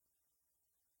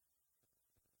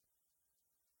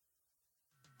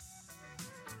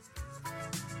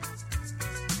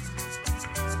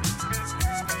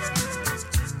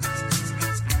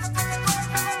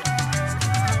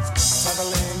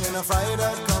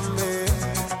zombie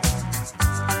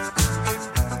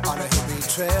on a hippie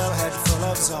trailhead full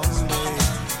of zombies.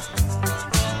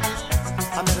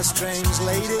 I met a strange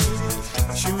lady,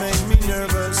 she made me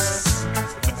nervous.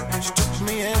 She took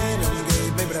me in and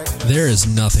gave me breakfast. There is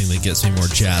nothing that gets me more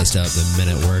jazzed up than Men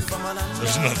at Work.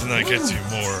 There's nothing that gets you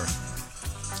more.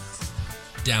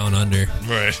 Down Under.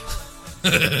 Right.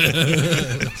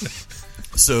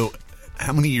 So,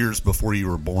 how many years before you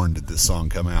were born did this song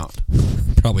come out?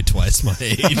 Probably twice my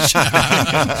age.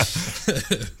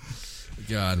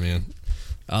 God, man.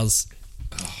 I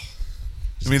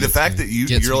mean, the fact that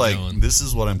you're like, going. this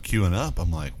is what I'm queuing up.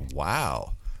 I'm like,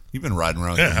 wow. You've been riding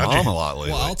around with your mom a lot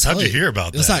lately. Well, I'll tell How'd you hear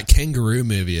about that? It was that Kangaroo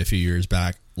movie a few years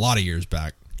back. A lot of years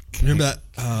back. Remember that?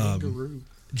 Kangaroo.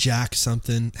 Jack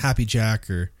something. Happy Jack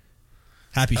or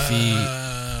Happy Feet.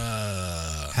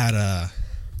 Had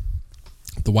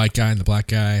the white guy and the black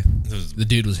guy. The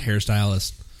dude was a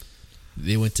hairstylist.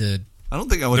 They went to I don't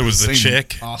think I would. There was the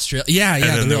chick. Australia. Yeah. And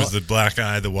then there was the black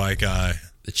guy, the white guy,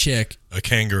 the chick, a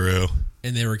kangaroo.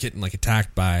 And they were getting like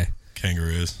attacked by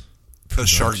kangaroos. A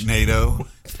Sharknado.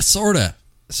 Sorta.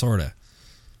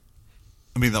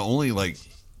 I mean, the only like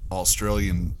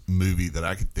Australian movie that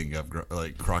I could think of,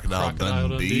 like Crocodile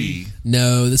Dundee.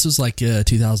 No, this was like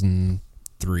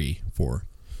 2003, 4.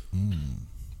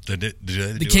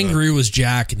 The kangaroo was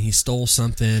Jack, and he stole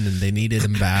something, and they needed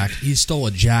him back. He stole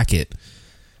a jacket.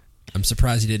 I'm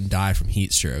surprised he didn't die from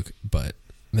heat stroke, but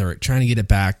they were trying to get it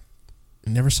back.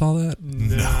 Never saw that?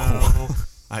 No.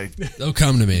 Don't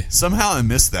come to me. Somehow I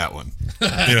missed that one.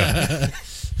 Yeah.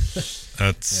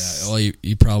 That's well,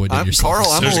 you probably did yourself.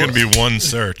 Carl, there's going to be one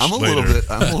search. I'm a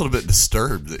little bit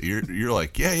disturbed that you're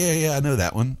like, yeah, I know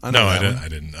that one. I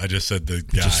didn't. I just said the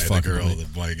guy, the girl, the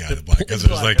white guy, the black. Because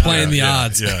it was like playing the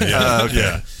odds. Yeah. Okay.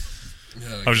 Yeah.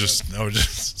 I was just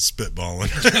spitballing.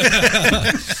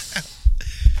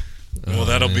 Well,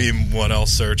 that'll be what I'll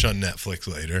search on Netflix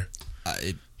later.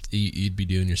 You'd be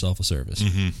doing yourself a service.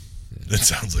 Mm-hmm. Yeah. That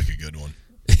sounds like a good one.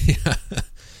 Yeah.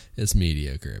 It's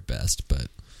mediocre at best, but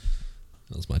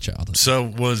that was my childhood. So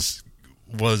was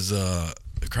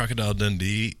Crocodile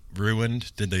Dundee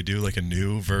ruined? Did they do like a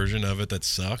new version of it that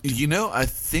sucked? You know, I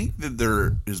think that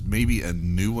there is maybe a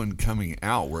new one coming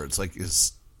out where it's like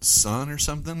his son or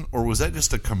something, or was that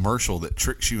just a commercial that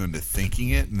tricks you into thinking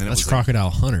it? And then that's it was Crocodile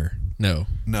Hunter. No.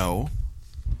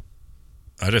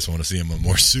 I just want to see him on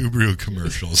more Subaru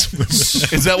commercials.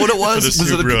 Is that what it was? The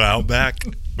Subaru Outback.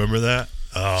 Remember that?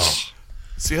 Oh.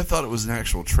 See, I thought it was an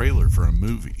actual trailer for a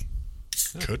movie.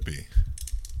 Could be.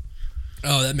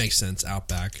 Oh, that makes sense.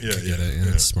 Outback. Yeah, I get it.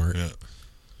 And it's smart. Yeah.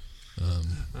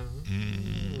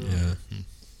 Yeah.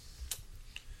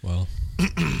 Well,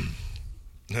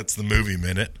 that's the movie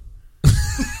minute.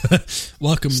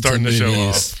 Welcome starting to the show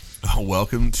movies. off.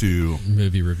 Welcome to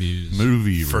movie reviews.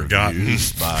 Forgotten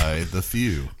reviews by the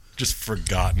few. Just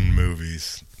forgotten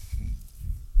movies,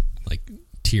 like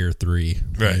tier 3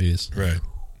 movies. Right.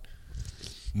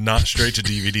 Not straight to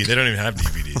DVD. They don't even have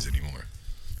DVDs anymore.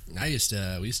 We used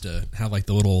to have like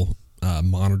the little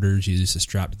monitors you used to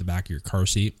strap to the back of your car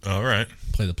seat. All right.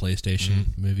 Play the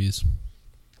PlayStation movies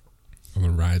on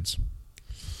the rides.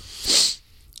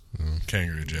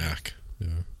 Kangaroo Jack. Yeah.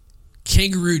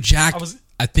 Kangaroo Jack.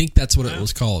 I think that's what it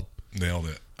was called. Nailed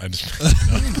it. I just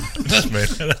made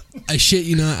that up. I shit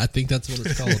you not. I think that's what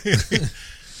it's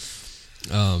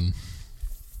called.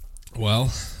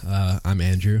 Well, I'm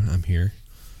Andrew. I'm here.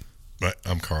 But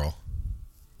I'm Carl.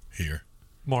 Here.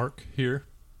 Mark here.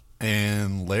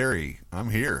 And Larry.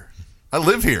 I'm here. I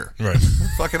live here. Right.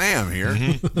 Fucking am here.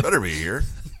 Better be here.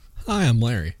 Hi, I'm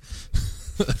Larry.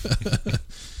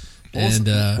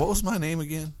 What was my name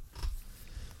again?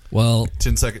 Well,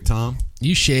 10-second Tom.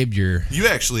 You shaved your... You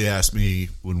actually asked me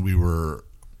when we were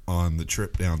on the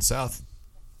trip down south.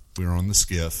 We were on the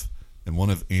skiff, and one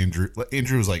of Andrew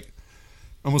was like,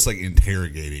 almost like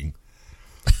interrogating.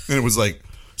 And it was like,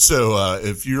 so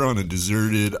if you're on a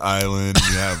deserted island,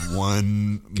 you have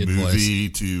one movie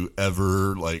to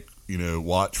ever, like, you know,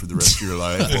 watch for the rest of your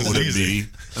life, what would it be?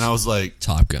 And I was like,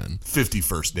 Top Gun. 50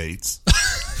 First Dates.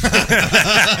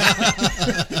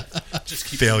 Just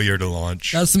failure to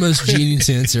launch. That's the most genius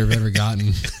answer I've ever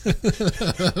gotten.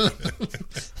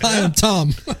 Hi, I'm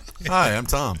Tom. Hi, I'm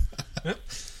Tom. Oh,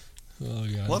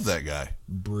 God. Love that guy.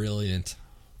 Brilliant.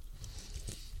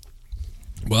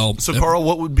 Well, so Carl,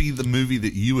 what would be the movie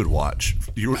that you would watch?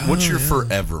 What's your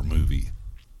forever movie?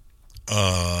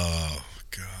 Oh,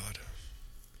 God.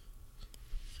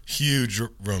 Huge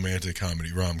romantic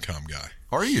comedy rom-com guy.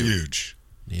 Are you? Huge.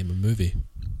 Name a movie.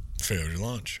 Failure to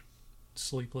launch.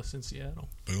 Sleepless in Seattle.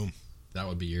 Boom. That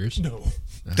would be yours? No.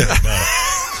 No.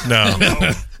 No,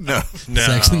 No. no.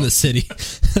 Sex in the City.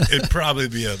 It'd probably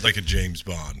be like a James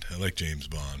Bond. I like James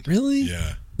Bond. Really?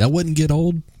 Yeah. That wouldn't get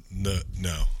old? No.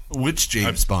 Which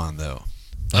James Bond, though?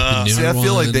 Like the See, I newer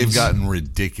feel like they've ones? gotten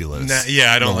ridiculous.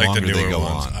 Yeah, I don't like the longer they newer go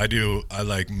ones. on. I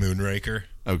like Moonraker.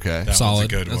 Okay. That Solid. one's a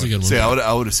good That's one. a good one. See,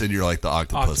 I would have said you're like the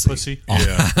Octopussy.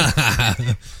 Octopussy.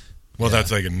 Yeah. Well,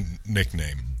 that's like a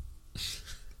nickname.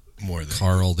 More than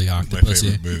Carl the my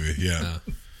Octopussy. favorite movie. Yeah.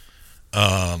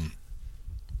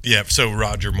 Yeah. So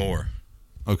Roger Moore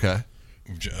Okay.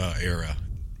 era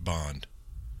Bond,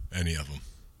 any of them.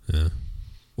 Yeah.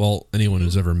 Well, anyone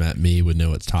who's ever met me would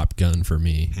know it's Top Gun for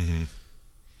me. Mm-hmm.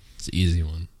 It's an easy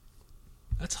one.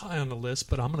 That's high on the list,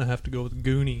 but I'm going to have to go with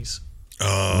Goonies.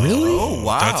 Really? Oh,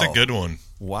 wow. That's a good one.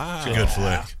 Wow. It's a good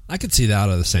flick. I could see that out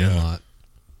of the Sandlot.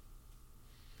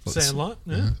 Sandlot?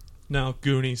 Yeah. No,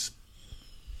 Goonies.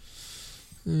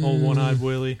 Old One-Eyed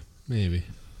Willie. Maybe.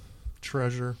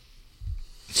 Treasure.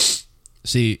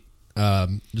 See,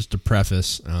 just to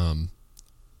preface,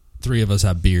 three of us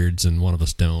have beards and one of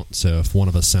us don't. So if one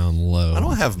of us sound low, I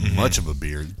don't have much of a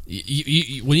beard.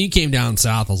 When you came down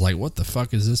south, I was like, "What the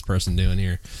fuck is this person doing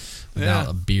here without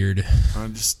a beard?" I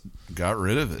just got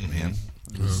rid of it, man.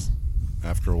 It was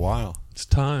after a while. It's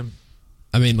time.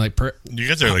 I mean, like, You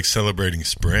guys are like celebrating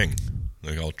spring,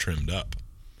 like all trimmed up.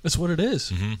 That's what it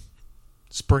is.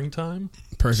 Springtime.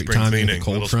 perfect Spring timing of cleaning, the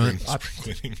cold little front.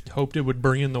 spring cleaning. Hoped it would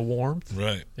bring in the warmth.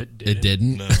 Right. It didn't. It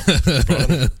didn't.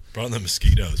 No. brought the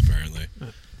mosquitoes, apparently. No,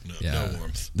 Yeah. no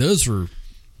warmth. Those were,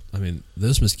 I mean,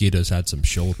 those mosquitoes had some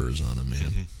shoulders on them,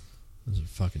 man. Those are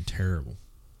fucking terrible.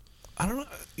 I don't know.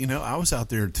 You know, I was out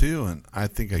there too, and I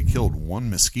think I killed one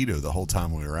mosquito the whole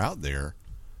time we were out there.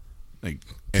 Like,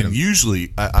 and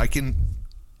usually, I can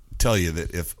tell you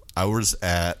that if I was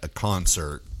at a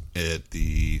concert at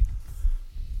the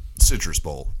Citrus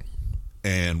Bowl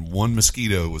and one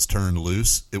mosquito was turned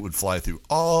loose, it would fly through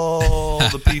all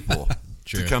the people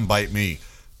to come bite me.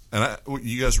 And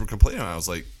you guys were complaining. I was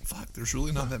like, fuck, there's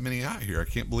really not that many out here. I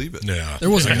can't believe it. Yeah. There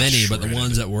wasn't I got many, but the shredded.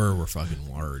 ones that were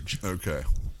fucking large. Okay.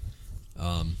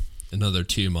 Another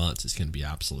 2 months, it's going to be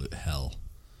absolute hell.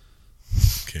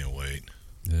 Can't wait.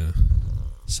 Yeah.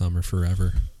 Summer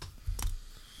forever.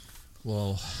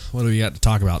 Well, what do we got to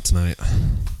talk about tonight?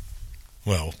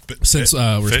 Well, Since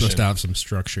we're fishing. supposed to have some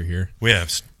structure here.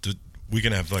 We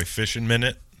can have like fishing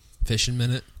minute, Fishing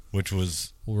minute? which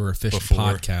was Well, we're a fishing Before.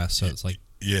 podcast, so it's like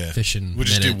yeah. Fishing We'll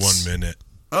just minutes. do 1 minute.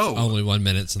 Oh, only 1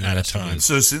 minute and the At a rest of time. it.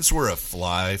 so since we're a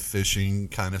fly fishing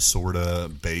kind of sort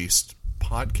of based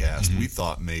podcast, we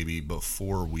thought maybe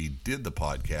before we did the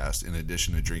podcast, in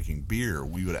addition to drinking beer,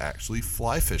 we would actually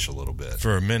fly fish a little bit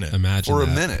For a minute. Imagine for a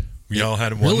that. minute. We all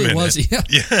had 1 Really minute. was, yeah.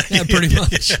 Yeah, pretty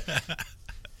much.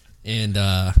 And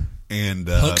And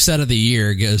hook set of the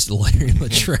year goes to Larry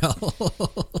Luttrell.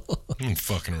 I'm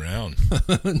fucking around.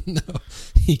 No,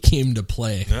 he came to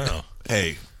play. No.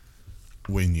 hey,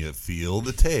 when you feel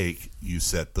the take, you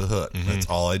set the hook. That's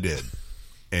all I did.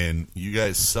 And you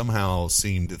guys somehow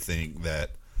seem to think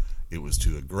that it was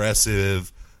too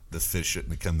aggressive. The fish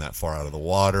shouldn't have come that far out of the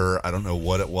water. I don't know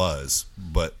what it was,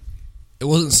 but It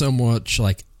wasn't so much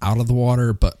like out of the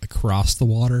water, but across the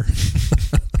water.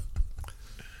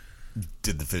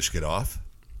 did the fish get off?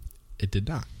 It did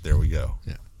not. There we go.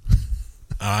 Yeah.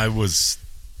 I was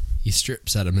He strip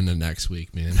set him into next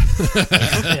week, man.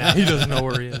 Yeah, he doesn't know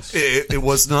where he is. It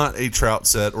was not a trout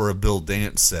set or a Bill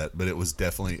Dance set, but it was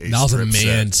definitely a That was a strip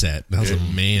man set. That was a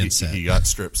man he, set. He got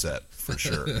strip set for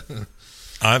sure.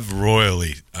 I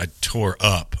tore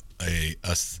up a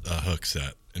hook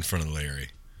set in front of Larry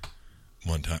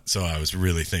one time. So I was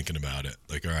really thinking about it.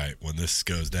 Like, all right, when this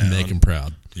goes down, Make him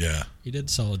proud. yeah, He did a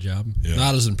solid job. Yeah.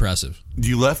 Not as impressive.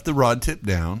 You left the rod tip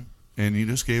down, and you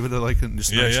just gave it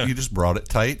Yeah. you just brought it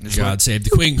tight. And just God went, save the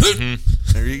queen.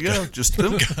 there you go. Just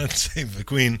boom. God save the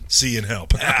queen, see and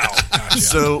help. Ow! Gotcha.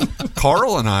 So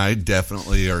Carl and I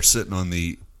definitely are sitting on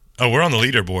the We're on the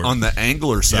leaderboard.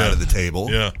 angler side Yeah. of the table.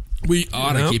 Yeah, We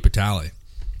ought to Yep. keep a tally.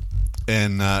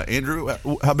 And Andrew,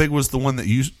 how big was the one that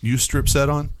you strip set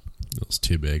on? It was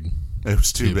too big. It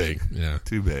was too big. Yeah.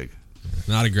 Too big.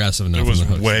 Not aggressive enough. it was on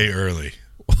the hook. way early.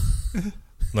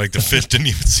 Like the fish didn't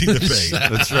even see the bait.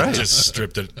 That's right. Just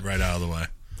stripped it right out of the way.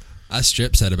 I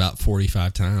strip set about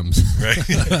 45 times. Right?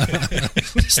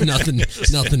 Just nothing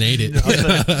ate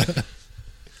it.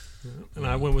 And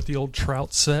I went with the old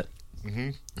trout set.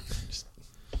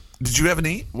 Did you have an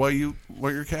eat while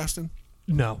you're casting?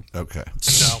 No. Okay.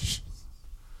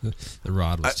 No. The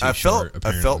rod was too I short. felt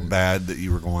Apparently. bad that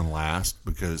you were going last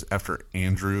because after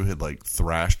Andrew had like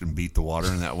thrashed and beat the water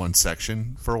in that one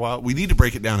section for a while, we need to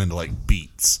break it down into like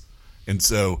beats. And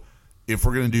so if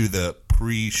we're going to do the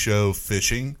pre-show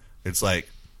fishing, it's like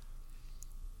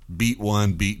beat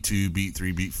 1, beat 2, beat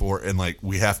 3, beat 4, and like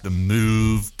we have to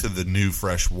move to the new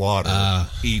fresh water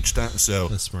each time. So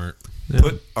That's smart.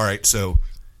 all right, so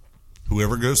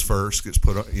whoever goes first gets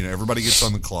put on, everybody gets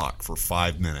on the clock for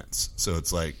 5 minutes. So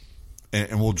it's like,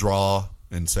 and we'll draw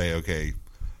and say, okay,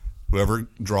 whoever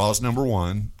draws number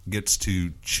 1 gets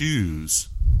to choose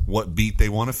what beat they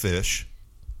want to fish.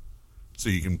 So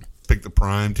you can pick the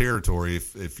prime territory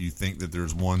if you think that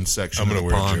there's one section of the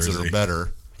ponds that are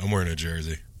better. I'm wearing a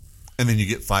jersey. And then you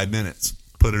get 5 minutes.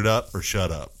 Put it up or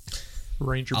shut up.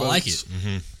 Ranger I boats. like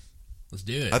it. Let's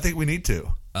do it. I think we need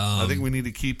to. I think we need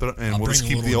to keep it, and I'll we'll just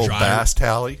bring a keep the little old dryer. bass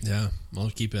tally. Yeah, I'll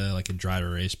keep a dry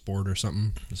erase board or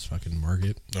something. Just fucking mark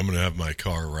it. I'm going to have my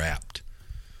car wrapped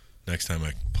next time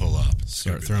I pull up. It's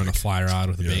Start gonna be throwing like- a fly rod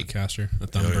with a bait caster, a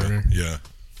thumb Oh, yeah. burner. Yeah.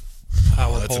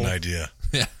 Power That's pole. an idea.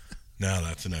 Yeah, Now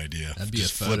that's an idea. That'd be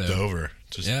just a photo. flipped over.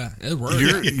 Just yeah, it works.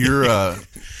 Your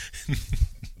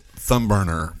thumb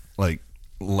burner like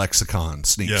lexicon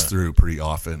sneaks Yeah. through pretty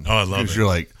often. Oh, I love Because it. you're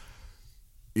like,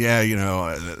 yeah,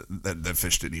 that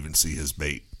fish didn't even see his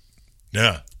bait.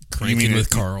 yeah. Cranking with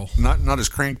Carl. Not his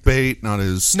crankbait, not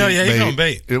his No, stink yeah, he's going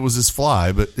bait. It was his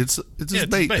fly, but it's his it's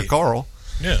bait, to bait. Carl.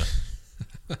 Yeah.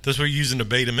 That's what we're using to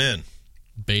bait him in.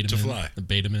 Bait him To in. fly.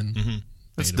 Bait him in.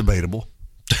 It's debatable.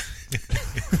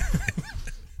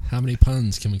 How many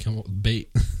puns can we come up with? Bait.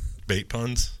 Bait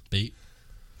puns? Bait.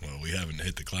 Well, we haven't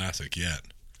hit the classic yet.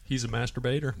 He's a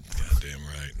masturbator. Goddamn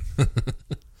right.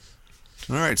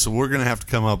 All right, so we're going to have to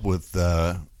come up with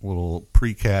a little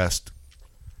precast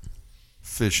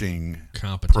fishing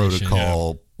Competition.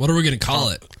 protocol. What are we going to call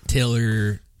it?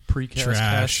 Taylor Precast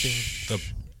Trash. casting. The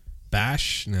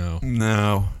Bash? No.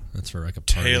 No. That's for like a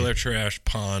party. Taylor Trash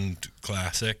Pond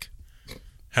Classic.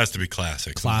 Has to be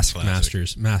classic. Classic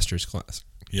Masters classic.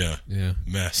 Yeah. Yeah.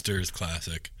 Masters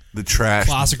Classic. The trash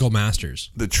Classical Masters.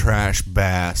 The Trash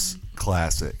Bass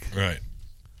Classic. Right.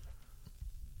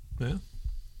 Yeah.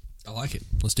 I like it.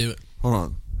 Let's do it. Hold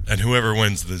on. And whoever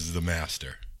wins is the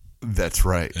master. That's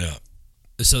right. Yeah.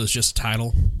 So it's just a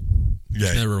title.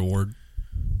 Yeah. There's no reward.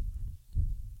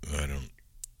 I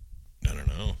don't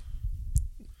know.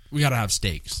 We got to have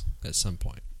stakes at some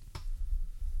point.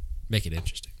 Make it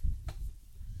interesting.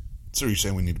 So you're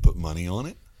saying we need to put money on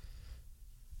it?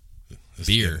 This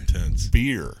is Beer. getting intense.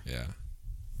 Beer. Yeah.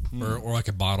 Or like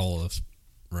a bottle of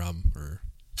rum or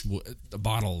a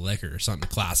bottle of liquor or something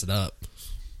to class it up.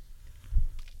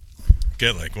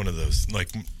 Get like one of those, like,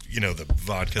 the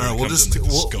vodka All that right, we'll comes just in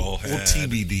like the we'll skull head.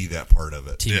 TBD that part of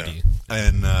it. TBD.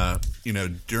 And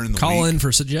during the Call week, in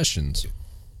for suggestions.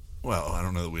 well, I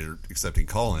don't know that we're accepting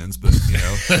call-ins, but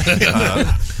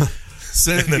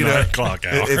send, In the 9 o'clock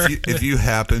hour. If you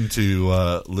happen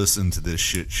to listen to this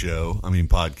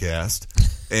podcast,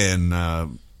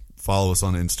 and follow us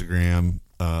on Instagram,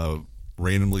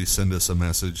 randomly send us a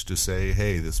message to say,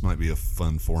 hey, this might be a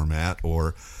fun format,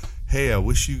 or hey, I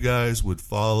wish you guys would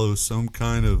follow some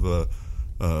kind of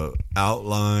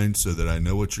outline so that I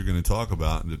know what you're going to talk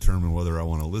about and determine whether I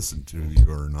want to listen to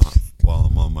you or not while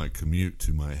I'm on my commute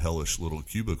to my hellish little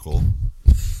cubicle.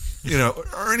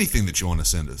 Or anything that you want to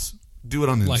send us. Do it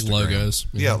on Instagram. Like logos.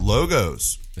 Yeah,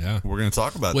 logos. Yeah. We're going to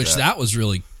talk about Which that. that was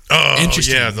really Oh,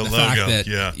 interesting. yeah, the fact logo, that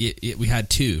yeah. we had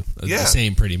two of Yeah. the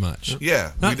same pretty much.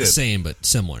 Yeah, Not we the did. same, but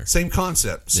similar. Same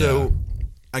concept. So,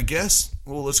 I guess,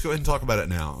 let's go ahead and talk about it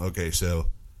now. Okay, so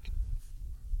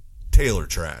Taylor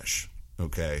Trash.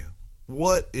 Okay.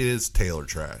 What is Taylor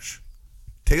Trash?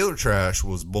 Taylor Trash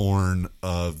was born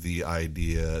of the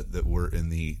idea that we're in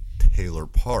the Taylor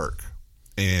Park.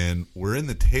 And we're in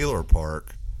the Taylor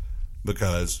Park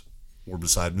because we're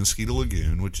beside Mosquito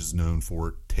Lagoon, which is known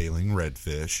for tailing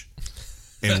redfish.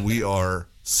 And we are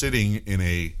sitting in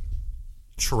a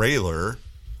trailer.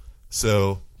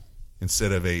 So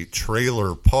instead of a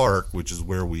trailer park, which is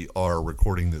where we are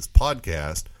recording this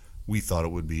podcast, we thought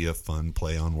it would be a fun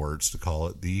play on words to call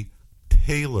it the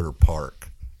Taylor Park.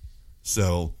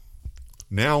 So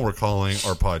now we're calling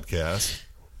our podcast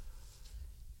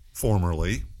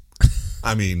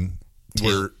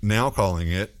we're now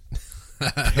calling it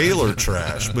Taylor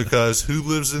Trash, because who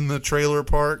lives in the trailer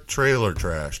park? Trailer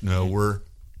Trash. No, we're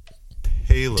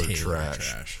Taylor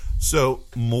Trash. So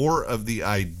more of the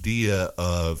idea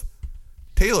of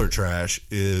Taylor Trash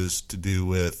is to do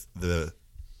with the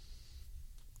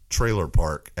trailer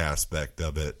park aspect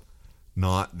of it,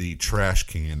 not the trash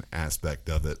can aspect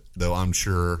of it. Though I'm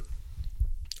sure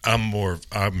I'm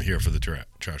here for the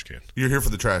trash can. you're here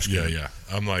for the trash can. Yeah.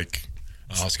 I'm like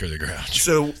Oscar the Grouch.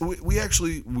 So we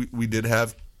actually did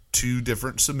have two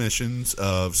different submissions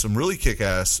of some really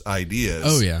kick-ass ideas.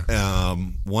 Oh, yeah.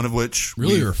 One of which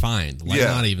Really refined. Like Yeah.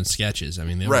 not even sketches. I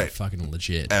mean, they were Right. fucking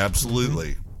legit.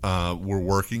 absolutely. We're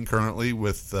working currently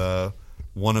with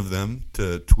one of them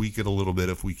to tweak it a little bit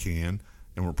if we can,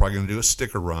 and we're probably going to do a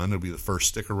sticker run. It'll be the first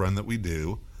sticker run that we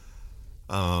do.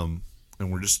 And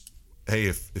we're just, hey,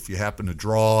 if you happen to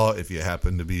draw, if you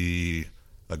happen to be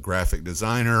a graphic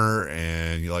designer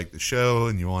and you like the show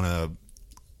and you want to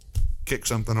kick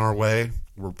something our way,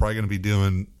 we're probably going to be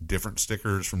doing different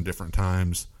stickers from different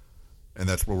times, and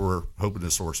that's where we're hoping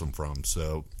to source them from.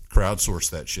 So crowdsource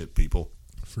that shit, people.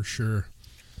 For sure.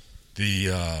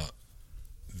 The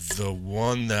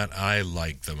one that I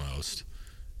like the most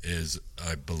is,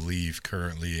 I believe,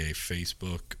 currently a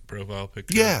Facebook profile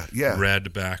picture. Yeah.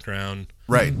 Red background.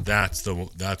 Right. That's the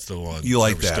one. You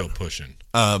like we're that. Still pushing.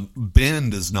 Ben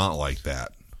does not like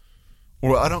that.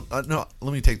 Well, I don't. No,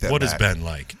 let me take that. What back. does Ben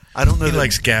like? I don't know. He that,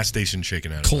 likes gas station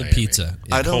chicken out of Cold Miami. pizza.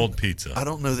 Yeah. I don't, Cold pizza. I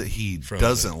don't know that he Frozen.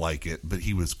 doesn't like it, but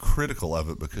he was critical of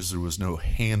it because there was no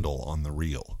handle on the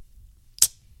reel.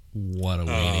 What a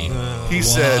weenie. He What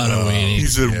said, a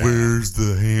weenie. Yeah. "Where's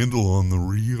the handle on the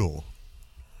reel?"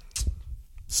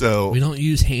 So We don't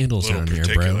use handles A little around here,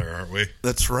 particular, bro. aren't we?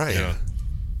 that's right. Yeah.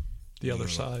 The other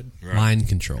side. Right. Mind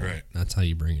control. Right. That's how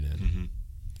you bring it in.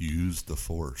 Use the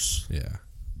force, Yeah.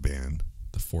 Ben.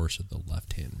 The force of the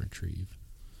left hand retrieve.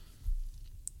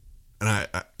 And I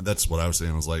that's what I was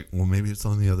saying. I was like, well, maybe it's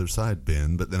on the other side,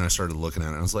 Ben. But then I started looking at it,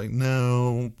 and I was like,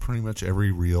 no, pretty much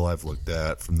every reel I've looked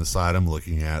at, from the side I'm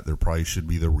looking at, there probably should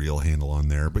be the reel handle on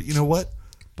there. But you know what?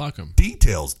 Fuck 'em.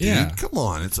 Details, dude. Yeah. Come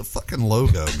on. It's a fucking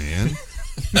logo, man.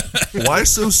 Why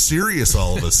so serious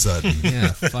all of a sudden?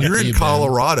 Yeah. Fuck You're in you, Ben.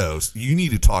 Colorado. So you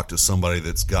need to talk to somebody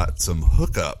that's got some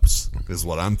hookups, is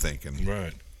what I'm thinking.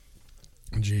 Right.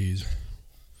 Jeez.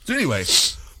 So anyway,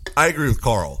 I agree with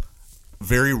Carl.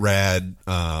 Very rad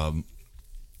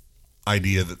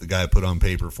idea that the guy put on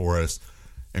paper for us.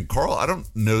 And Carl, I don't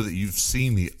know that you've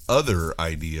seen the other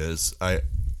ideas. I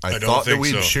don't thought that think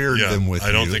we'd so. shared Yeah, them with you.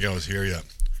 I don't think I was here yet.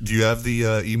 Do you have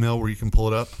the email where you can pull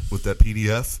it up with that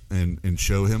PDF and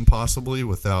show him possibly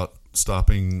without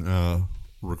stopping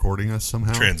recording us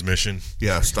somehow? Transmission.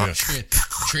 Yeah, stop. Yeah.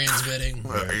 Transmitting.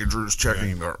 Andrew's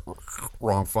checking the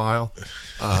wrong file.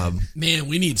 Man,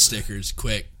 we need stickers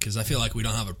quick because I feel like we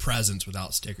don't have a presence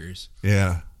without stickers.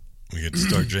 Yeah. We get to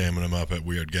start jamming them up at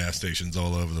weird gas stations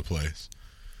all over the place.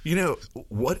 You know,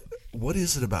 what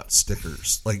is it about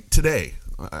stickers? Like today,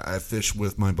 I fished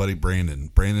with my buddy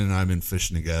Brandon. Brandon and I have been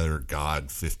fishing together,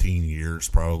 15 years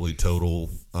probably total.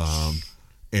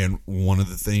 And one of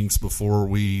the things before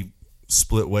we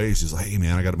split ways is like, hey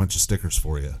man, I got a bunch of stickers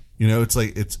for you. You know, it's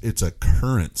like it's a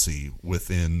currency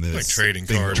within this Like trading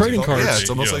thing. cards. Trading cards. Yeah, it's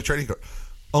almost Yeah. like trading cards.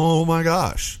 Oh my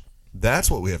gosh, that's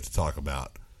what we have to talk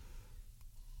about.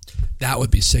 That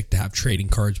would be sick to have trading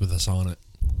cards with us on it.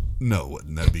 No, it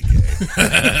wouldn't. That'd be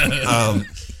gay.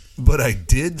 But I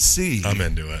did see. I'm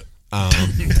into it.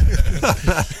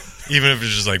 Even if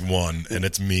it's just like one and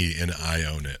it's me and I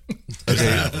own it. Just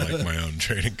to have like my own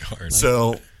trading card.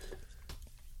 So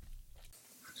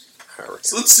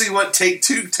So let's see what take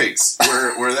two takes.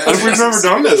 Where that. But we've takes never us.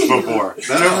 done this before.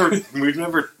 No. We've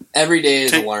never Every day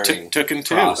is a learning. took in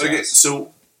two. process. Okay,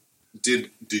 so did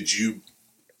you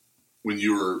when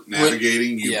you were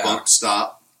navigating you yeah. bumped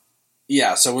stop?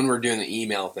 Yeah, so when we were doing the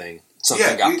email thing, something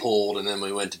Yeah, got we- pulled, and then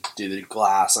we went to do the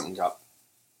glass, something got,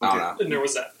 I don't know. And there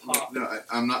was that pop. No,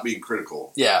 I'm not being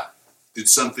critical. Yeah. Did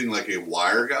something like a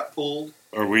wire got pulled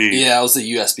Are we? Yeah, it was the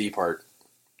USB part.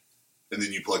 and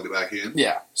then you plugged it back in?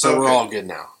 Yeah, so we're Okay. all good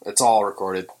now. It's all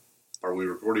recorded. Are we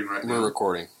recording right now? We're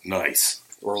recording. Nice.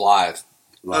 We're live.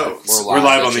 Live. Oh, We're We're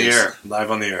live on the bitches. air.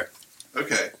 Live on the air.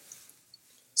 Okay.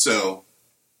 So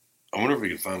I wonder if we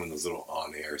can find one of those little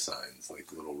on-air signs, like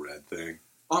the little red thing,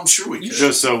 I'm sure we could.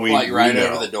 just so we Like right we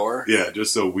know. over the door. Yeah,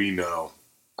 just so we know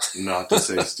not to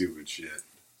say stupid shit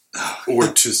or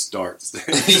to start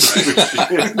saying stupid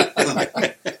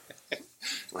shit.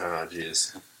 Oh,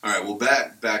 jeez. All right. Well,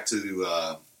 back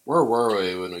to Where were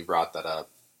we when we brought that up?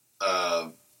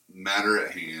 matter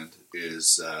at hand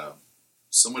is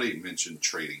somebody mentioned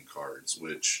trading cards,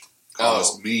 which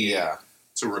caused me Yeah.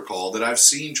 to recall that I've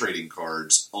seen trading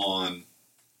cards on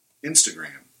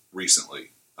Instagram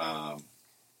recently.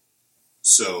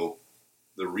 So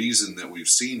the reason that we've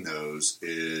seen those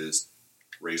is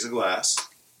Raise a Glass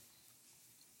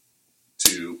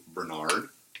to Bernard,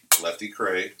 Lefty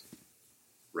Cray,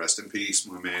 rest in peace,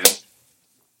 my man.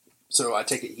 So I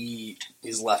take it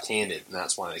he's left-handed, and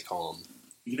that's why they call him.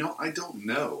 You know, I don't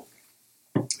know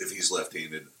if he's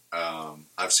left-handed.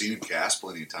 I've seen him cast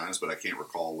plenty of times, but I can't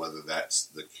recall whether that's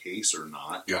the case or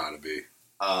not. Gotta be.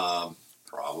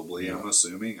 Probably, I'm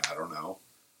assuming. I don't know.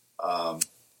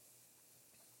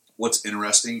 What's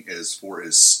interesting is for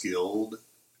as skilled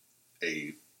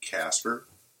a caster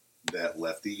that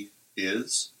Lefty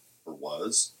is or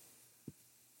was,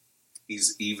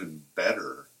 he's even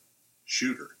better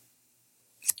shooter.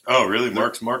 Oh, really?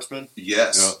 Marksman?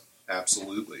 Yes,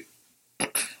 absolutely.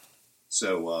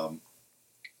 So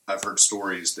I've heard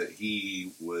stories that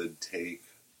he would take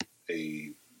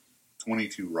a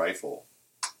 .22 rifle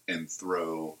and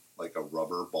throw like a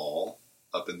rubber ball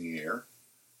up in the air,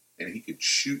 and he could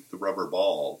shoot the rubber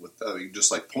ball with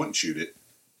just like point and shoot it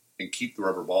and keep the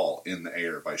rubber ball in the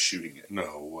air by shooting it.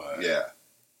 No way. Yeah.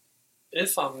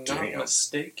 If I'm not Damn.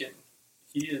 mistaken,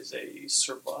 he is a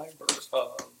survivor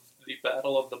of the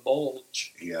Battle of the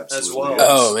Bulge. He absolutely As well. is.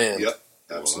 Oh, man. Yep.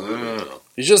 Absolutely. Wow.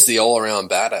 He's just the all-around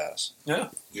badass. Yeah.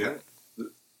 Yeah.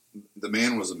 The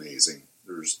man was amazing.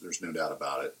 There's no doubt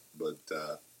about it. But,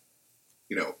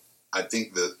 I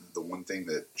think that the one thing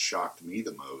that shocked me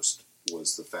the most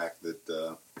was the fact that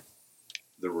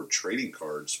there were trading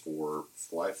cards for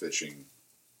fly fishing.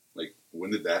 Like,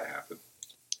 when did that happen?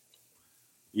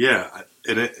 Yeah,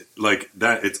 and it like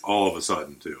that. It's all of a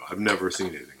sudden too. I've never seen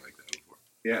anything like that before.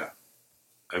 Yeah.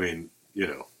 I mean,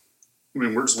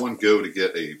 where does one go to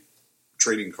get a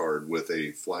trading card with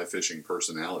a fly fishing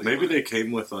personality? maybe on they it?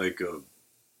 came with like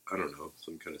I don't know,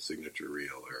 some kind of signature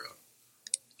reel or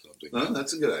something. Oh,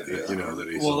 that's a good idea. That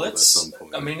he Well, sold at it's. some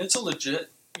point. I mean, it's a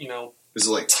legit, Is it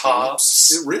like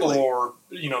Tops It really? or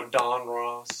Don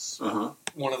Ross, Uh-huh.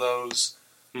 one of those.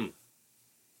 Hmm.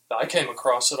 I came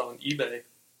across it on eBay.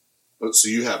 Oh, so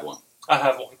you have one. I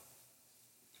have one,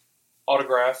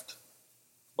 autographed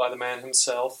by the man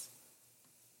himself.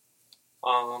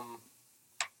 And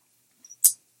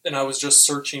I was just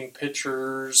searching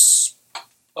pictures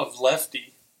of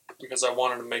Lefty because I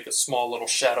wanted to make a small little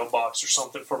shadow box or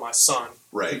something for my son.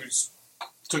 Right. Who's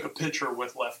took a picture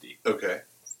with Lefty. Okay.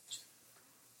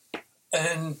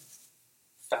 And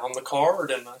found the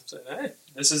card, and I said, hey,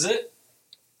 this is it.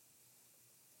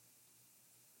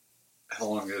 How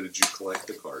long ago did you collect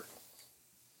the card?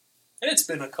 It's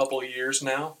been a couple of years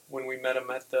now when we met him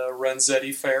at the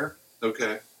Renzetti Fair.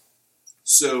 Okay.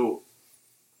 So,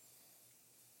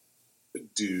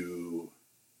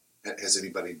 has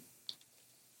anybody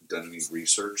done any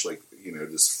research? Like,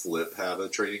 does Flip have a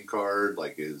trading card?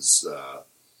 Like, who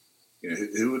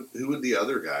would the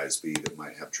other guys be that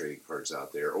might have trading cards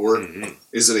out there? Or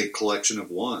is it a collection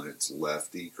of one? It's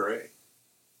Lefty Cray.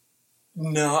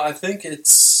 No, I think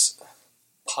it's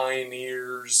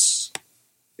pioneers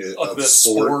of the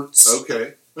sport?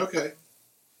 sports. Okay.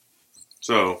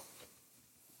 So,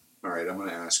 All right, I'm going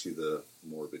to ask you the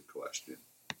morbid question.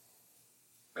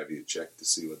 Have you checked to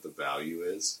see what the value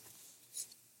is?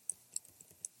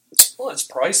 Well, it's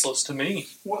priceless to me.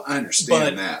 Well, I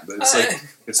understand that, but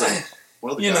it's like,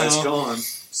 well, the guy's gone,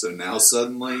 so now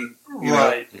suddenly,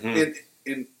 Right.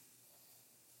 And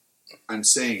I'm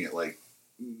saying it like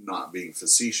not being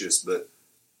facetious, but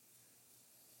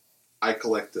I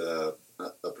collect a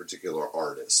particular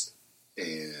artist,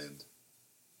 and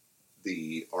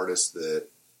the artist that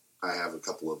I have a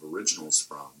couple of originals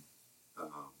from,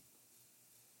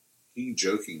 he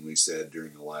jokingly said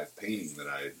during a live painting that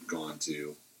I had gone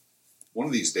to, one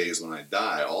of these days when I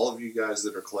die, all of you guys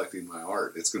that are collecting my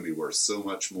art, it's going to be worth so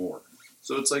much more.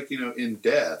 So it's like, in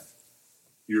death,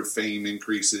 your fame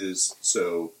increases.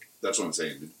 So that's what I'm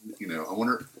saying. I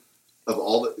wonder of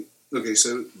all the, okay,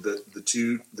 so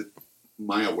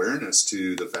my awareness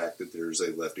to the fact that there's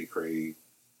a Lefty Cray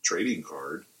trading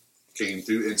card came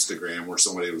through Instagram, where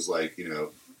somebody was like,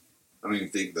 I don't even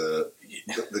think the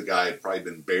guy had probably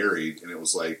been buried, and it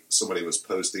was like somebody was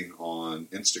posting on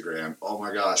Instagram, oh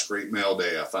my gosh, great mail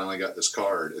day, I finally got this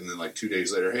card. And then like 2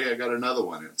 days later, hey, I got another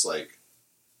one. And it's like,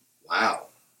 wow.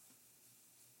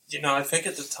 I think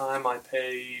at the time I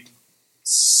paid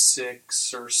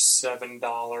 $6 or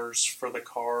 $7 for the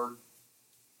card.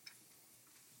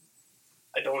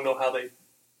 I don't know how they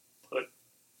put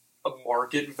a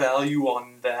market value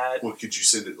on that. Well, could you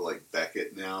send it to like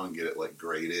Beckett now and get it like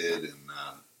graded and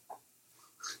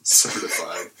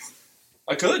certified?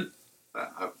 I could.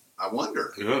 I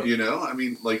wonder. Yeah.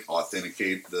 Like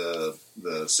authenticate the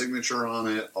signature on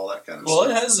it, all that kind of Well,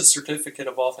 stuff. it has a certificate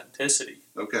of authenticity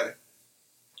Okay.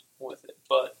 with it,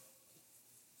 but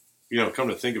come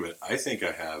to think of it, I think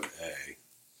I have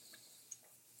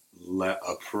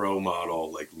a pro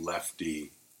model like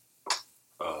Lefty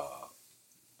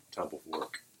Temple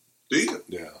Fork. Do you?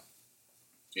 Yeah.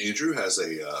 Andrew has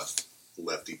a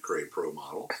Lefty Cray Pro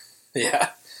model.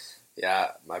 Yeah.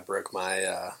 I broke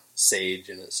my Sage,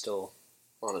 and it's still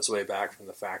on its way back from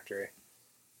the factory.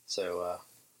 So, I'm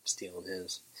stealing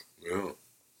his. Yeah.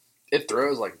 It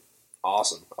throws like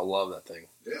awesome. I love that thing.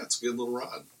 Yeah, it's a good little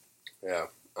rod. Yeah.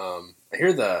 I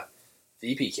hear the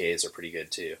VPKs are pretty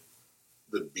good too.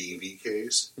 The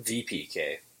BVKs?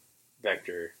 VPK.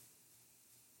 Vector.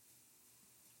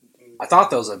 I thought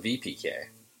that was a VPK.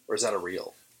 Or is that a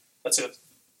real? That's a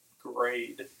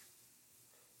grade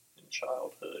in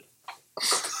childhood.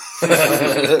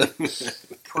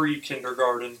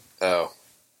 Pre-kindergarten. Oh.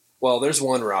 Well, there's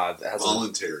one rod that has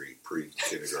Voluntary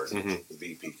pre-kindergarten, the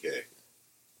VPK.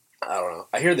 I don't know.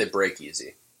 I hear they break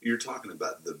easy. You're talking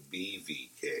about the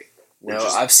BVK. No, which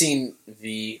is I've seen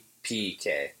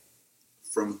VPK.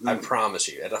 from whom? I promise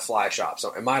you, at a fly shop.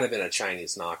 So it might have been a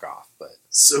Chinese knockoff, but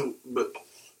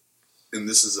And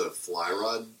this is a fly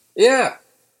rod yeah.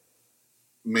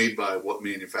 made by what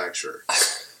manufacturer?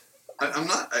 I'm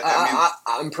not.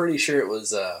 I'm pretty sure it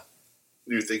was.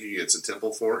 You're thinking it's a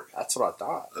Temple Fork? That's what I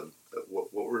thought.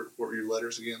 What were your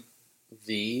letters again?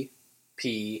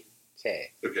 VPK.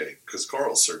 Okay, because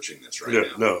Carl's searching this right Yeah,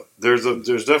 now. no, there's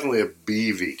definitely a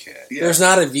BVK. Yeah. There's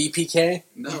not a VPK.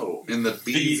 No, and the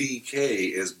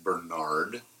BVK is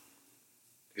Bernard.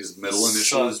 His middle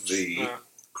initial is V.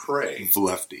 Cray.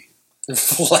 Lefty.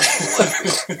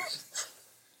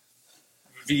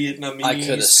 Vietnamese I could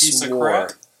have piece of swore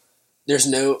crap. there's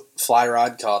no fly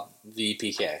rod called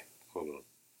VPK. Hold on.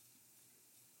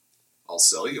 I'll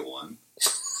sell you one.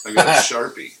 I got a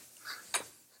Sharpie.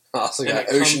 I also And got it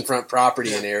comes- oceanfront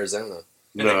property in Arizona.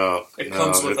 And No, it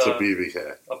comes with it's a a-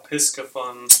 BVK. A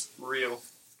Piscafun reel.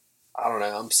 I don't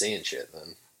know. I'm seeing shit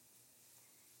then.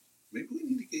 Maybe we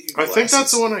need to get you I think that's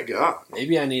glasses. the one I got.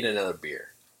 Maybe I need another beer.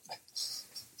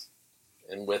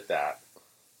 And with that,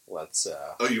 let's.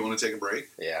 Oh, you want to take a break?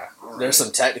 Yeah. All right. There's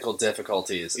some technical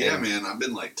difficulties. Yeah, and- man. I've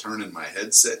been like turning my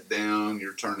headset down.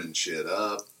 You're turning shit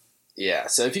up. Yeah,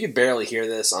 so if you could barely hear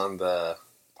this on the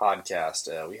podcast,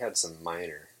 we had some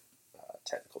minor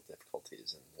technical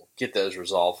difficulties, and we'll get those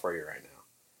resolved for you right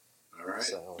now. All right.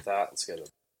 So with that, let's go to...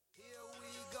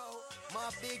 My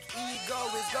big ego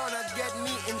is gonna get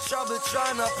me in trouble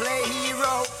trying to play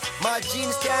hero. My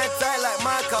jeans can't tie like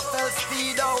Michael Phelps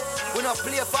Speedo. We don't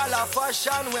play for la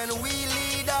fashion when we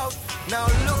lead out. Now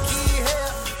looky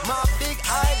here, my big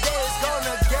idea is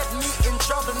gonna get me in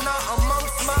trouble now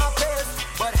amongst my peers.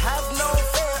 But have no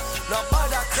fear, no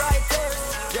bother cry tears.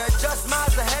 They're just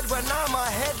miles ahead when I'm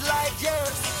ahead like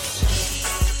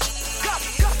years.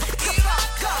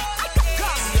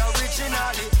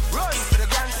 Originally, run for the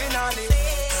grand finale.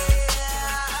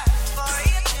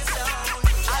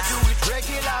 I do it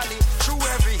regularly, through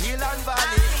every hill and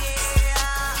valley.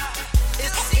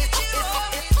 It's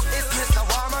Mr.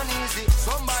 Warm and Easy.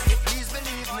 Somebody please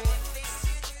believe me.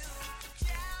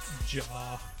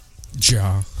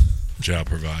 Jaw. Job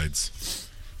provides.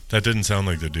 That didn't sound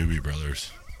like the Doobie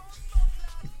Brothers.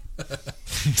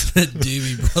 The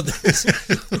Doobie Brothers.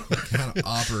 What kind of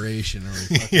operation are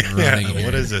we fucking running here?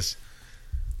 What is this?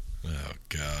 Oh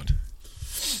God.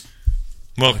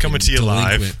 Well, coming to you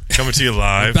delinquent. live. Coming to you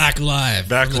live. Back live.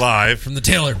 Back from the- live. From the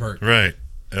Taylor Park. Right.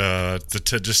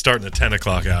 Just starting the 10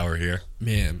 o'clock hour here.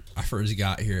 Man, I first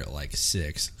got here at like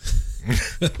 6.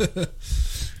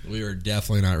 We were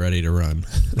definitely not ready to run.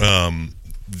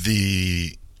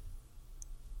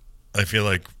 I feel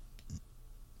like,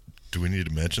 do we need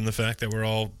to mention the fact that we're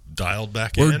all dialed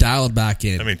back in? We're dialed back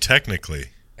in. I mean, technically,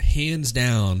 hands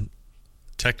down,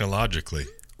 technologically.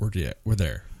 we're there. We're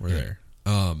there.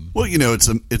 Well, you know,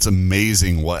 it's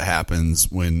amazing what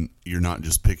happens when you're not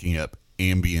just picking up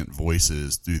ambient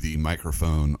voices through the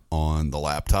microphone on the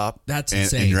laptop. That's and,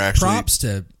 insane. And you're actually, props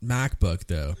to MacBook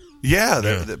though. yeah,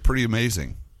 they're pretty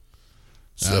amazing.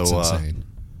 That's So insane.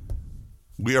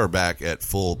 we are back at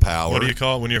full power. What do you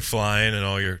call it when you're flying and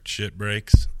all your shit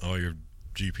breaks? All your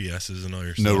GPSs and all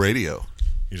your No stuff? radio.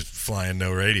 You're just flying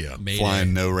no radio. Mayday.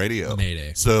 Flying no radio.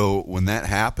 Mayday. So when that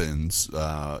happens,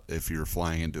 if you're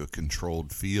flying into a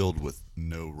controlled field with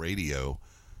no radio,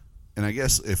 and I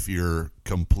guess if you're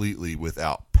completely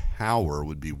without power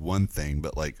would be one thing,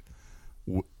 but like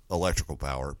electrical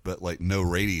power, but like no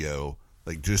radio,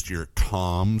 like just your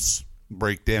comms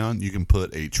breakdown, you can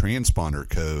put a transponder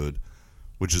code,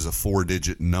 which is a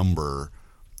 4-digit number,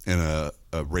 in a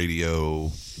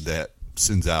radio that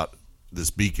sends out this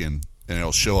beacon, and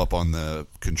it'll show up on the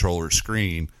controller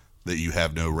screen that you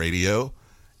have no radio,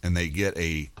 and they get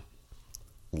a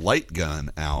light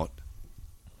gun out,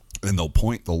 and they'll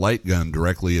point the light gun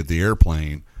directly at the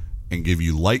airplane and give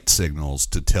you light signals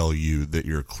to tell you that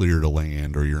you're clear to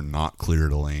land or you're not clear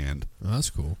to land. Oh, that's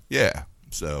cool. Yeah,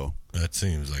 so That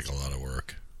seems like a lot of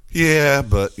work. yeah,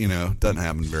 but you know, it doesn't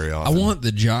happen very I often. want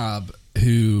the job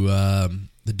who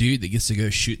the dude that gets to go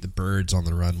shoot the birds on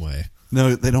the runway.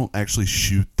 No, they don't actually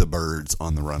shoot the birds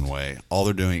on the runway. All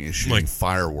they're doing is shooting Like-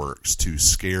 fireworks to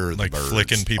scare the like birds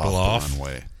flicking people off off? the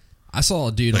runway. I saw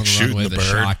a dude Like on the shooting runway the with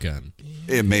a bird? shotgun,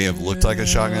 It may have looked like a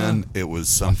shotgun. It was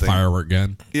a something. firework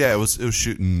gun. Yeah, it was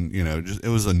shooting. It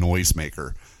was a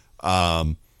noisemaker.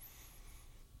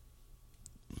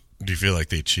 Do you feel like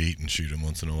they cheat and shoot him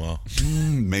once in a while?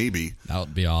 Maybe. That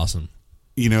would be awesome.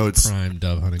 It's Prime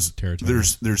dove hunting territory.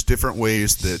 there's different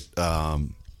ways that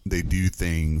they do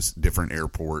things. Different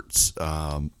airports.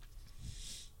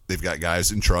 They've got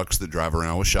guys in trucks that drive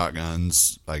around with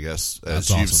shotguns. I guess as That's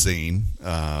you've awesome. seen,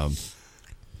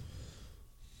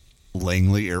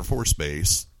 Langley Air Force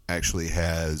Base actually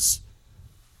has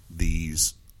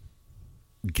these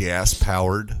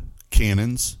gas-powered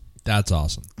cannons That's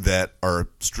awesome. that are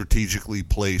strategically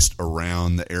placed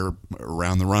around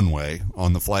the runway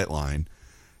on the flight line,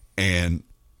 and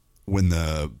when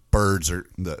the birds are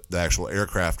the actual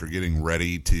aircraft are getting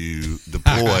ready to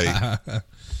deploy,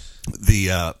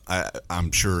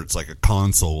 I'm sure it's like a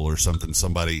console or something.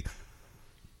 Somebody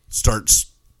starts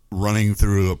running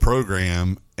through a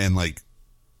program, and like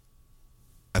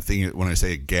I think when I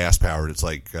say gas powered, it's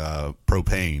like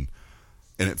propane,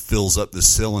 and it fills up the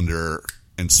cylinder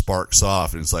and sparks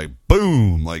off, and it's like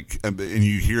boom, like, and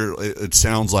you hear it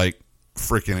sounds like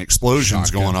freaking explosions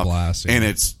Shotgun going off, blast, yeah. and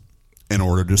it's in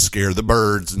order to scare the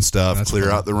birds and stuff, That's clear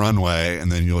funny. out the runway,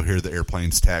 and then you'll hear the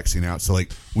airplanes taxiing out. So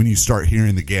like when you start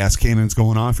hearing the gas cannons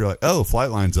going off, you're like, oh, flight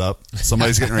line's up,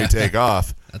 somebody's getting ready to take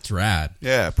off. That's rad.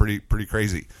 Yeah, pretty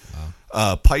crazy.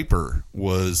 Piper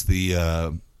was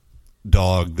the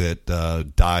dog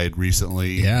that died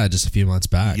recently. Yeah, just a few months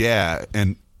back. Yeah,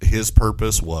 and his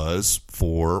purpose was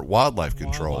for wildlife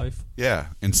control. Wildlife. Yeah,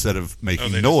 instead of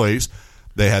making they noise,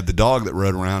 they had the dog that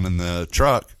rode around in the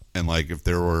truck, and like if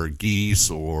there were geese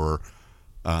or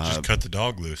Just cut the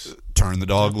dog loose. turn the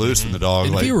dog loose, and the dog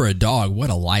And like if you were a dog, what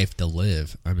a life to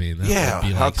live. I mean, that Yeah, would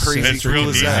be how like crazy so And it's real cool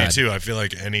is easy that? too. I feel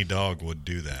like any dog would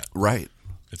do that. right.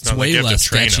 It's It's not like way you have less to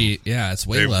train sketchy. them. Yeah, it's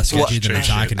way They- less Well, sketchy than chase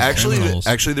attacking it. criminals.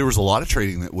 Actually, there was a lot of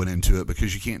training that went into it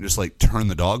because you can't just like turn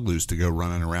the dog loose to go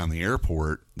running around the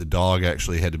airport. The dog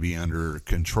actually had to be under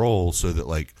control so that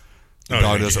like the Oh,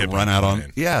 dog yeah, doesn't hit run by out the on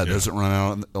plane. doesn't run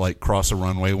out like cross a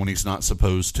runway when he's not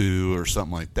supposed to or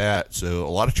something like that. So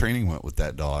a lot of training went with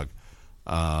that dog.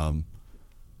 I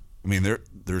mean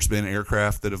there's been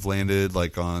aircraft that have landed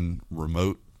like on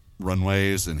remote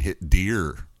runways and hit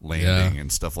deer landing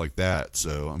and stuff like that.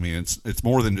 So I mean it's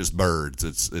more than just birds.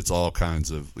 It's all kinds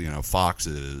of,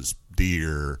 foxes,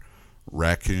 deer,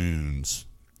 raccoons.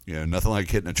 Nothing like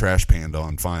hitting a trash panda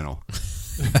on final.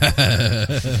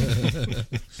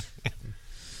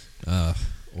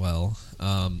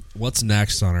 What's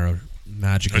next on our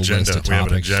magical list Agenda. of We have an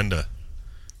topics? agenda.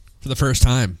 For the first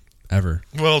time ever.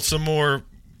 Well, some more.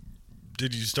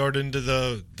 Did you start into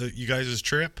the you guys'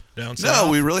 trip down south?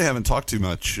 No, we really haven't talked too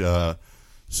much.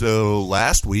 So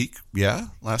last week,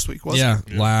 last week was Yeah,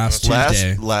 it? last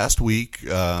Tuesday. Last week,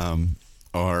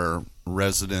 our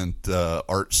resident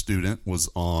art student was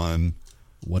on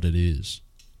What it is.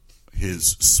 his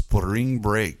spring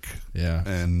break. Yeah.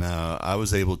 And I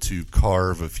was able to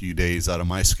carve a few days out of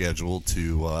my schedule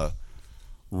to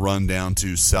run down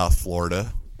to South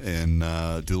Florida and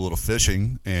do a little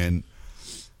fishing. And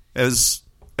as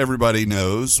everybody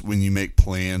knows, when you make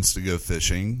plans to go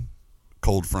fishing,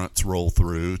 cold fronts roll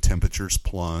through, temperatures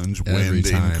plunge, Every wind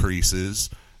time. increases,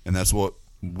 and that's what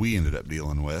we ended up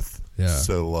dealing with. Yeah.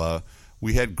 So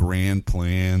we had grand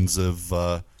plans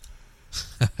of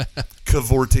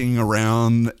cavorting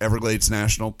around Everglades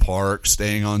National Park,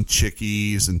 staying on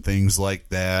chickies and things like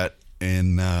that,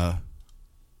 and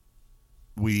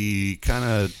we kind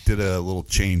of did a little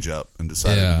change up and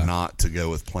decided not to go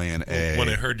with plan A. When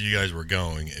I heard you guys were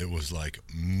going, it was like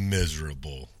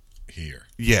miserable here.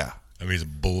 Yeah. I mean, it's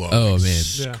blowing. Oh, man.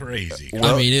 It's Yeah. crazy.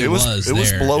 I mean, it was it was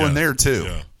there. blowing Yeah. there too.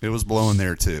 Yeah. It was blowing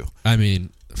there too. I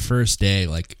mean, first day,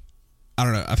 like, I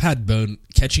don't know. I've had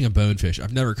catching a bonefish.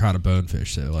 I've never caught a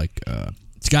bonefish, so like,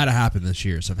 it's got to happen this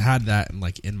year. So I've had that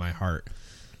in my heart,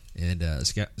 and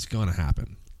it's going to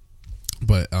happen.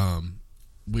 But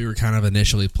we were kind of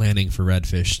initially planning for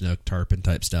redfish, snook, tarpon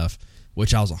type stuff,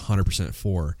 which I was 100%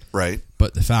 for. Right.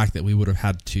 But the fact that we would have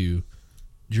had to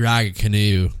drag a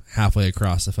canoe halfway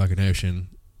across the fucking ocean,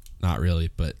 not really,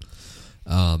 but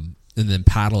and then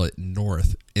paddle it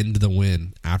north into the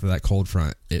wind after that cold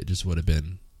front, it just would have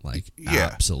been like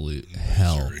absolute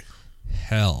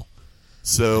hell.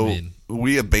 So I mean-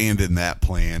 we abandoned that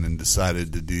plan and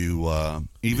decided to do,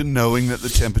 even knowing that the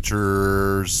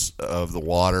temperatures of the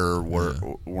water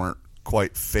weren't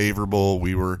quite favorable.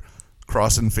 We were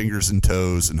crossing fingers and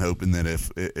toes and hoping that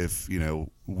if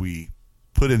we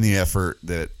put in the effort,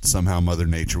 that somehow Mother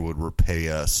Nature would repay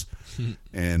us.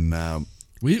 And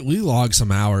We logged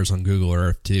some hours on Google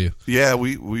Earth too. Yeah,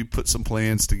 we put some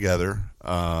plans together.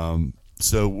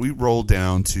 So we rolled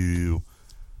down to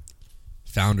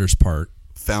Founders Park.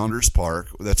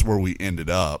 That's where we ended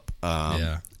up.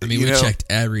 Yeah. I mean, we checked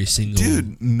every single...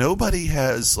 Dude, nobody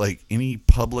has, like, any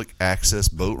public access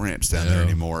boat ramps down there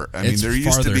anymore. I mean, there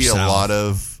used to be a lot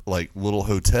of, like, little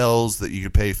hotels that you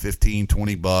could pay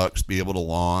 $15-$20, be able to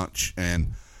launch, and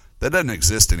that doesn't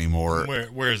exist anymore.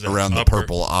 Where is that? Around the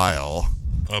Purple Isle.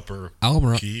 Upper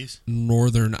Keys?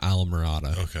 Northern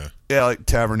Islamorada. Okay. Yeah, like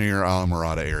Tavernier,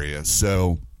 Islamorada area.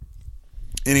 So...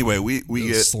 Anyway, we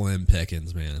get slim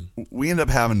pickings, man. We end up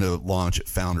having to launch at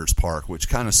Founders Park, which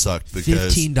kind of sucked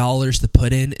because $15 to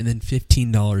put in and then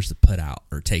 $15 to put out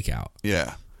or take out.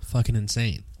 Yeah, fucking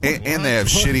insane. And they have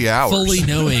shitty hours. Fully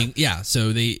knowing, so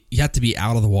you have to be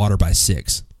out of the water by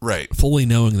 6. Right. Fully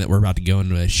knowing that we're about to go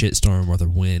into a shitstorm with a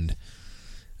wind.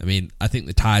 I mean, I think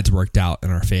the tides worked out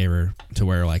in our favor to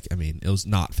where, like, I mean, it was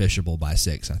not fishable by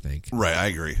 6. I think. Right. I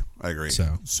agree.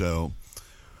 So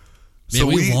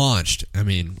we launched. I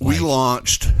mean, we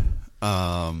launched.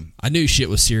 I knew shit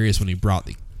was serious when he brought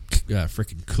the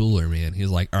freaking cooler, man. He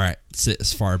was like, all right, sit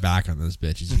as far back on those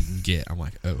bitches you can get. I'm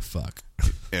like, oh, fuck.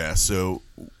 Yeah, so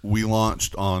we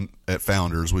launched at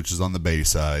Founders, which is on the bay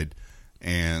side,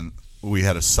 and we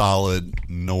had a solid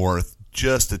north,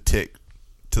 just a tick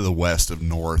to the west of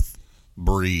north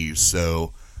breeze.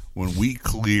 So when we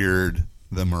cleared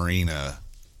the marina,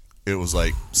 it was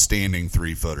like standing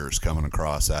 3-footers coming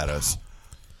across at us.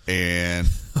 And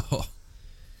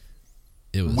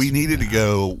we needed to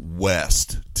go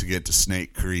west to get to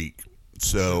Snake Creek.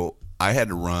 So I had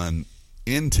to run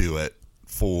into it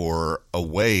for a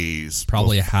ways.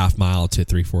 Probably a half mile to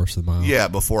 3/4 of the mile. Yeah,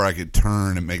 before I could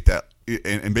turn and make that.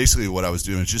 And basically what I was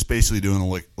doing is just basically doing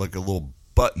like a little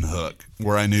button hook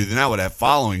where I knew then I would have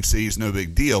following seas, no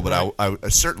big deal, but I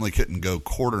certainly couldn't go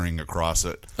quartering across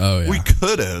it. Oh, yeah. We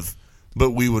could have,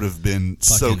 but we would have been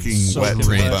soaking wet to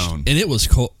the bone. And it was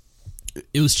cold.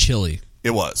 It was chilly.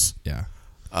 It was. Yeah.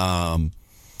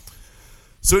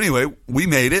 So anyway, we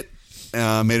made it.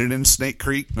 Made it in Snake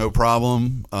Creek, no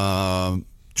problem.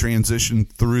 Transitioned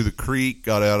through the creek,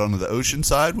 got out onto the ocean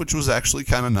side, which was actually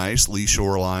kind of nice. Lee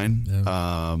shoreline.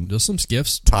 Yeah. There's some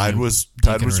skiffs. Tide was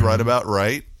right about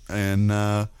right, and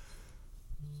the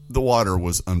water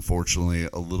was unfortunately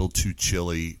a little too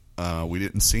chilly. We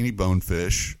didn't see any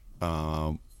bonefish.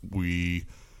 We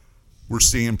were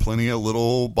seeing plenty of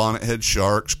little bonnethead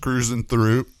sharks cruising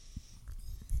through,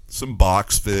 some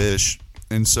boxfish,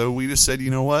 and so we just said, you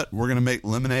know what, we're going to make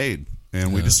lemonade.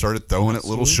 And we just started throwing at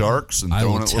little sharks and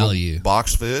throwing at little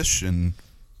boxfish. And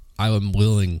I'm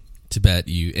willing to bet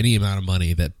you any amount of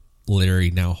money that Larry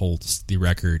now holds the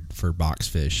record for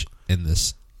boxfish in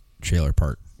this trailer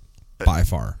park by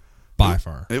far.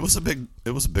 It was a big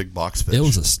boxfish. It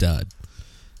was a stud.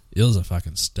 It was a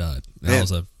fucking stud.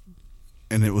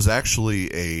 And it was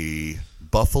actually a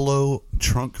buffalo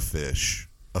trunkfish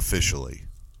officially.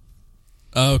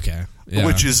 Oh, okay. Yeah.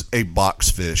 Which is a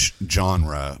boxfish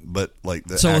genre, but like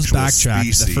the so actual let's backtrack.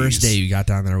 species. The first day you got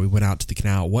down there, we went out to the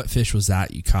canal. What fish was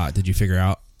that you caught? Did you figure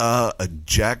out? A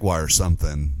jaguar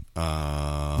something.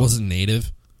 Was it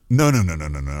native? No.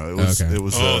 It was. Okay. It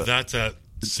was. That's a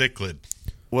cichlid.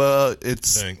 Well,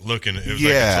 it's thing. Looking. It was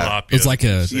yeah. like a tilapia. It's like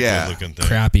a looking thing.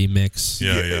 crappy mix.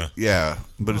 Yeah.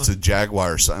 But it's a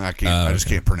jaguar. I can't. I just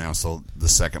can't pronounce the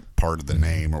second part of the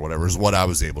name or whatever. Is what I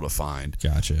was able to find.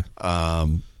 Gotcha.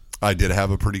 I did have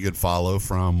a pretty good follow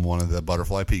from one of the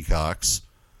butterfly peacocks.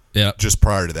 Yeah. Just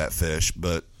prior to that fish,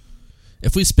 but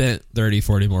if we spent 30,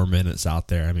 40 more minutes out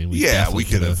there, I mean, we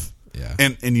could have. Yeah.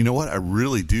 And you know what? I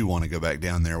really do want to go back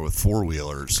down there with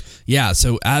 4-wheelers. Yeah.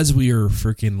 So as we were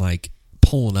freaking like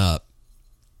pulling up,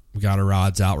 we got our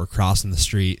rods out, we're crossing the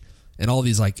street, and all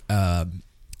these like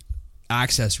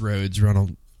access roads run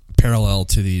on parallel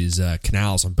to these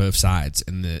canals on both sides,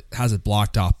 and it has it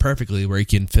blocked off perfectly where you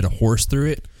can fit a horse through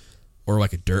it, or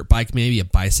like a dirt bike, maybe a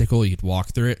bicycle, you could walk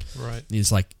through it. Right.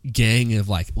 These like gang of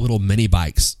like little mini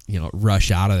bikes,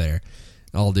 rush out of there.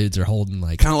 All dudes are holding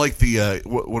like kind of like the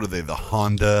what are they? The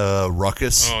Honda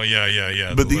Ruckus. Oh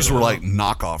yeah. But these were like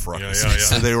knockoff Ruckus. Yeah.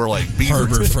 So they were like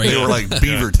Harbor Freight. They were like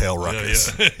beaver tail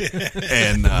Ruckus.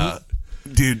 And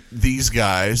dude, these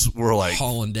guys were like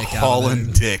hauling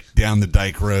dick down the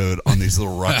dike road on these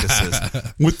little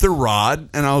Ruckuses with their rod,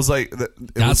 and I was like,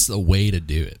 that's the way to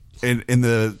do it. And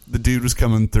the dude was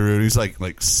coming through, and he's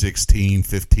like 16,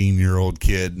 15-year-old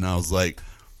kid, and I was like,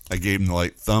 I gave him the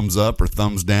like thumbs up or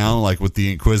thumbs down, like with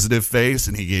the inquisitive face,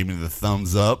 and he gave me the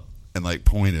thumbs up and like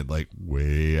pointed like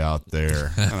way out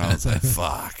there, and I was like,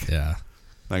 fuck, yeah,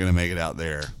 not gonna make it out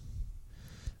there.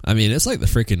 I mean, it's like the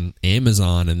freaking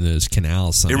Amazon and those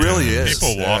canals. It Sometimes. really is.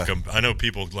 People yeah. walk them. I know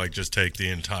people like just take the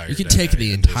entire. You can day take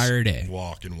the and just entire day.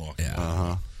 Walk and walk. Yeah.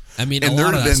 Uh-huh. I mean, And a there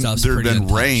lot of had that stuff's been pretty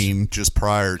untouched. rain just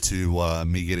prior to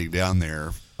me getting down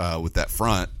there with that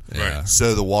front. Yeah.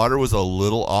 So the water was a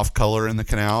little off color in the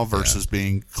canal versus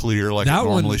being clear like That it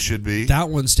one normally should be. That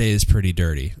one stays pretty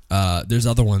dirty. There's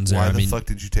other ones there. Why I the mean, fuck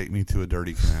did you take me to a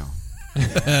dirty canal?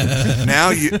 Now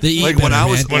you They eat like better, when I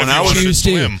was man. What when if I you was wanted to Choose to.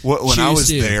 swim? when I Choose was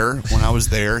to.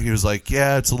 there, he was like,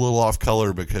 "Yeah, it's a little off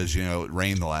color because it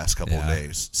rained the last couple of Yeah.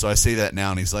 days." So I say that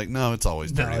now, and he's like, "No, it's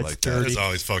always dirty it's like dirty. It's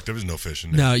always fucked. There was no fish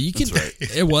in there. No, you can. That's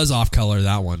right. It was off color,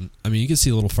 that one. I mean, you can see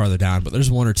a little farther down, but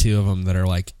there's one or two of them that are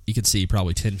like you can see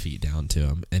probably 10 feet down to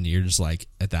them, and you're just like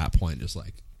at that point, just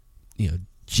like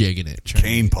jigging it, that." trying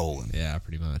Cane to- poling. Yeah,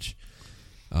 pretty much.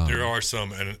 There are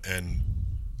some, and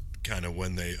kind of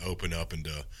when they open up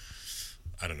into,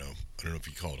 I don't know if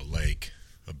you call it a lake,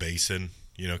 a basin,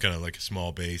 kind of like a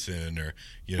small basin, or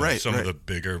some of the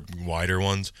bigger, wider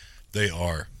ones, they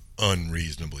are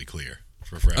unreasonably clear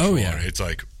for fresh Oh, water. yeah. It's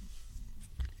like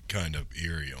kind of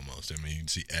eerie almost. I mean, you can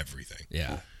see everything.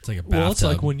 Yeah, it's like a bathtub. Well, it's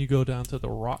like when you go down to the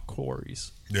rock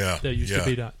quarries. Yeah, That used to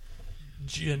be that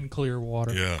gin clear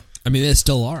water. Yeah, I mean, they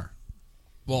still are.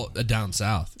 Well, down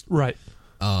south. Right.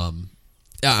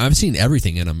 Yeah, I've seen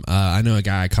everything in them. I know a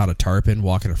guy caught a tarpon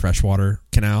walking a freshwater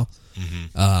canal.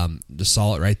 Just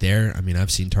saw it right there. I mean, I've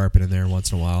seen tarpon in there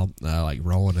once in a while, like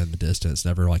rolling in the distance.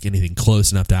 Never like anything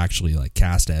close enough to actually like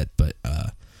cast at. But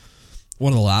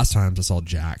one of the last times I saw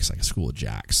jacks, like a school of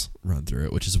jacks, run through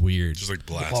it, which is weird. just like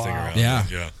blasting Wow. around.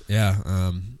 Yeah.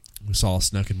 Yeah. We saw a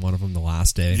snook in one of them the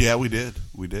last day. Yeah, we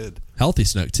did. Healthy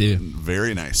snook too.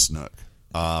 Very nice snook.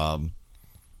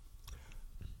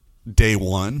 Day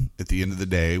one, at the end of the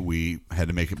day, we had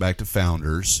to make it back to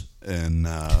Founders, and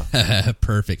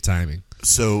Perfect timing.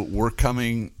 so we're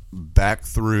coming back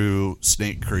through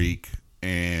Snake Creek,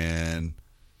 and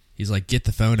He's like, get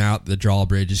the phone out. The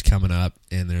drawbridge is coming up,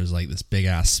 and there's like this big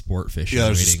ass sport fisher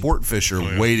there's waiting. a sport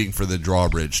fisher waiting for the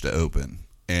drawbridge to open.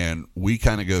 And we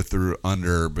kind of go through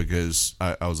under because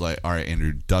I was like, all right,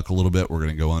 Andrew, duck a little bit. We're going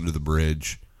to go under the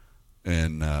bridge.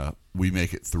 And we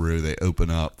make it through. They open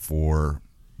up for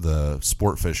the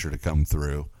sport fisher to come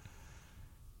through.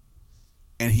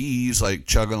 And he's like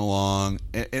chugging along.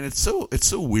 And it's so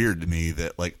weird to me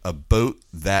that like a boat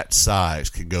that size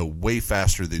could go way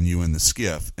faster than you in the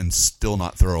skiff and still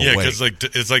not throw Yeah, away. because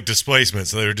it's like displacement,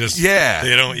 so they're just Yeah.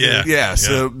 they don't yeah.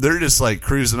 So they're just like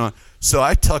cruising on. So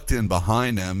I tucked in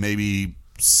behind him, maybe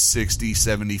 60,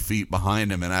 70 feet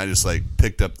behind him, and I just like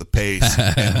picked up the pace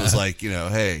and was like,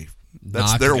 hey,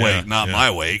 that's their wake, not my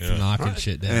wake. Knocking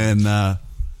shit down. And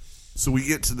so we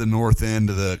get to the north end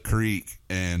of the creek,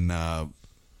 and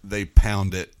they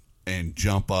pound it and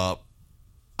jump up.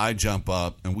 I jump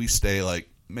up, and we stay like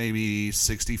maybe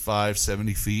 65,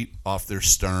 70 feet off their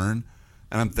stern.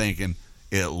 And I'm thinking,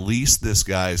 at least this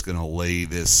guy is going to lay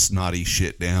this snotty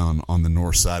shit down on the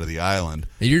north side of the island.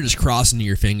 And you're just crossing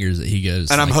your fingers that he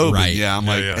goes. And I'm like, hoping, right. I'm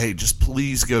like, hey, just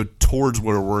please go towards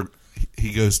where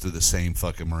he goes to the same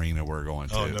fucking marina we're going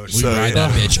to. Oh, no We shit. ride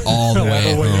that bitch all the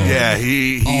way home. Yeah,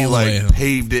 he All the way home. like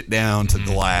paved it down to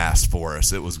glass for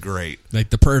us. It was great. Like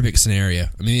the perfect scenario.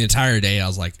 I mean, the entire day I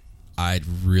was like, I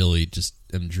really just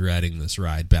am dreading this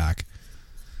ride back.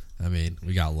 I mean,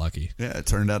 we got lucky. Yeah, it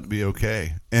turned out to be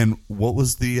okay. And what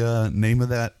was the name of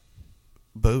that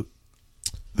boat?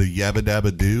 The Yabba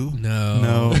Dabba Doo?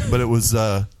 No. But it was.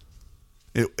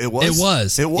 It was. It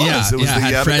was. It was. Yeah, it was yeah, the it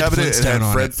had Yabba Fred Dabba Doo. It Flintstone had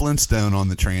on Fred it. Flintstone on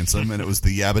the transom, and it was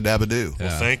the Yabba Dabba Doo.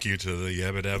 Well, thank you to the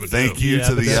Yabba Dabba Doo. Thank you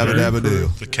to the Yabba Yabba Dabba Dabba Doo.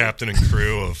 The captain and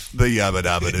crew of The Yabba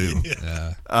Dabba Doo.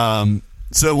 Yeah.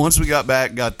 So once we got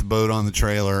back, got the boat on the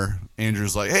trailer,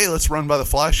 Andrew's like, hey, let's run by the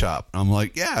fly shop. I'm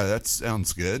like, yeah, that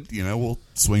sounds good. We'll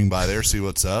swing by there, see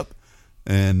what's up.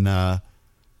 And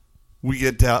we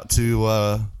get out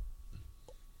to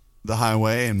the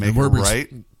highway and make And a we're right.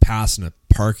 passing a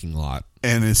parking lot.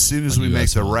 And as soon as on we make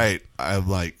US the 1. right, I'm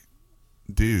like,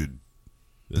 dude,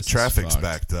 the This is traffic's fucked.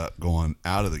 backed up going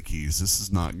out of the Keys. This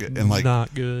is not good. And like,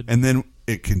 Not good. and then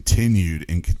it continued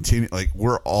and continued. Like,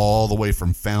 we're all the way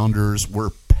from Founders. We're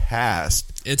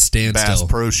past It stands Bass still.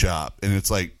 Pro Shop, and it's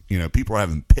like, people are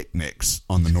having picnics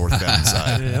on the northbound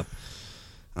side. Yep.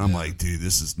 I'm like, dude,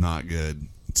 this is not good.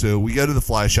 So we go to the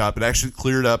fly shop. It actually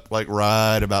cleared up like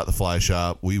right about the fly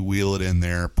shop. We wheel it in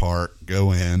there, park,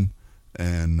 go in,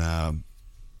 and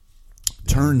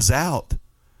turns out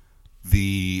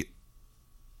the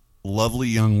lovely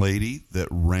young lady that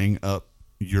rang up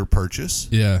your purchase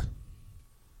Yeah.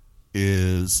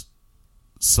 is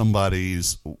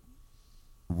somebody's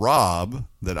Rob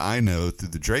that I know through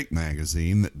the Drake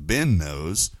magazine that Ben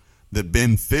knows, that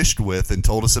Ben fished with and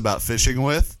told us about fishing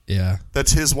with, Yeah.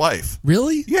 that's his wife.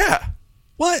 Really? Yeah.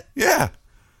 What? Yeah.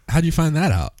 How'd you find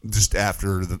that out? Just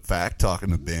after the fact,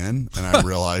 talking to Ben, and I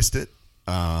realized it.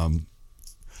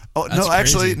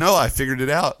 That's crazy. I figured it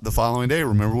out the following day.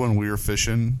 Remember when we were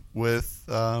fishing with?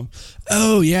 Oh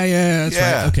yeah, that's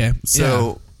right. Okay,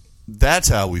 So that's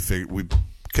how we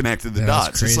connected the Yeah, that's dots.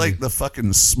 It's crazy. like the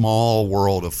fucking small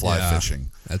world of fly fishing.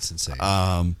 That's insane.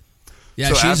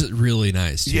 So she's really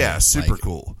nice. Too. Yeah, super Like,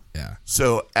 cool. Yeah,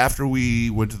 So after we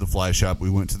went to the fly shop, we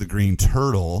went to the Green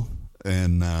Turtle,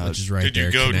 and which is right Did there.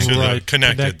 you go connected. to the Right,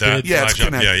 connected? That Yeah, it's fly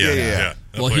shop? connected. Yeah. Yeah.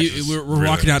 That Well, place is we're really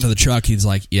walking out nice. to the truck. He's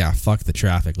like, "Yeah, fuck the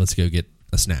traffic. Let's go get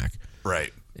a snack."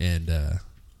 right. And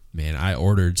man, I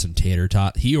ordered some tater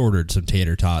tot. He ordered some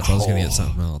tater tots. I was gonna get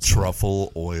something else.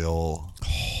 Truffle oil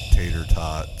tater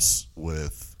tots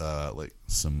with like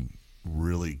some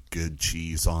really good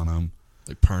cheese on them.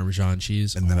 Like Parmesan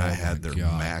cheese. And then Oh I had my their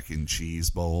God. mac and cheese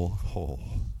bowl. Oh,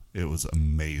 it was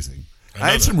amazing. I I know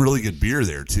had that. some really good beer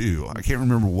there too. I can't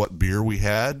remember what beer we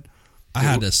had. I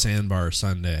had a Sandbar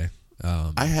Sunday.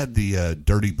 I had the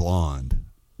Dirty Blonde,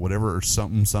 whatever or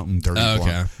something Dirty Oh, okay.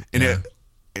 Blonde, and Yeah.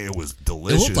 it was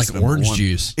delicious. It looked like number orange one.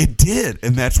 juice. It did,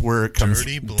 and that's where it comes.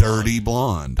 Dirty Blonde. Dirty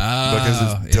Blonde, Oh, because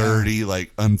it's yeah. dirty,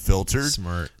 like unfiltered.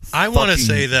 Smart. I want to Fucking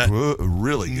say that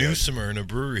really New good. Smyrna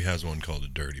Brewery has one called a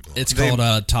Dirty Blonde. It's called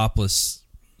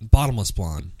bottomless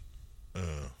blonde.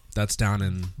 That's down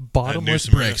in Bottomless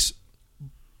Smyrna. Bricks.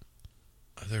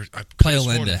 I Playa could've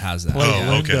sworn- Linda has that. Oh, Playa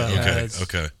okay, Linda okay, has-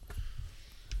 okay.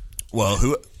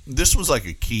 Well, this was like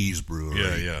a Keys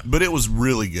brewery. Yeah. But it was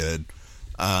really good.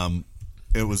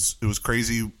 It was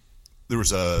crazy. There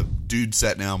was a dude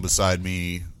sat down beside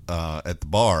me at the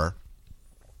bar,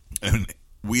 and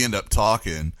we end up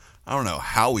talking. I don't know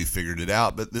how we figured it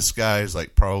out, but this guy is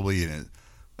like probably in his,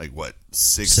 like what,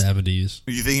 70s.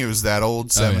 You think it was that old,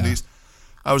 70s?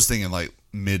 I was thinking like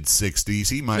mid 60s.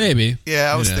 He might Maybe. Yeah,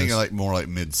 I Who was knows? thinking like more like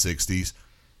mid 60s.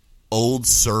 Old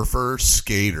surfer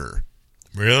skater.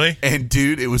 Really? And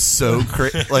dude, it was so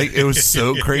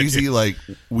crazy. Like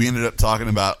we ended up talking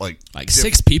about like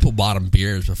six people bought him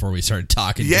beers before we started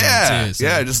talking. to him too,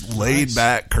 so. just laid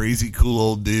back, crazy cool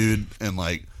old dude. And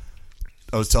like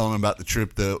I was telling him about the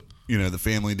trip that the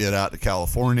family did out to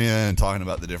California, and talking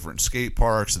about the different skate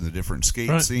parks and the different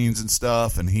skate scenes and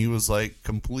stuff. And he was like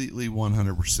completely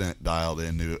 100% dialed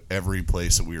into every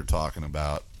place that we were talking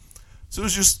about. So it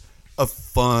was just a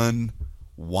fun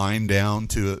wind down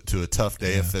to a tough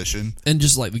day of fishing. And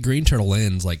just like the Green Turtle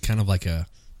Inn's like kind of like a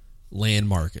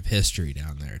landmark of history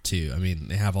down there too. I mean,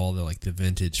 they have all the like the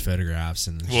vintage photographs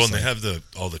and Well, and they have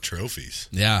all the trophies.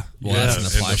 Yeah, well, that's in the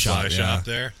fly shop.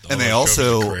 There, And they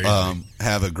also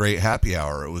have a great happy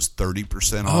hour. It was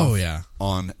 30% off. Oh, yeah.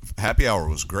 On happy hour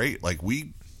was great. Like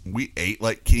we ate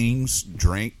like kings,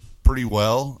 drank pretty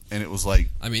well, and it was like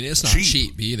I mean, it's not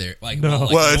cheap either. Like, No.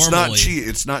 well, it's not normally, cheap.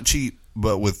 It's not cheap,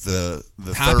 but with the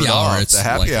happy third hour, off, it's the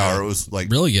happy like hour was like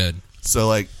really good. So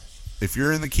like if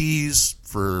you're in the Keys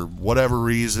for whatever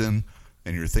reason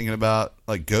and you're thinking about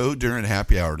like go during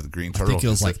happy hour to the Green I Turtle. think it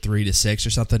was like 3 to 6 or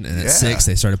something, and at Yeah. 6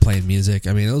 they started playing music.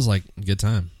 I mean, it was like a good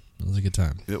time. It was a good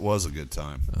time. It was a good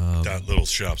time. That little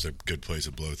shop's a good place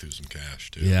to blow through some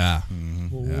cash too. Yeah,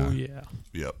 Oh yeah.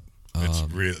 Yep. It's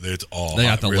real. It's all. they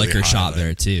got the really liquor shop highline.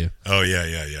 there too. Oh yeah.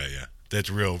 That's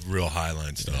real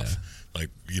highline stuff. Like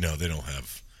they don't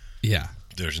have. Yeah,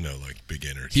 There's no like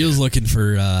beginners. he was looking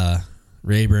for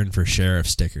Rayburn for sheriff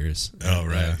stickers. Oh,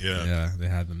 right, yeah. they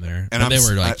had them there, And but they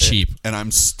were like cheap. And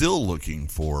I'm still looking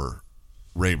for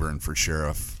Rayburn for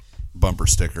Sheriff bumper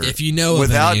sticker. If you know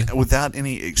of without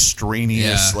any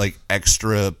extraneous Yeah. like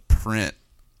extra print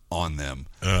on them,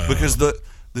 because the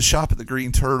shop at the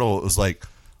Green Turtle, it was like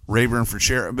Rayburn for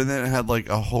Sheriff, but then it had like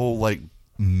a whole like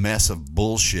mess of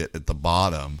bullshit at the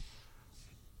bottom,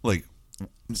 like.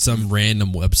 Some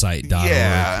random website.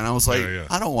 Yeah, and I was like, Yeah.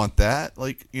 I don't want that.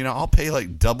 Like, I'll pay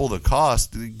like double the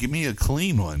cost. Give me a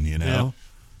clean one, I don't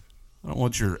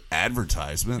want your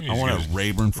advertisement. I want a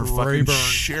Rayburn for fucking Rayburn.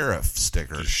 Sheriff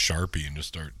sticker. just Sharpie and just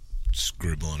start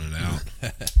scribbling it out.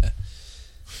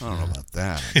 I don't know about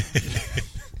that.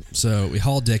 So we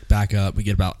haul Dick back up. We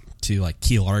get about to like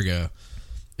Key Largo, and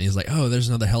he's like, "Oh, there's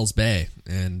another Hell's Bay,"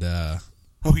 and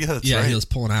Oh yeah, that's right. he was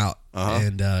pulling out,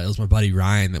 and it was my buddy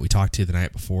Ryan that we talked to the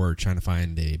night before, trying to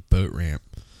find a boat ramp,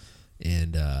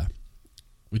 and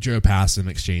we drove past him,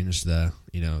 exchanged the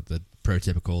the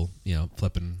prototypical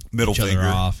flipping Middle each other finger.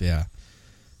 off, yeah,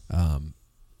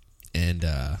 and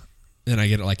then I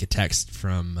get like a text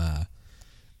from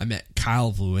I met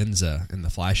Kyle Fluenza in the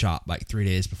fly shop like 3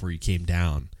 days before you came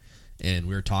down, and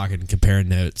we were talking, comparing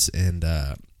notes, and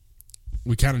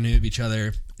we kind of knew of each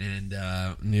other and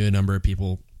knew a number of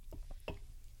people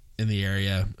in the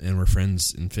area, and we're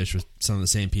friends and fish with some of the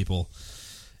same people.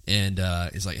 And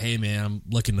he's like, "Hey, man, I'm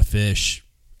looking to fish."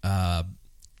 I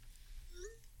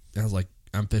was like,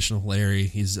 "I'm fishing with Larry.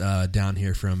 He's down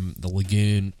here from the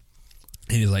lagoon."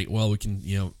 And he's like, "Well, we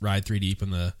can, ride 3 deep in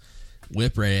the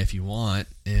whip ray if you want,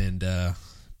 and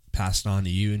pass it on to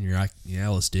you." And you're like, "Yeah,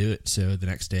 let's do it." So the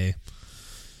next day,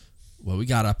 we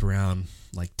got up around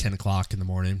like 10 o'clock in the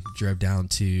morning, drove down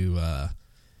to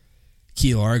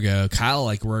Key Largo. Kyle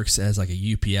works as a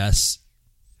UPS.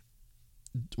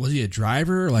 Was he a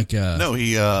driver or No,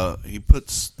 he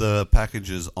puts the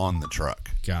packages on the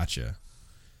truck. Gotcha.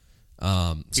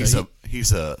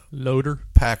 He's a loader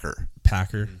packer.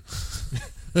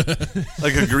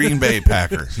 Like a Green Bay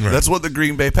Packer. Right. That's what the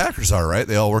Green Bay Packers are, right?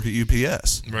 They all work at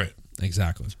UPS. Right.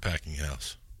 Exactly. It's a packing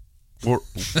house.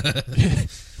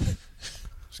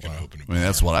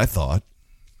 That's what I thought.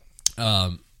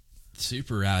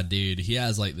 Super rad dude. He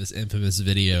has this infamous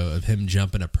video of him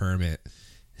jumping a permit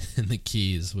in the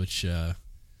Keys, which I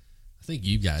think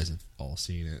you guys have all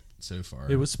seen it so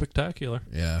far. It was spectacular.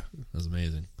 Yeah, it was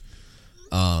amazing.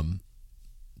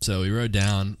 So we rode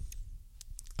down,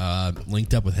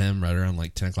 linked up with him right around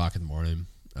 10 o'clock in the morning.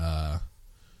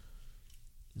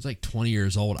 He's 20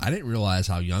 years old. I didn't realize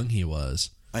how young he was.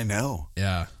 I know.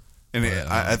 Yeah. And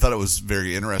I thought it was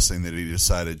very interesting that he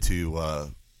decided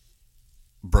to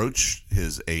broach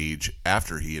his age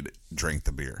after he had drank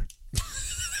the beer.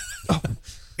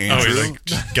 Andrew, he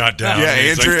just got down. Yeah,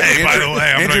 Andrew. Hey, by the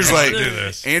way, I'm Andrew's going to do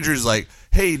this. Andrew's like,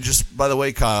 "Hey, just by the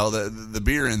way, Kyle, the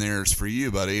beer in there is for you,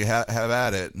 buddy. Have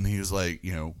at it." And he was like,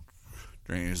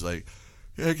 drinking. He's like,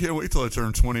 "Yeah, I can't wait till I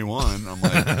turn 21." I'm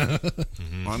like, well,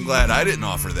 "I'm glad I didn't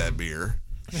offer that beer."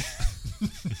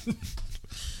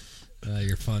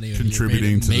 You're funny.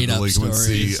 Contributing to the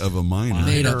delinquency of a minor.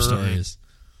 Made up stories.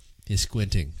 He's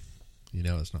squinting.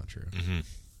 It's not true. Mm-hmm.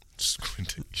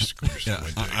 Squinting. Yeah,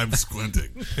 I'm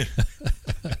squinting.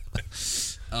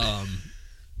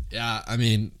 Yeah, I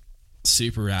mean,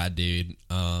 super rad dude.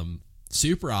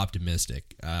 Super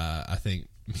optimistic. I think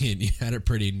me and you had a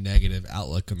pretty negative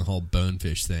outlook on the whole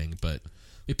bonefish thing, but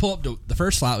we pull up to the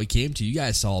first flat we came to. You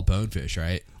guys saw a bonefish,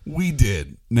 right? We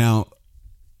did. Now,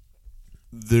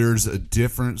 there's a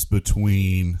difference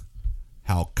between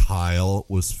how Kyle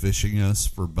was fishing us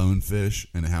for bonefish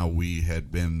and how we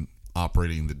had been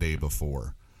operating the day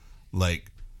before.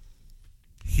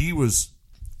 He was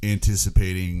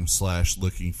anticipating /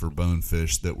 looking for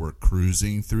bonefish that were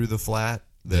cruising through the flat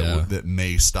that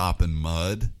may stop in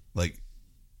mud.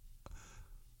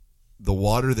 The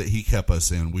water that he kept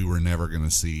us in, we were never going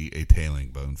to see a tailing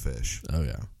bonefish. Oh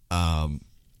yeah.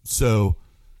 So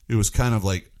it was kind of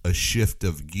like a shift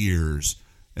of gears.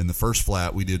 In the first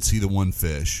flat, we did see the one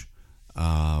fish,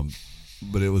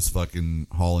 but it was fucking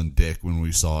hauling dick when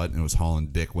we saw it, and it was hauling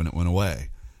dick when it went away.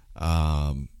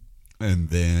 And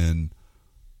then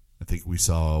I think we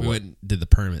saw... We went and did the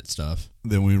permit stuff.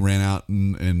 Then we ran out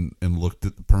and looked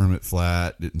at the permit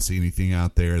flat, didn't see anything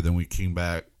out there. Then we came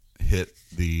back, hit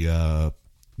the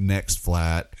next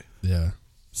flat. Yeah.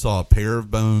 Saw a pair of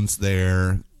bones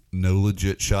there. No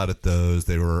legit shot at those.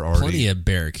 They were already... Plenty of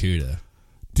barracuda.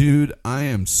 Dude, I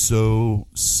am so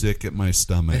sick at my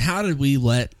stomach. And how did we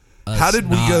let... How did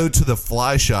we go to the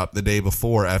fly shop the day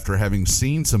before after having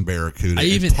seen some barracuda? I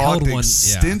even and talked held one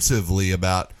extensively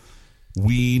about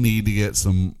we need to get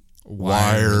some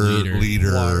wire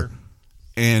leader.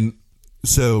 And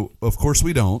so, of course,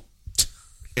 we don't.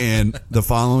 And the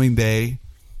following day,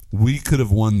 we could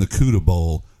have won the Cuda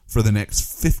Bowl for the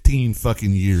next 15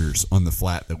 fucking years on the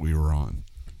flat that we were on.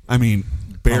 I mean,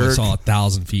 probably saw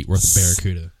 1,000 feet worth of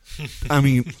barracuda. I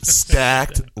mean,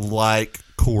 stacked like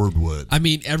cordwood. I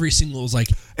mean, every single was like,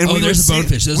 and there's a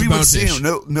bonefish. There's a bonefish. We would see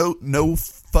them. No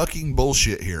fucking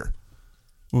bullshit here.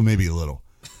 Well, maybe a little.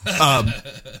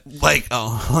 Like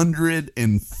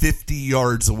 150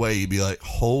 yards away, you'd be like,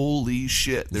 holy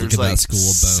shit. There's like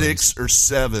 6 or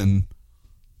 7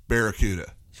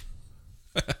 barracuda.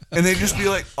 And they'd just be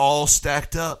like all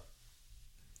stacked up.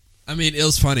 I mean, it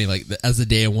was funny. Like, as the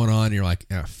day went on, you're like,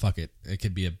 oh, fuck it. It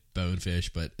could be a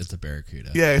bonefish, but it's a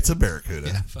barracuda. Yeah, it's a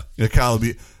barracuda. Yeah, Kyle will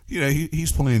be,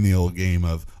 he's playing the old game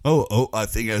of, I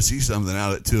think I see something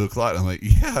out at 2 o'clock. I'm like,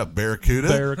 yeah,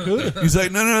 barracuda. He's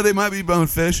like, no, they might be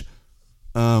bonefish.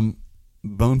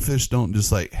 Bonefish don't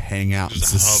just like hang out and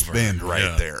suspend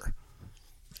right there.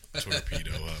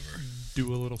 Torpedo hover.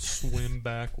 Do a little swim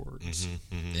backwards.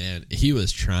 And he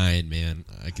was trying, man.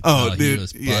 I could tell he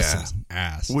was busting his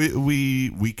ass.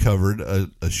 We covered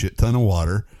a shit ton of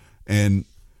water, and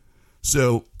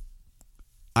so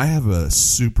I have a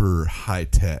super high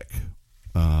tech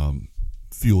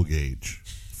fuel gauge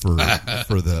for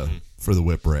the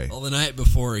whip ray. Well, the night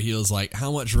before, he was like,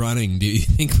 "How much running do you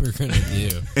think we're gonna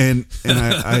do?" And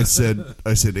I said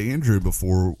to Andrew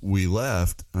before we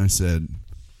left, I said,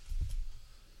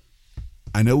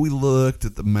 I know we looked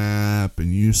at the map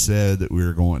and you said that we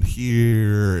were going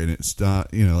here and it's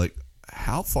not, like,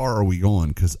 how far are we going?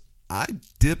 Because I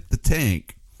dipped the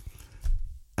tank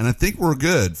and I think we're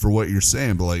good for what you're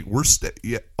saying, but like we're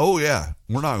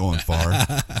we're not going far.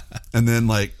 And then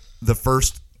like the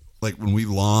first, like when we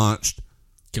launched,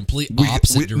 complete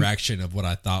opposite direction of what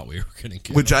I thought we were going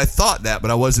to go. Which I thought that,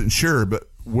 but I wasn't sure. But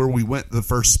where we went the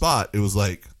first spot, it was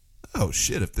like, oh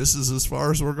shit, if this is as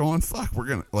far as we're going, fuck, we're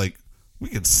going to like, we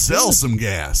could sell some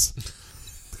gas.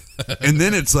 And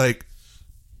then it's like,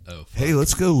 hey,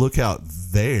 let's go look out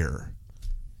there.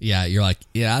 Yeah, you're like,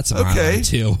 yeah, that's a mile or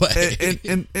two away.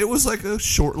 And it was like a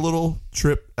short little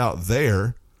trip out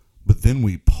there, but then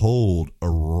we pulled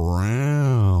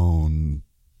around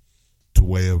to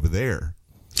way over there.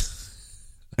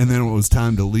 And then when it was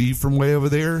time to leave from way over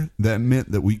there, that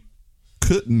meant that we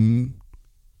couldn't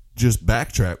just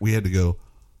backtrack. We had to go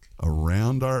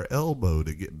around our elbow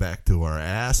to get back to our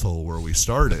asshole where we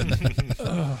started.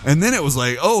 And then it was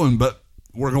like, but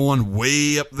we're going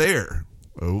way up there.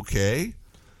 Okay.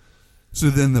 So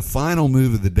then the final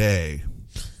move of the day,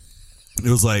 it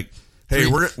was like, hey,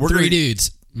 we're three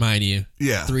dudes, mind you.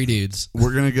 Yeah. 3 dudes.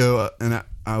 We're going to go. And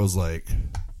I was like,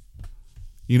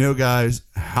 guys,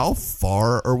 how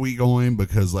far are we going?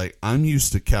 Because like I'm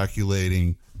used to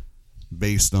calculating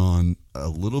based on a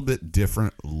little bit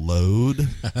different load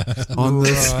on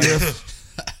this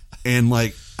skiff. And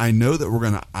like, I know that we're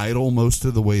going to idle most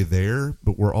of the way there,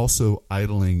 but we're also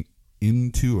idling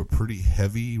into a pretty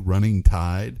heavy running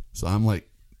tide. So I'm like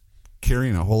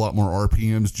carrying a whole lot more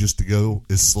RPMs just to go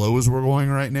as slow as we're going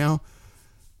right now.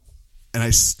 And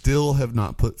I still have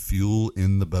not put fuel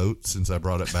in the boat since I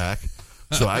brought it back.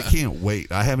 So I can't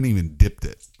wait. I haven't even dipped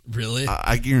it. Really?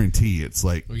 I guarantee it's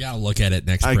like... We got to look at it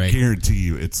next break. I guarantee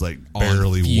you it's like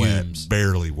barely wet.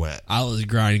 Barely wet. I was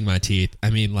grinding my teeth. I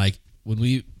mean, like, when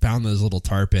we found those little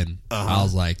tarpon, I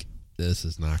was like, this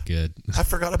is not good. I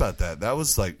forgot about that. That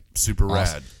was like super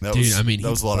rad. That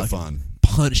was a lot of fun.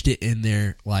 Punched it in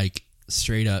there, like,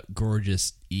 straight up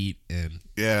gorgeous eat and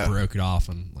broke it off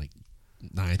on like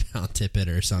 9-pound tippet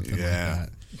or something like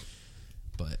that.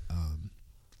 But,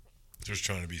 just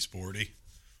trying to be sporty.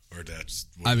 Or that's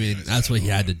what you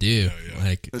had to do. Yeah.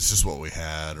 Like it's just what we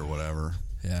had or whatever.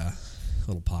 Yeah, a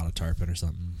little pot of tarpon or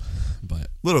something. But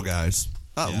little guys,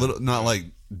 not like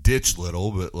ditch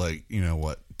little, but like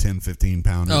 10, 15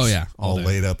 pounders. Oh yeah, all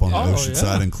laid up on the ocean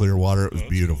side in clear water. It was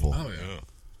beautiful. Oh yeah,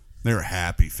 they were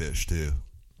happy fish too.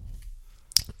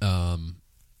 Yeah,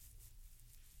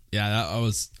 that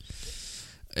was.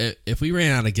 If we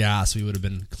ran out of gas, we would have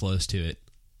been close to it.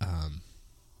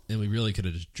 And we really could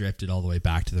have just drifted all the way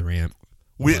back to the ramp.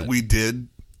 We did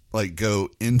like go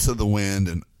into the wind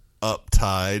and up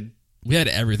tide. We had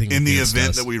everything in the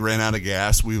event that we ran out of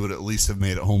gas. We would at least have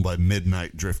made it home by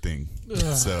midnight drifting.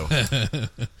 So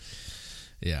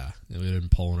yeah, we would have been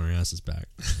pulling our asses back.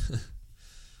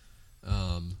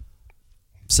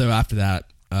 So after that,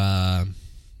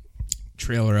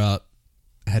 trailer up,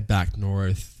 head back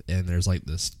north, and there's like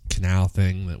this canal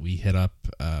thing that we hit up.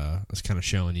 I was kind of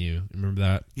showing you. Remember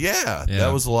that? Yeah,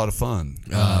 that was a lot of fun.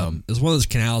 It was one of those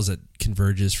canals that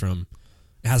converges from.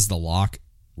 It has the lock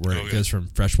where it goes from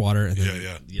freshwater and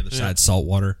then the other side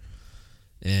saltwater,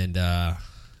 and your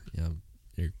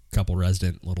couple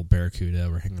resident little barracuda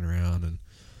were hanging around, and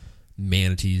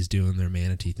manatees doing their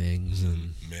manatee things,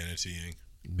 and manateeing,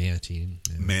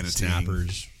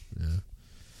 snappers.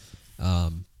 Yeah.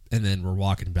 And then we're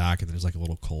walking back, and there's like a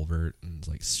little culvert, and it's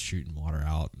like shooting water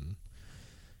out. And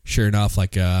sure enough,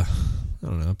 like I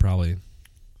don't know, probably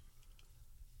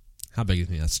how big do you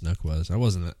think that snook was? It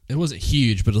wasn't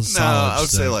huge, but it was solid. I would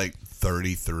say like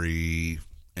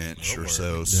 33-inch or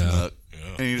so snook,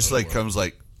 and he just like comes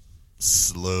like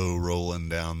slow rolling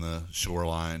down the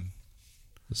shoreline,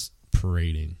 just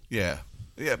parading. Yeah,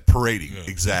 parading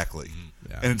exactly.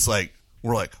 Yeah. And it's like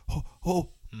we're like, oh,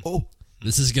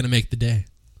 this is gonna make the day.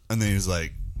 And then he just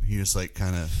like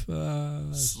kind of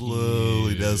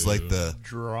slowly does like the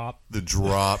drop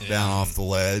down off the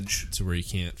ledge to where you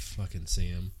can't fucking see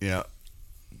him. Yeah,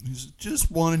 he's just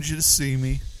wanted you to see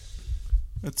me.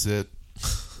 That's it.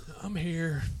 I'm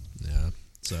here. Yeah.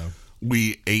 So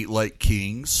we ate like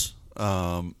kings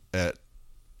at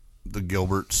the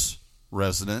Gilbert's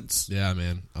residence. Yeah,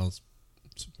 man.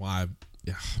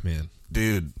 Man,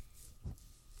 dude,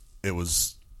 it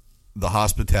was. The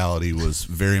hospitality was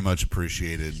very much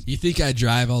appreciated. You think I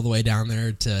drive all the way down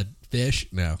there to fish?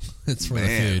 No, it's for the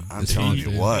Man, food. I'm It's telling for you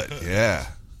the food. what. Yeah.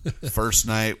 First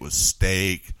night was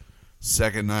steak.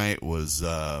 Second night was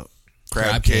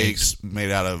crab cakes made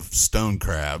out of stone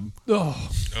crab. Oh,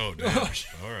 Oh, damn. All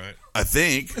right. I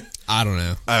think I don't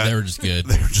know. They were just good.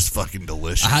 they were just fucking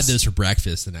delicious. I had those for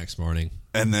breakfast the next morning.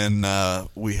 And then the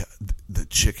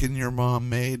chicken your mom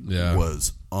made Yeah.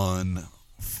 was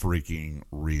unfreaking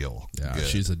real. Yeah, good.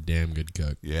 she's a damn good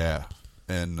cook. Yeah.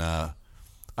 And I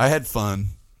had fun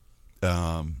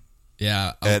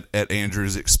Yeah, at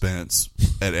Andrew's expense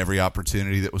at every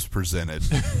opportunity that was presented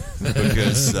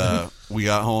because we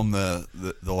got home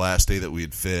the last day that we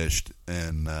had fished,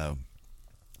 and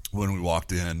when we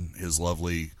walked in, his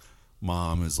lovely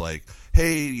mom is like,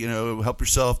 hey, help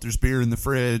yourself, there's beer in the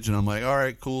fridge. And I'm like, all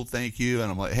right, cool, thank you.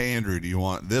 And I'm like, hey, Andrew, do you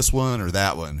want this one or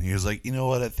that one? He was like, you know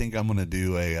what, I think I'm going to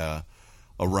do a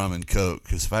rum and Coke,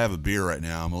 because if I have a beer right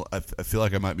now, I feel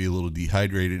like I might be a little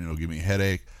dehydrated and it'll give me a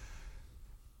headache.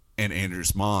 And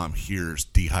Andrew's mom hears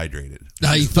dehydrated.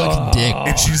 no, you fucking dick.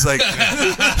 And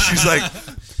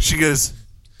she goes,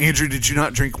 Andrew, did you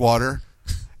not drink water?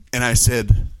 And I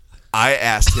said, I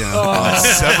asked him on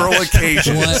several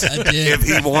occasions What a dick. if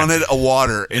he wanted a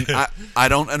water. And I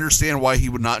don't understand why he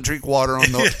would not drink water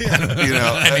on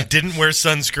the, And he didn't wear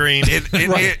sunscreen.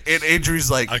 and Andrew's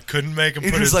like, I couldn't make him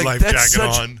put Andrew's his like, life jacket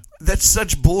on. That's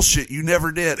such bullshit. You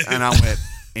never did. And I went,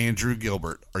 Andrew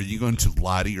Gilbert, are you going to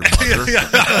lie to your mother?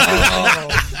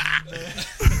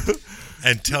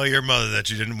 And tell your mother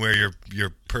that you didn't wear your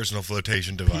personal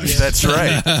flotation device. That's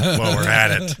right. While we're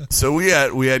at it. So we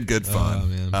had good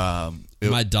fun. Oh, man.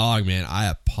 My dog, man, I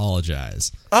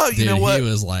apologize. Oh, you Dude, know what? He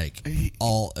was like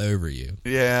all over you.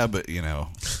 Yeah, but I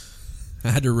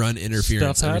had to run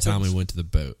interference Stuff every time happens. we went to the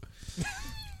boat.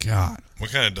 God,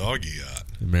 What kind of dog you got?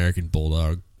 American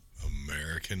Bulldog.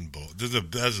 American Bull. Those are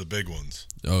the big ones.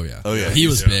 Oh yeah, Oh, yeah. He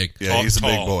was Yeah. big. yeah, he's a big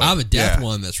Tall. boy. I have a deaf Yeah.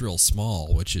 one that's real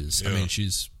small, which is, I Yeah. mean,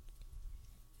 she's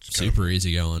Just kind super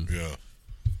easy going, Yeah.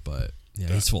 but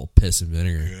yeah, he's full of piss and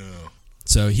vinegar. Yeah.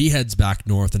 So he heads back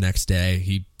north the next day.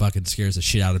 He fucking scares the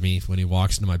shit out of me when he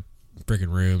walks into my freaking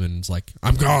room and is like,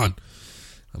 I'm gone.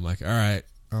 I'm like, all right,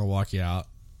 I'll walk you out.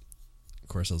 Of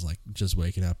course, I was like, just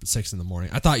waking up at 6 a.m.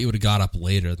 I thought you would have got up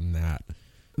later than that.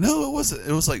 No, it wasn't.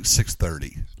 It was like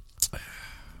 6:30. I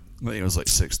think it was like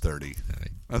 6:30.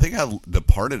 I think I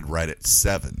departed right at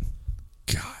 7.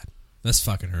 God, that's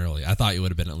fucking early. I thought you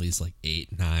would have been at least like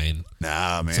 8, 9.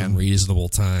 Nah, Some man. reasonable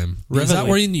time. Is that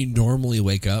where you normally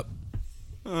wake up?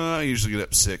 I usually get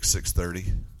up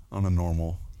 6:30 on a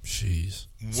normal. Jeez.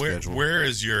 Schedule. Where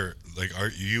is your are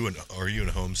you in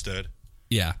Homestead?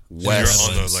 Yeah. West,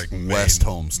 You're on the like West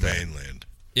Homestead. mainland.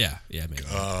 Yeah, maybe.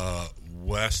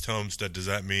 West Homestead. Does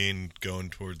that mean going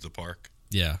towards the park?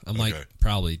 Yeah, I'm Okay. like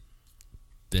probably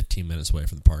 15 minutes away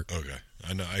from the park. Okay,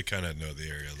 I know. I kind of know the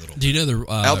area a little. Do you know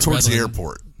the Out towards the Redland?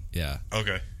 airport. Yeah,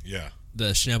 Okay, yeah. the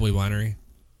Schnably Winery.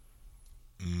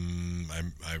 I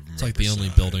remember. It's like the only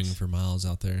signs. building for miles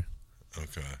out there.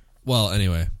 Okay. Well,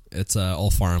 anyway, it's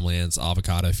all farmlands,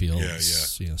 avocado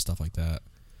fields, Yeah. stuff like that.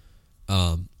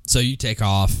 So you take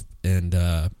off, and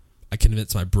I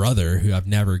convinced my brother, who I've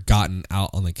never gotten out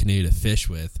on the canoe to fish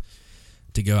with,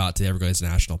 to go out to Everglades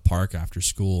National Park after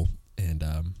school, and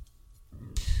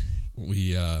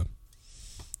we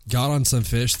got on some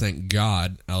fish. Thank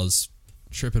God. I was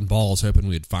tripping balls, hoping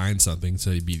we'd find something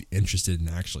so he'd be interested in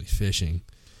actually fishing.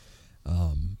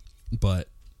 But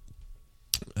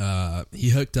he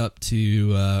hooked up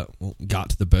to got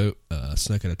to the boat,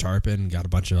 snuck in a tarpon, got a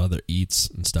bunch of other eats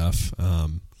and stuff.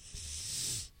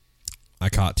 I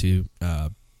caught a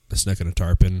snuck in a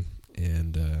tarpon,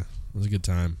 and it was a good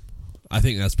time. I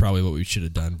think that's probably what we should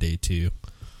have done day 2.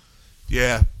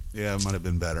 Yeah, it might have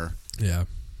been better. Yeah,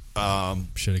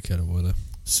 should have, could have, would have.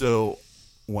 So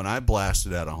when I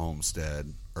blasted out of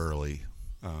Homestead early,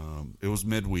 it was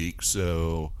midweek,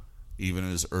 so even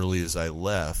as early as I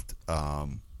left,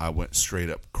 I went straight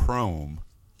up Chrome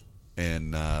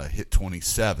and hit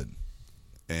 27.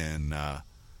 And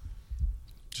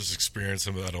Just experience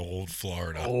some of that old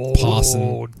Florida.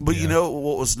 Pawson. but you know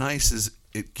what was nice is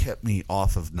it kept me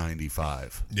off of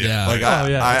 95. Yeah. Like Oh,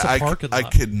 yeah, it's a parking I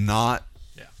lot. could not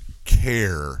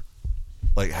care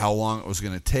like how long it was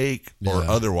going to take or Yeah.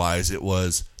 otherwise. It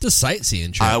was It's a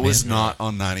sightseeing trip. I was man. not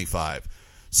on 95.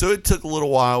 So it took a little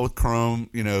while with Chrome,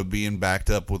 being backed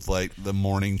up with like the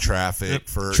morning traffic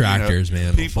for Tractors,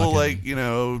 man. People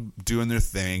Fucking- doing their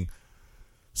thing.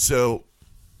 So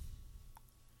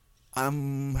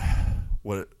I'm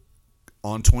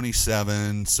on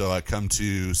 27, so I come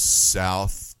to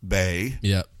South Bay.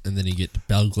 Yep, and then you get to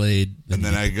Belglade, And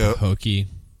then you I get go- to Hokey.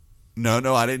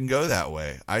 No, I didn't go that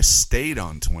way. I stayed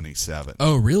on 27.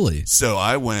 Oh, really? So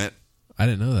I went I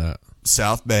didn't know that.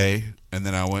 South Bay, and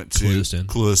then I went to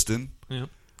Clewiston. Yep.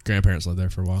 Grandparents lived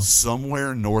there for a while.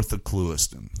 Somewhere north of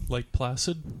Clewiston. Lake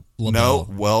Placid? LaBelle. No,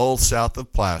 well south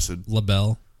of Placid.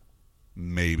 LaBelle.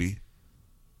 Maybe.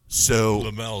 So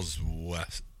LaBelle's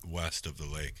west of the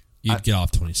lake. You'd get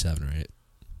off 27, right?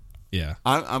 Yeah.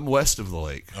 I'm west of the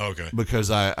lake. Okay.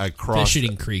 Because I crossed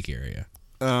Fishing Creek area.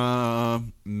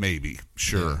 Maybe.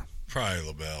 Sure. Yeah, probably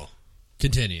LaBelle.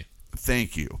 Continue.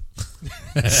 Thank you.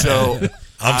 So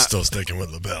I'm still sticking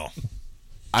with LaBelle.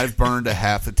 I've burned a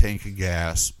half a tank of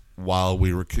gas while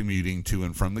we were commuting to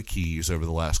and from the Keys over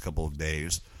the last couple of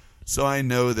days. So I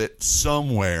know that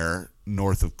somewhere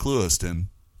north of Clewiston,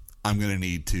 I'm going to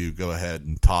need to go ahead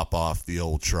and top off the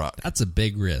old truck. That's a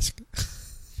big risk.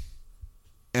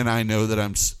 And I know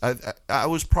that I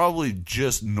was probably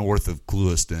just north of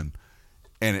Clewiston,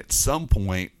 and at some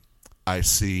point I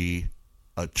see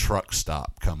a truck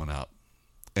stop coming up,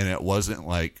 and it wasn't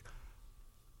like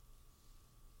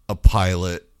a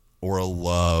Pilot or a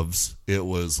Love's. It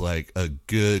was like a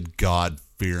good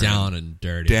God-fearing down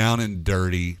and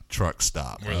dirty truck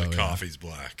stop where the coffee's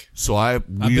black. So I've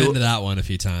been to that one a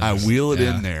few times. I wheel it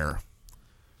in there,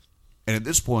 and at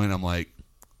this point I'm like,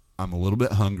 I'm a little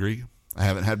bit hungry. I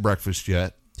haven't had breakfast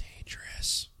yet.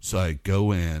 Dangerous. So I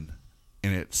go in,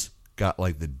 and it's got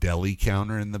like the deli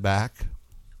counter in the back.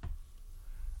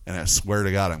 And I swear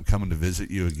to God, I'm coming to visit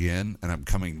you again, and I'm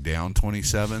coming down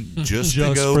 27 just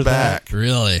to go back. That.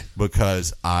 Really?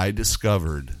 Because I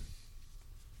discovered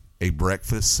a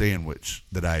breakfast sandwich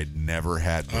that I had never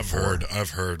had before.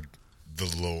 I've heard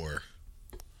the lore.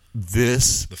 The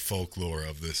folklore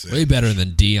of this. Way better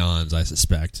than Dion's, I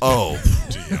suspect. Oh.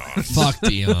 Dion's. Fuck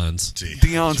Dion's.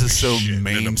 Dion's is so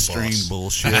mainstream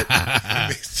bullshit.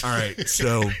 All right,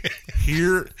 so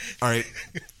here, all right,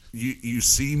 you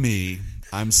see me.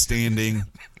 I'm standing,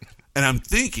 and I'm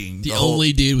thinking... The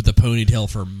only dude with a ponytail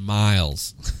for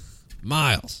miles.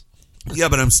 Miles. Yeah,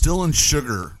 but I'm still in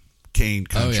sugar cane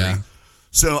country. Oh, yeah.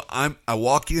 So I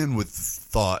walk in with the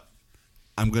thought,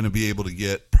 I'm going to be able to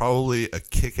get probably a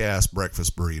kick-ass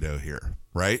breakfast burrito here,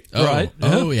 right? Oh, right.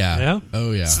 Oh, yeah.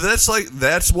 Oh, yeah. So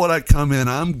that's what I come in.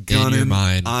 I'm gunning. In your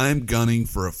mind. I'm gunning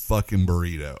for a fucking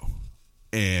burrito.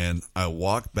 And I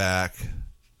walk back...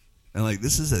 And, like,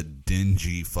 this is a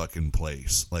dingy fucking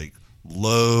place. Like,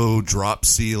 low drop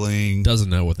ceiling. Doesn't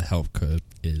know what the health code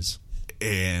is.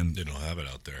 And they don't have it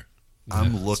out there.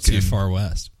 I'm looking. It's too far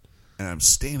west. And I'm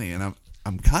standing, and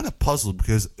I'm kind of puzzled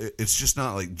because it's just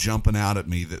not, like, jumping out at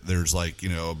me that there's, like, you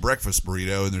know, a breakfast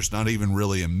burrito, and there's not even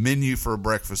really a menu for a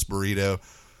breakfast burrito.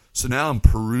 So now I'm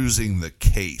perusing the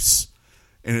case,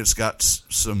 and it's got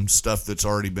some stuff that's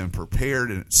already been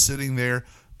prepared, and it's sitting there.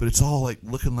 But it's all like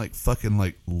looking like fucking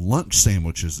like lunch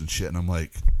sandwiches and shit. And I'm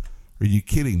like, are you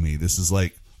kidding me? This is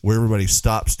like where everybody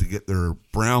stops to get their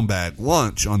brown bag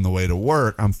lunch on the way to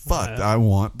work. I'm fucked. I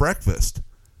want breakfast.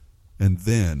 And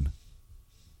then,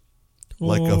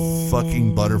 like a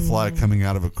fucking butterfly coming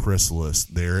out of a chrysalis,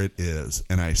 there it is.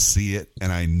 And I see it,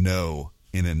 and I know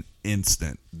in an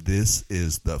instant, this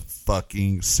is the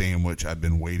fucking sandwich I've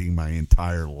been waiting my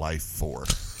entire life for.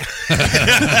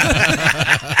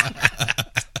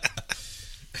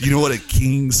 You know what a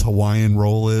King's Hawaiian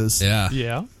roll is? Yeah.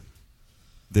 Yeah.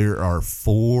 There are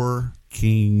 4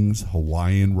 King's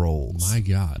Hawaiian rolls. My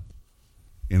God.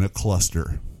 In a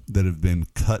cluster that have been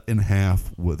cut in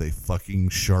half with a fucking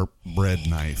sharp bread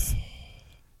knife.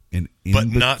 But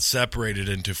not separated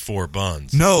into 4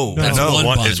 buns. No. That's one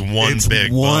bun. It's one it's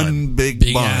big one bun.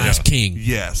 Big bun. ass king.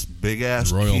 Yes, big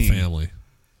ass Royal king. family.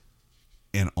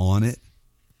 And on it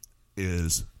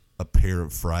is a pair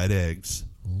of fried eggs.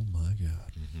 Oh my God.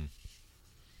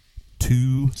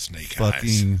 2 Snake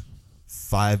fucking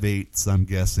 5/8, I'm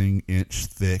guessing, inch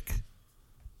thick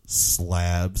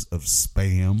slabs of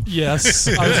Spam. Yes.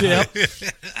 Yep.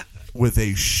 With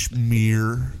a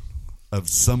smear of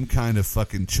some kind of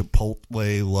fucking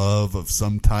Chipotle love of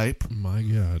some type. My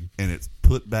God. And it's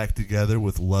put back together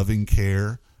with loving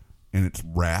care, and it's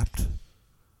wrapped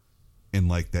in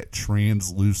like that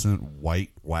translucent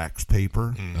white wax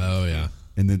paper. Oh, yeah.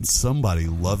 And then somebody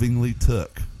lovingly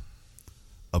took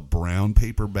a brown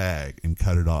paper bag and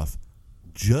cut it off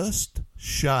just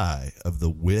shy of the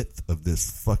width of this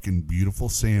fucking beautiful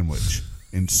sandwich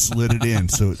and slid it in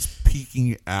so it's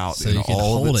peeking out So in you can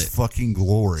all of hold its it. fucking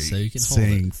glory, So you can hold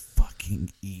saying, it.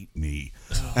 fucking eat me.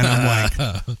 And I'm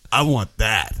like, I want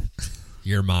that.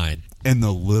 You're mine. And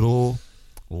the little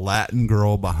Latin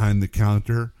girl behind the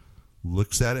counter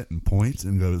looks at it and points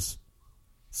and goes,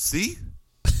 see?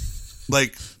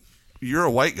 Like, you're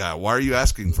a white guy. Why are you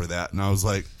asking for that? And I was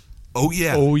like, oh,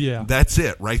 yeah. Oh, yeah. That's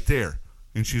it right there.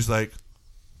 And she's like,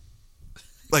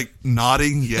 like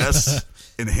nodding yes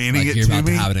and handing Like it you're to about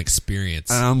me. to have an experience.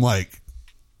 And I'm like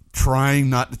trying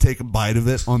not to take a bite of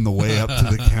it on the way up to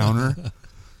the counter.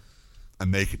 I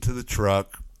make it to the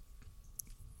truck,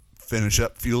 finish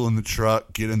up fueling the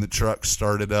truck, get in the truck,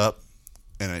 start it up,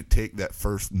 and I take that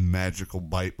first magical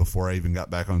bite before I even got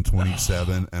back on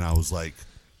 27, and I was like,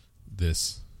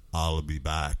 I'll be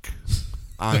back.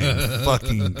 I am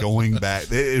fucking going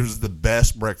back. It was the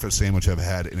best breakfast sandwich I've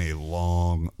had in a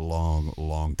long, long,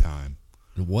 long time.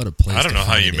 What a place! I don't know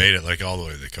how you find it. made it like all the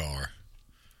way to the car.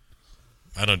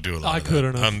 I don't do a lot. I of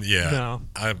couldn't that. have. Yeah, No.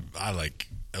 I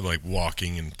like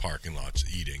walking in parking lots,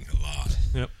 eating a lot.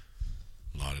 Yep.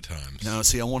 A lot of times. No,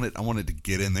 see, I wanted to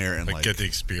get in there and like get the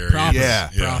experience. Proper. Yeah.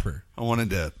 Proper. I wanted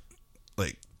to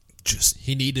like just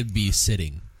He needed to be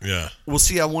sitting. Yeah. Well,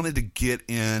 see, I wanted to get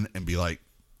in and be like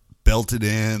belted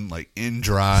in, like in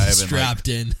drive, Strapped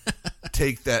in. and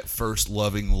take that first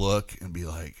loving look and be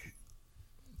like,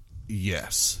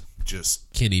 yes,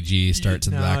 just Kenny G starts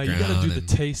in the background. You got to do the and-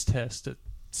 taste test to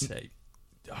say,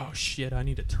 "Oh shit, I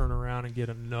need to turn around and get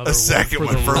another a second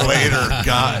one for later.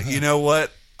 God, you know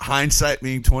what? Hindsight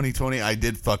being 2020, I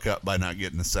did fuck up by not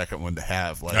getting the second one to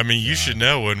have. Like, I mean, you should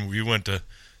know when we went to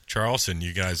Charleston,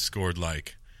 you guys scored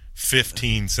like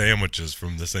 15 sandwiches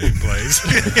from the same place.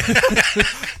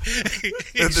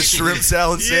 and the shrimp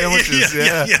salad sandwiches,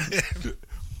 yeah.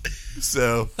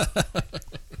 So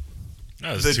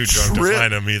I was the too drunk to trip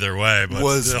find them either way, but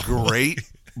was still. great,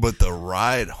 but the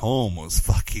ride home was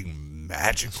fucking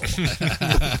magical.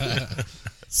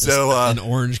 So in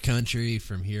Orange Country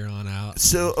from here on out.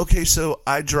 So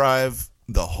I drive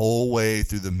the whole way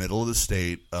through the middle of the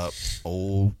state up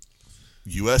old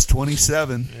US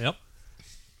 27. Yep.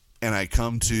 And I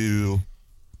come to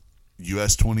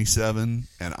US 27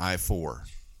 and I-4.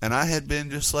 And I had been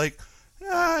just like,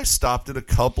 I stopped at a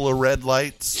couple of red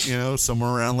lights, somewhere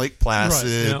around Lake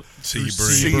Placid, Right, yep.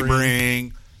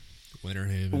 Sebring,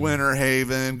 Winter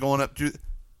Haven, going up through.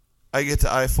 I get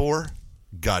to I-4,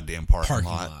 goddamn parking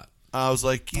lot. I was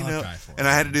like, Fuck I-4. and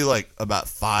I had to do like about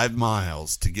 5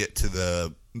 miles to get to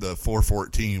the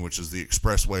 414, which is the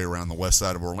expressway around the west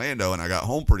side of Orlando, and I got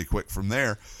home pretty quick from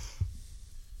there.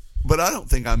 But I don't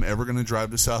think I'm ever going to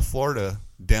drive to South Florida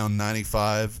down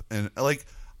 95, and like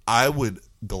I would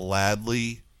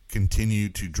gladly continue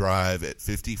to drive at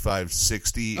 55,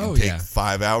 60 and take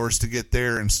 5 hours to get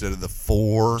there instead of the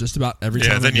 4. Just about every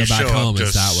time I then go you back show home, up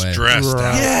it's just that way. stressed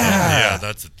out. Yeah.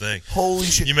 That's the thing. Holy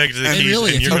shit! You make it to the And Keys really,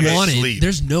 and if you're you going want to it, sleep.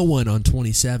 there's no one on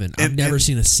 27. I've never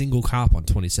seen a single cop on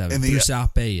 27. and Through the-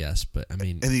 South Bay, yes, but I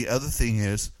mean, And the other thing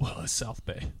is, Well, it's South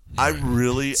Bay. I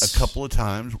really a couple of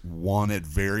times wanted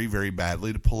very, very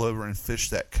badly to pull over and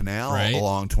fish that canal Right.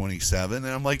 along 27, and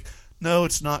I'm like, no,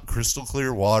 it's not crystal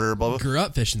clear water. Blah blah. grew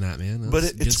up fishing that, man. That's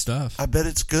But good it's stuff. I bet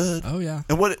it's good. Oh yeah,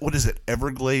 And what is it?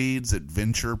 Everglades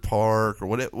Adventure Park or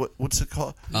what's it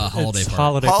called? Holiday It's Park.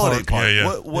 Holiday Holiday Park. Park.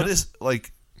 Yeah. What is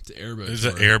like? It's an airboat. There's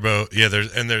an tour. airboat. Yeah,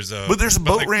 there's a. But there's a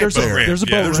boat ramp There's a- there. there's a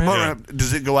boat There's a boat ramp. ramp.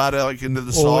 Does it go out like into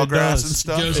the Oh, it sawgrass does. and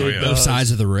stuff? Goes It on both does.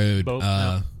 sides of the road. Both,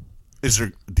 yeah. Is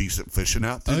there decent fishing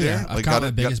out through Oh there? yeah, I've caught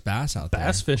my biggest bass out there.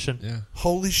 Bass fishing. Yeah.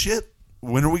 Holy shit!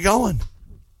 When are we going?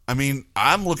 I mean,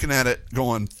 I'm looking at it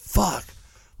going, fuck.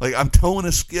 Like, I'm towing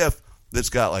a skiff that's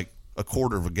got like a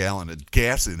quarter of a gallon of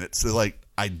gas in it. So, like,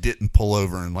 I didn't pull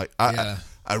over and, like, I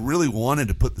really wanted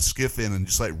to put the skiff in and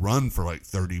just, like, run for like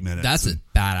 30 minutes. That's a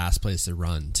badass place to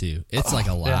run too. It's like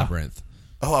a labyrinth.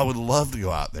 Oh, I would love to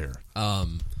go out there.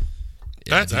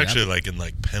 That's dude, actually like in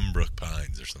like Pembroke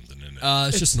Pines or something, isn't it?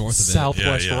 it's just north of it.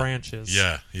 Southwest Yeah. Ranches.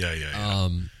 Yeah.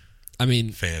 I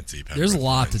mean, Fancy Pembroke there's a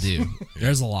lot to Pines. do.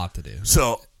 There's a lot to do.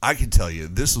 So, I can tell you,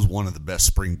 this is one of the best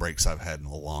spring breaks I've had in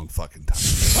a long fucking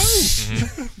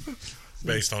time.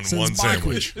 Based on Since one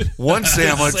sandwich. One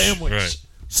sandwich, Right.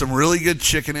 some really good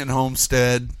chicken in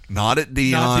Homestead, not at Not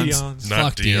Dion's. Dion's. Not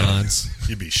Fuck Dion's. Dion's.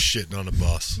 You'd be shitting on a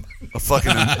bus. A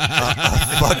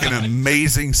fucking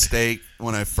amazing steak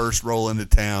when I first roll into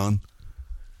town.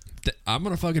 I'm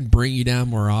gonna fucking bring you down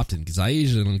more often because I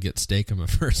usually don't get steak on my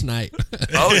first night.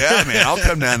 Oh yeah, man! I'll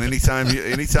come down anytime.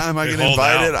 Anytime I They get hold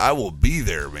invited, out. I will be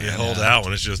there, man. You hold out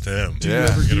when it's just him. Do you Yeah.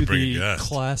 ever You gotta do bring a the guest.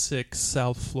 classic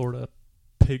South Florida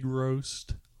pig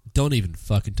roast? Don't even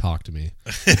fucking talk to me,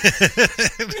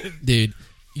 dude.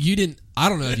 You didn't. I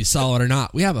don't know if you saw it or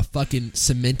not. We have a fucking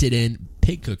cemented in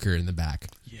pig cooker in the back.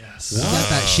 Yes. We got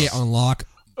that shit on lock.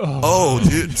 Oh,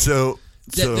 dude. So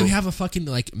We have a fucking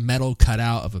like metal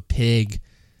cutout of a pig.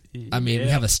 I mean, we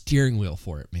Yeah. have a steering wheel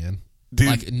for it, man. Dude.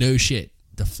 Like no shit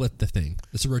to flip the thing.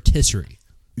 It's a rotisserie.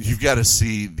 you've got to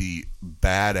see the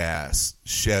badass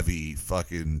Chevy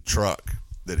fucking truck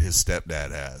that his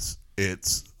stepdad has.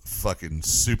 It's fucking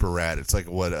super rad. It's like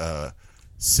what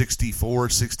 64,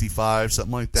 65,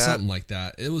 something like that. Something like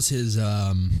that. It was his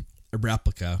a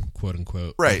replica, quote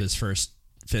unquote, Right. of his first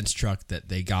fence truck that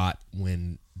they got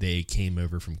when they came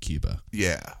over from Cuba.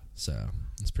 Yeah. So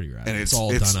it's pretty rad. And It's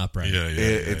all done up right. Yeah,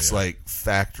 It's like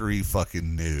factory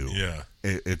fucking new. Yeah.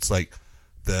 It's like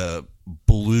the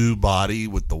blue body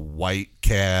with the white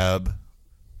cab.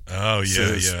 Oh, yeah,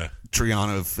 Says yeah.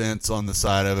 Triano fence on the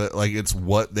side of it. Like, it's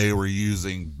what they were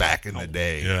using back in the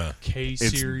day. Yeah. K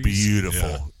It's series.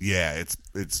 beautiful. Yeah,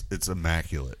 it's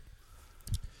immaculate.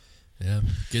 Yeah,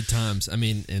 good times. I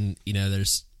mean, and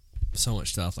there's so much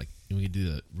stuff. Like we could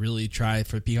do the really try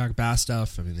for peacock bass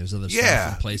stuff. I mean, there's other stuff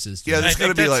Yeah. and places. Yeah, there's I got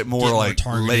to think be that's like more getting more like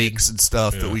targeted. lakes and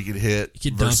stuff that we could hit You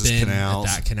could dump versus in canals.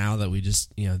 at that canal that we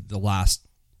just the last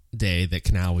day that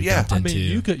canal we Yeah. dumped I into.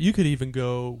 mean, you could even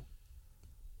go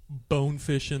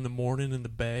bonefish in the morning in the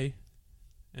bay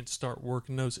and start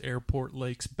working those airport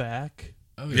lakes back.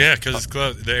 Oh, Yeah, because it's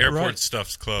close. The airport Right.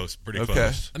 stuff's close, pretty Okay.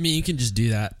 close. I mean, you can just do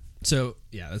that. So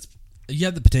yeah, you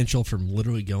have the potential from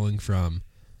literally going from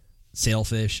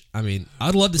sailfish. I mean,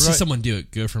 I'd love to see Right. someone do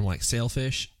it. Go from like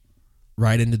sailfish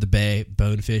right into the bay,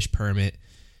 bonefish permit.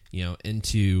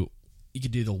 Into you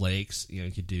could do the lakes. You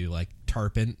could do like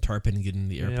tarpon and get into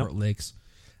the airport lakes.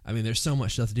 I mean, there's so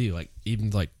much stuff to do. Like even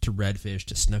like to redfish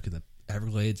to snook in the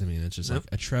Everglades. I mean, it's just like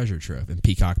a treasure trove. And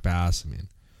peacock bass. I mean,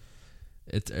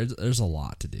 there's a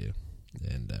lot to do.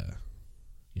 And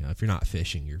if you're not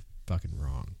fishing, you're fucking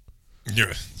wrong.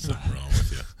 There's something wrong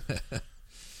with you.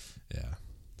 Yeah.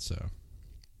 So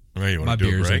Well, you my want to do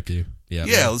a beer's break? empty. Yeah.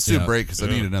 Yeah, let's do a break because I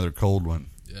need another cold one.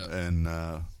 Yeah.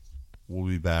 And we'll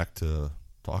be back to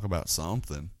talk about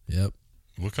something. Yep.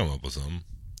 We'll come up with something.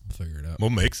 We'll figure it out. We'll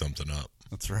make something up.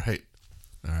 That's right.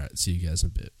 All right. See you guys in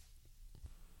a bit.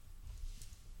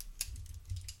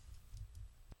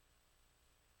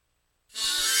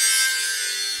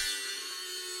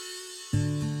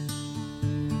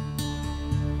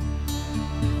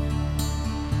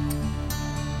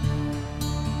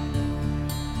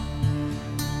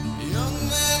 Young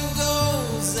man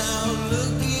goes out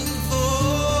looking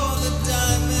for the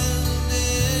diamond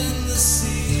in the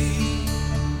sea.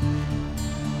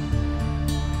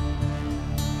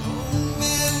 Old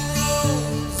man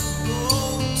rows the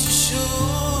boat to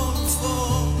shore and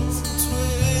falls and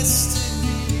twisted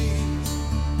knees.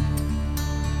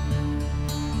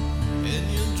 And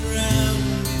you'll drown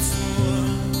before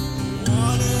the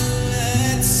water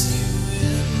lets you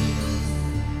in.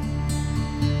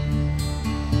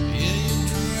 Yeah, you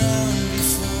drown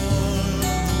before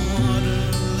the water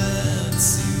lets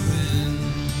you in.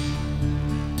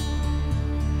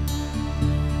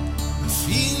 The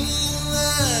feeling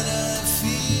that I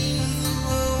feel the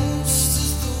most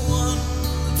is the one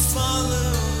that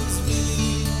follows me.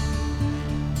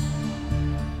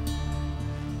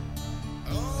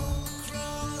 All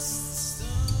across the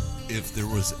stars. If there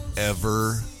was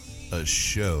ever a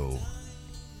show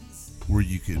where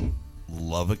you could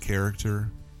love a character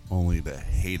only to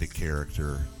hate a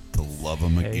character to love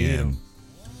them again,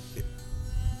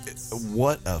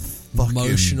 what a fucking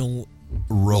Emotional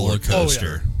roller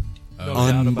coaster. No doubt about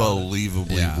it.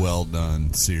 unbelievably Yeah. well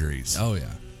done series. Oh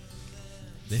yeah.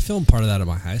 They filmed part of that at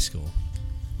my high school.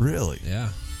 Really? Yeah.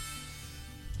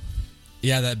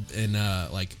 Yeah, that and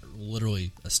like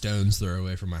literally a stone's throw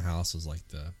away from my house was like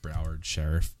the Broward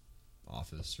Sheriff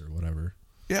office or whatever.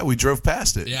 Yeah, we drove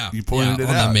past it. Yeah. You pointed Yeah, it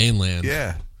on out. the mainland.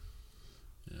 Yeah.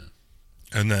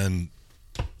 And then,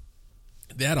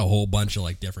 They had a whole bunch of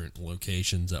like different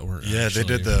locations that weren't. they actually-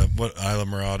 did the Isla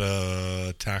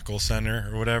Mirada Tackle Center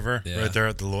or whatever, Yeah. right there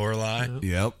at the Lorelei.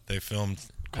 Yep. They filmed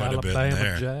quite a bit Alabama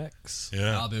there. Jacks.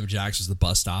 Yeah. Alabama Jacks was the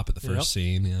bus stop at the first Yep.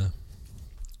 scene. Yeah.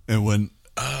 And when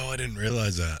Oh, I didn't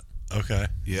realize that. Okay.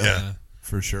 yeah,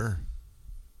 for sure.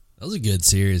 That was a good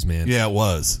series, man. Yeah, it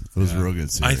was. It was a real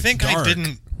good series. I think I Dark.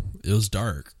 didn't It was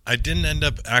dark. end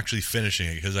up actually finishing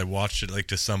it because I watched it like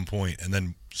to some point, and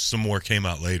then some more came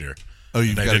out later. Oh,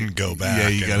 you and I gotta, didn't go back. Yeah,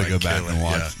 you and, got to like, go back kill and it.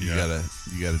 watch. Yeah,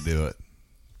 You gotta do it.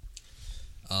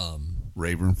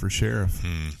 Rayburn for sheriff.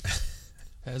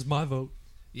 Has my vote.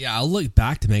 Yeah, I'll look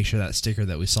back to make sure that sticker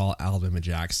that we saw at Alabama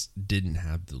Jacks didn't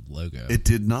have the logo. It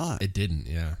did not. It didn't,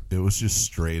 yeah. It was just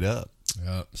straight up.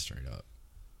 Yep, straight up.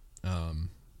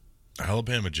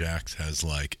 Alabama Jacks has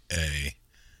like a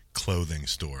clothing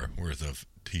store worth of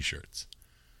T-shirts.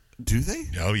 Do they?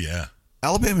 Oh yeah,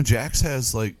 Alabama Jacks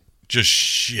has like just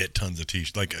shit tons of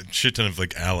T-shirts, like a shit ton of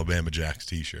like Alabama Jacks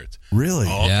T-shirts. really.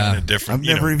 All Yeah. kind of different. I've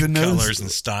never even colors noticed.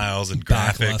 and styles and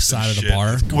Back graphics. left side and of the shit.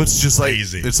 bar. It's What's just like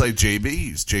crazy. it's like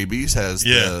JB's. JB's has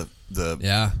Yeah. the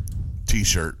Yeah,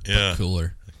 T-shirt. yeah.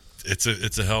 cooler.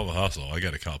 it's a hell of a hustle. I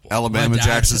got a couple. Alabama My dad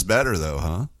Jacks said- is better though,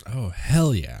 huh? Oh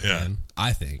hell yeah, Yeah. man!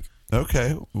 I think.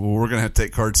 Okay, well, we're gonna have to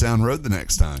take Card Sound Road the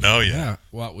next time. Oh yeah.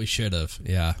 Well, we should have.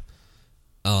 Yeah.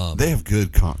 They have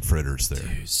good conch fritters there.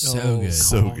 Dude, so Oh, good.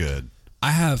 So Conch. good.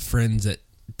 I have friends that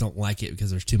don't like it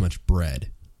because there's too much bread,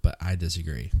 but I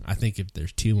disagree. I think if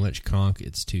there's too much conch,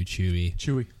 it's too chewy.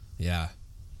 Chewy. Yeah.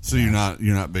 So you're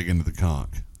not big into the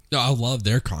conch. No, I love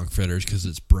their conch fritters because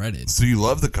it's breaded. So you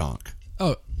love the conch.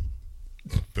 Oh,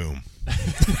 Boom.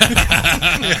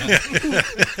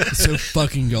 it's so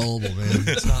fucking gullible, man.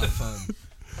 It's not fun.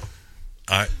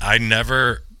 I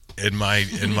never in my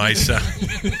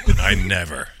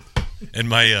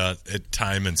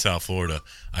time in South Florida,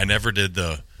 I never did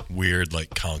the weird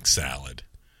like conch salad.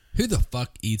 Who the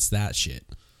fuck eats that shit?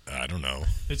 I don't know.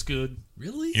 It's good.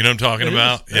 Really? You know what I'm talking It is.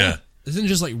 about? Yeah. Isn't it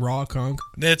just like raw conch?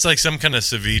 It's like some kind of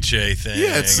ceviche thing.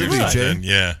 Yeah, it's or ceviche. something.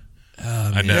 Yeah.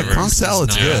 Man, never- conch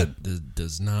salad's does not- good.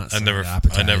 Does not. I sound never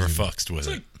appetizing. fucked with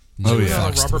it. Oh, Never yeah.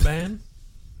 A fucks. rubber band.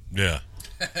 Yeah.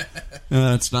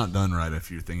 It's not done right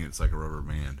if you're thinking it's like a rubber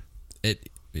band.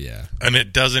 Yeah. And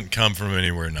it doesn't come from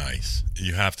anywhere nice.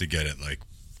 You have to get it like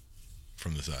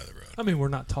from the side of the road. I mean, we're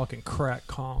not talking crack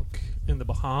conch in the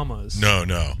Bahamas. No.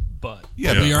 But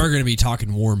Yeah, Yeah. We are going to be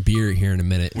talking warm beer here in a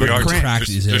minute. We are. Crack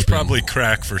these There's open. probably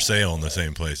crack for sale in the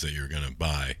same place that you're going to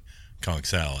buy conch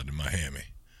salad in Miami.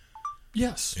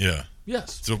 yes. Yeah.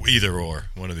 Yes. So either or,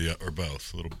 one of the or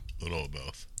both, a little of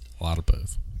both. a lot of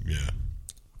both. Yeah.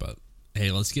 But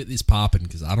hey, let's get these popping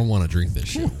because I don't want to drink this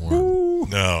shit warm.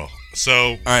 No. So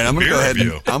All right, I'm gonna beer go ahead.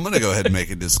 review. I'm gonna go ahead and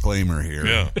make a disclaimer here.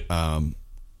 Yeah.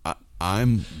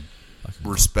 I'm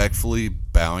respectfully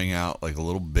bowing out like a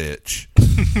little bitch.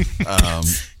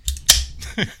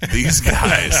 These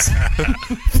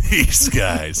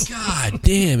guys. God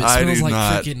damn! It I smells do like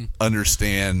not freaking.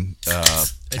 understand how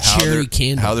cherry they're-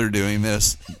 candle. how they're doing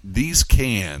this. These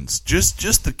cans,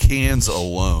 just the cans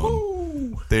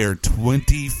alone, they are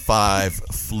 25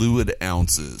 fluid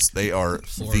ounces. They are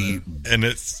the and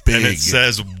it Big.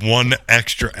 says 1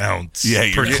 extra ounce. Yeah,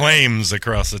 you're proclaims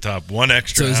across the top 1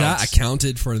 extra So is that ounce.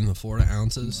 accounted for in the Florida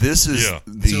ounces? this is Yeah.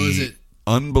 the So is it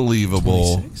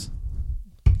unbelievable. 26?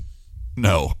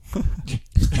 No,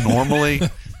 normally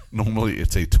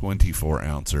it's a 24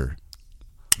 ouncer.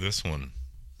 This one,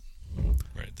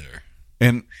 right there.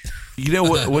 And you know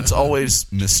what's always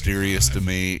mysterious to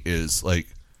me is like,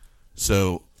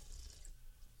 so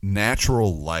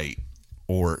Natural Light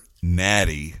or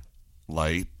Natty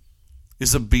Light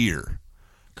is a beer.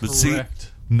 But see,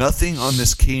 Correct. nothing on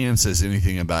this can says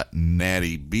anything about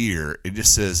Natty beer. It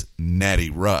just says Natty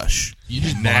Rush You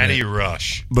just bought Natty it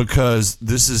Rush. because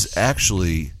this is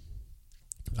actually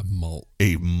a malt.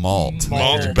 a malt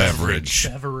Malt beverage.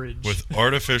 Beverage. With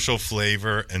artificial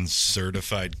flavor and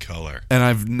certified color. And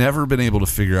I've never been able to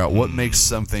figure out what makes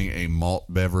something a malt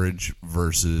beverage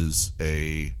versus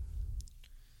a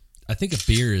I think a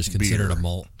beer is considered Beer. a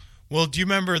malt. Well, do you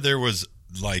remember there was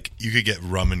like you could get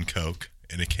rum and Coke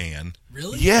in a can,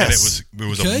 Really? yes, and it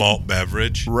was You a could? malt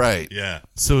beverage. right. Yeah,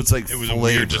 So it's like it was flavor. a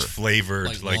weird, just flavored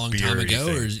Like, like, a long beer. time ago,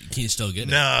 or can you still get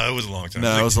it? No, it was a long time.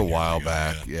 No, like it was a 10 years while ago,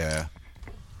 back. yeah. Yeah.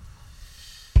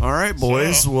 All right,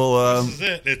 boys. So, well, This is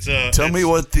it. It's a. tell me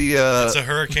what the It's a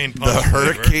hurricane punch. the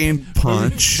flavor. hurricane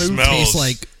punch. Food Smells tastes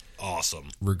like awesome.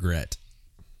 regret.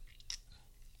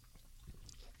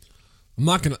 I'm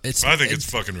not gonna. I think it's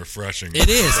fucking refreshing. It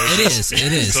is. It is.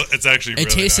 It is. It's actually. It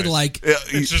really tasted nice. like Yeah,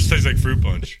 It just tastes like fruit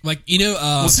punch. you know.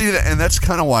 well, see, and that's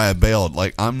kind of why I bailed.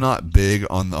 Like, I'm not big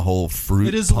on the whole fruit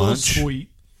it is a little punch. sweet.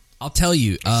 I'll tell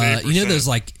you. Same You know those percent.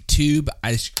 like tube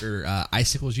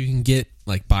icicles you can get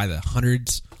like by the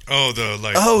hundreds. Oh, the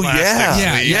like. Oh, plastic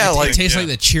yeah. sleeve Yeah, it like- tastes yeah. like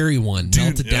the cherry one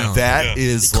melted yeah. down. That Yeah.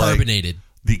 is It's carbonated. like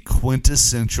the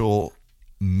quintessential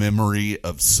memory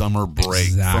of summer break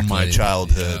from my Exactly.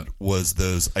 childhood Yeah. was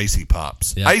those icy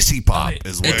pops. Yeah. Icy pop Right.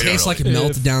 is It what tastes like a If-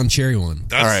 melted down cherry one.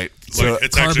 That's, All right, like, so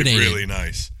it's actually carbonated. really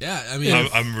nice. Yeah, I mean,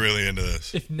 I'm really into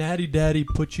this. If Natty Daddy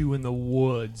put you in the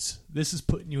woods, this is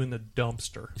putting you in the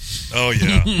dumpster. Oh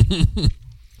yeah,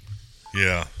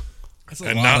 yeah. that's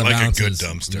and lot not of like a good ounces.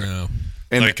 dumpster. No.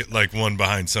 And like one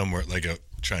behind somewhere, like a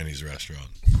Chinese restaurant.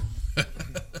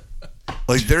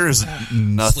 like there is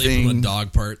Sleeping nothing with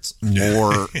dog parts,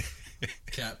 more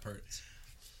cat parts.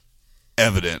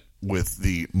 evident with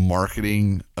the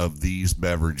marketing of these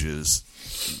beverages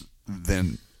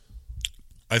than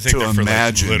I think To they're for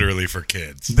imagine. literally for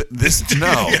kids. this.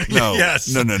 No, Yes.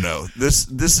 no.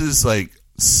 This is like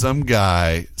some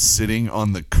guy sitting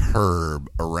on the curb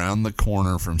around the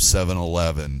corner from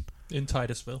 7-Eleven In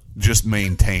Titusville. just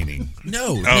maintaining.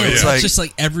 No, yeah. it's Like- just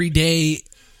like everyday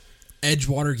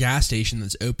Edgewater gas station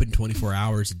that's open 24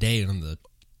 hours a day on the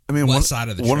I mean, west side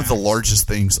of the one of the tracks. largest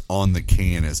things on the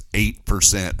can is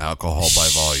 8% alcohol by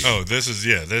volume. Oh, this is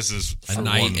A for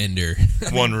night ender.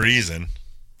 one reason.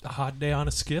 A hot day on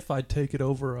a skiff, I'd take it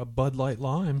over a Bud Light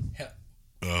Lime.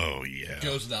 Oh yeah,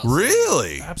 Goes without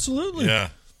Really? Absolutely. yeah.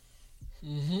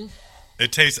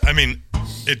 It tastes. I mean,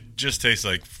 it just tastes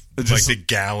like just- the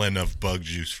gallon of bug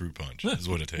juice fruit punch is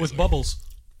what it tastes With like. bubbles.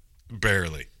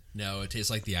 Barely. No, it tastes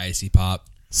like the icy pop.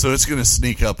 So it's going to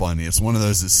sneak up on you. It's one of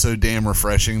those that's so damn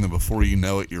refreshing that before you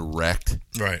know it, you're wrecked.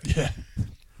 Right. Yeah.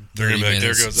 They're gonna be like,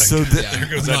 there 30 goes that. So Yeah, there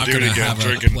goes I'm that not dude gonna again have a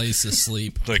drinking place to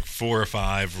sleep. like 4 or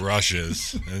 5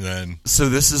 rushes and then So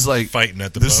this is like fighting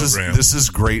at the this boat is ramp. this is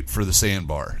great for the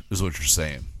sandbar, is what you're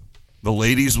saying. The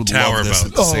ladies would Tower love this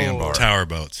at the boats. sandbar. Tower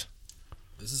boats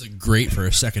This is great for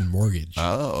a second mortgage.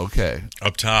 Oh, okay.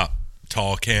 up top,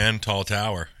 tall can, tall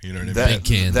tower. You know what I mean? That Big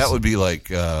cans. that would be like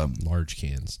Large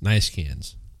cans. Nice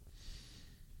cans.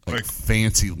 Like-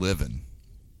 fancy living,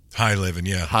 High living,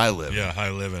 yeah. high living. Yeah,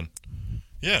 high living.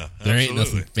 Yeah, There ain't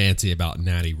absolutely. nothing fancy about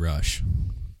Natty Rush.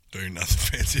 There ain't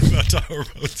nothing fancy about tower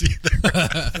boats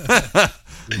either.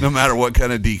 No matter what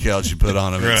kind of decals you put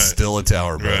on them, Right. it's still a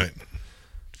tower boat. Right.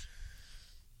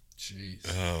 Jeez.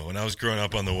 Oh, when I was growing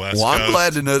up on the West Well, I'm Coast.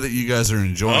 glad to know that you guys are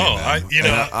enjoying Oh, that. you know-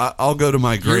 And I'll go to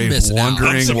my grave missing out. I'm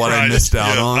wondering what I surprised- missed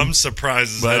out yeah, on. I'm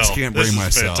surprised as but I just hell. can't This bring is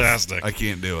myself. Fantastic. I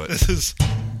can't do it. This is.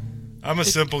 I'm a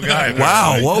simple guy.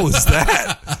 Wow, apparently. what was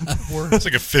that? It's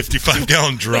like a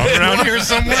 55-gallon drum around here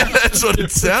somewhere. That's what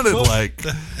it sounded like.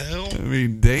 Hell. I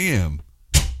mean, damn.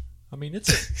 I mean, it's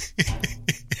a,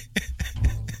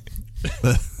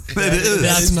 It is.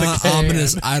 That's is the not can.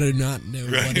 ominous. I do not know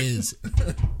Right. what is.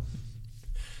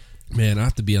 Man, I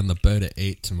have to be on the boat at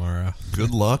 8 tomorrow.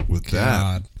 Good luck with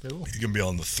that. God. You can be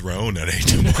on the throne at 8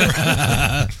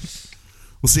 tomorrow.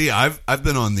 Well, see, I've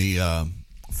been on the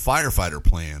firefighter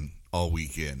plan all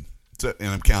weekend, so, and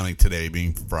I'm counting today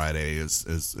being Friday as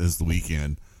the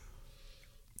weekend.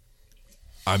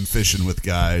 I'm fishing with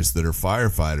guys that are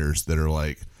firefighters that are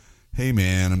like, "Hey,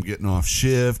 man, I'm getting off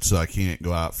shift, so I can't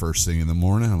go out first thing in the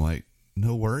morning." I'm like,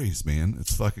 "No worries, man.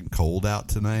 It's fucking cold out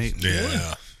tonight."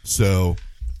 Yeah. So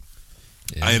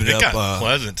Yeah. I ended It got up.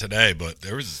 pleasant today, but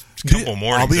there was a couple I'll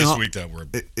mornings be this hon- week that were.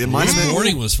 It might have This been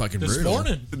morning was fucking this brutal.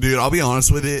 morning. Dude, I'll be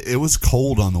honest with you. It was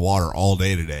cold on the water all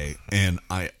day today, and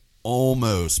I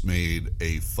almost made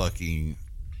a fucking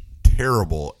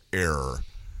terrible error.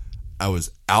 I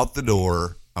was out the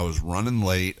door. I was running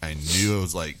late. I knew I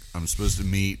was like, I'm supposed to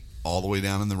meet all the way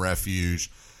down in the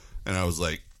refuge, and I was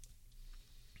like,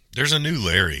 There's a new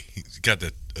Larry. He's got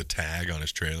a tag on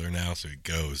his trailer now, so he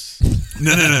goes.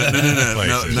 no,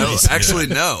 Places. actually,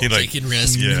 no. He like, Taking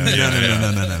risks. yeah,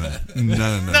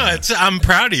 No. No, I'm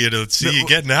proud of you to see you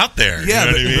getting out there. Yeah,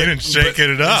 you know what I mean, but- and shaking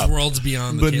it up. Those worlds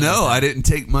beyond the But tail no, end. I didn't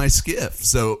take my skiff.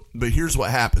 So, but here's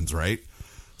what happens, right?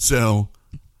 So,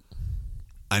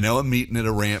 I know I'm meeting at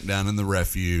a ramp down in the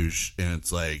refuge, and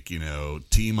it's like,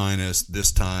 T minus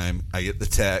this time. I get the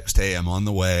text, "Hey, I'm on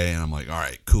the way," and I'm like, "All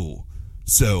right, cool."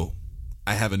 So,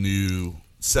 I have a new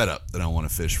setup that I want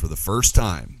to fish for the first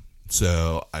time.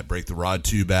 So, I break the rod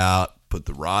tube out, put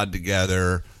the rod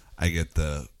together. I get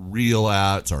the reel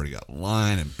out. It's already got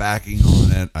line and backing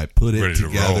on it. I put it Ready to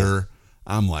together.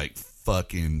 I'm like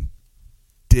fucking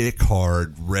dick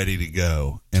hard, ready to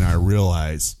go. And I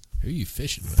realize, Who are you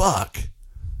fishing with? fuck.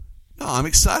 No, I'm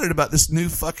excited about this new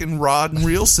fucking rod and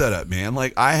reel setup, man.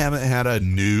 Like, I haven't had a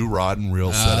new rod and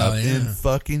reel setup in yeah.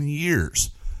 fucking years.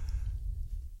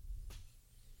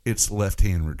 It's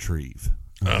left-hand retrieve.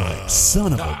 I'm like,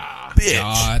 son of a bitch.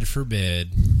 God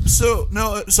forbid. So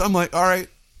I'm like, all right,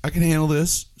 I can handle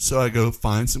this. So I go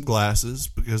find some glasses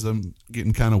because I'm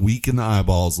getting kind of weak in the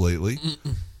eyeballs lately.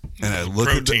 And I look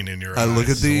Protein at in your I look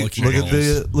eyes. at the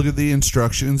Look look at the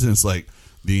instructions, and it's like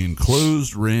the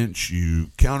enclosed wrench. You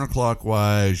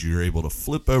counterclockwise, you're able to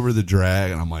flip over the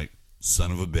drag, and I'm like,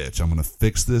 son of a bitch, I'm gonna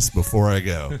fix this before I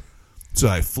go. So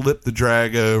I flip the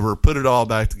drag over, put it all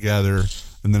back together,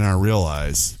 and then I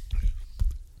realize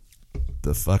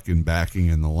the fucking backing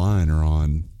and the line are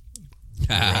on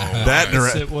that Sit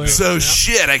direction. where- So Yep.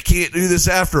 shit, I can't do this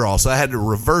after all. So I had to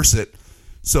reverse it.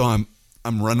 So I'm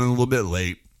running a little bit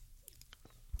late.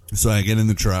 So I get in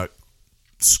the truck,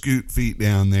 scoot feet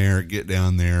down there, get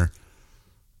down there,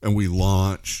 and we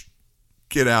launch,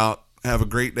 get out, have a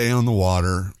great day on the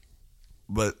water.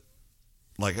 But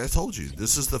like I told you,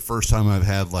 this is the first time I've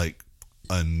had like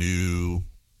a new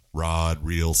rod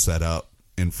reel set up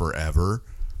in forever.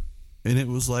 And it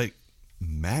was like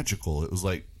magical. It was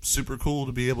like super cool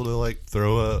to be able to like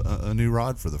throw a new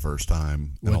rod for the first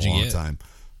time in What'd a you long get? time.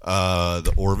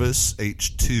 The Orvis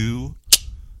H2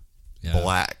 Yeah.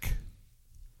 Black.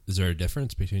 Is there a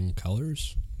difference between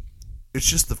colors? it's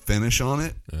just the finish on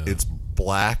it. Yeah. It's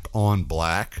black on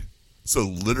black. So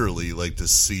literally, like, to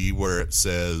see where it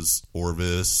says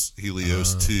Orvis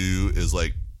Helios 2 is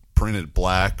like printed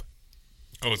black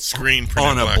Oh, it's screen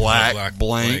printed on a black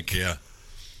blank. Yeah.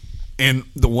 And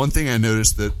the one thing I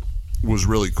noticed that was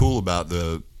really cool about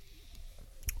the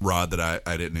rod that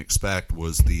I didn't expect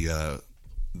was the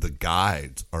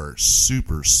guides are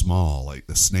super small. Like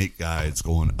the snake guides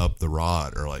going up the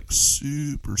rod are like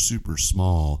super, super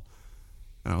small.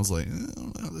 And I was like, I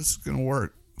don't know, this is going to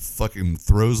work. Fucking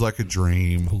throws like a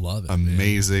dream. Love it.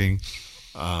 Amazing.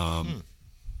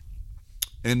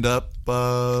 End up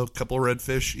a couple of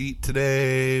redfish eat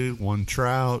today. One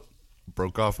trout.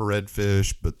 Broke off a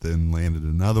redfish, but then landed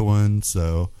another one.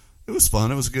 So it was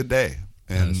fun. It was a good day.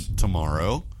 And Yes.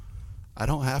 tomorrow, I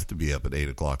don't have to be up at 8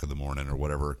 o'clock in the morning or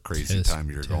whatever crazy time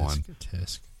you're going.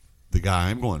 Tisk. The guy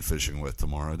I'm going fishing with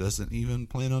tomorrow doesn't even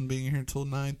plan on being here until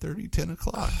 9:30, 10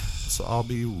 o'clock. So I'll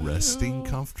be resting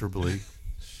comfortably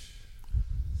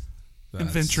and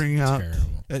That's venturing out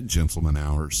terrible. at gentleman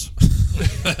hours.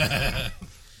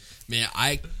 Man,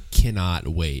 I cannot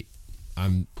wait.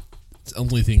 It's the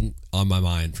only thing on my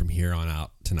mind from here on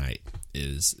out tonight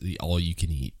is the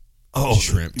all-you-can-eat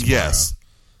shrimp tomorrow. Yes.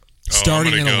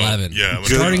 Starting I'm at gonna go. 11. Yeah, I'm gonna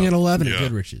Starting go. at 11 Yeah. at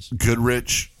Goodrich's.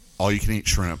 Goodrich, all you can eat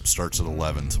shrimp starts at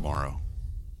 11 tomorrow.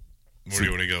 Where do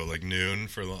you want to go? Like noon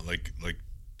for like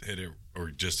hit it, or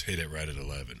just hit it right at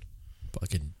 11?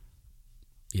 Fucking,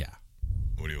 yeah.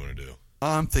 What do you want to do?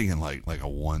 I'm thinking like a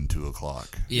 1, 2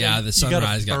 o'clock. Yeah, the You gotta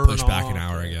sunrise got burn pushed back an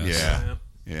off. hour, I guess. Yeah.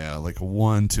 Yeah, like a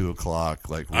 1, 2 o'clock.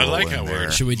 Like I like roll in how there.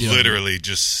 we're Should we do literally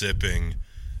just sipping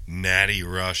Natty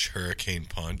Rush Hurricane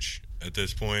Punch at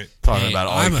this point. talking Hey, about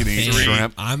all I'm you a can eat fan.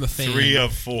 shrimp. I'm a fan. Three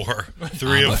of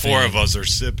four of us are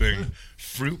sipping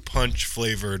fruit punch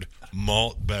flavored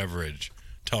malt beverage,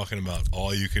 talking about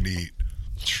all you can eat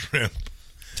shrimp.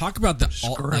 Talk about the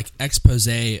expose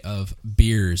of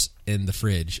beers in the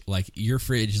fridge. Like, your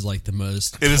fridge is like the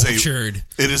most It is cultured.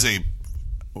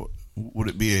 would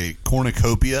it be a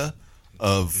cornucopia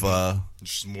of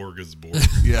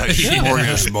Smorgasbord. yeah,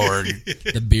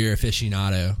 smorgasbord. The beer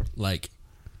aficionado. Like,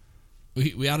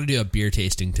 we ought to do a beer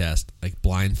tasting test, like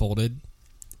blindfolded,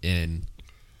 and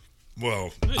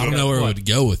Well, I don't know where we would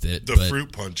go with it. the but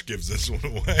fruit punch gives this one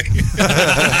away.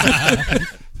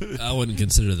 I wouldn't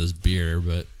consider this beer,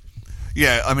 but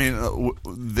Yeah, I mean,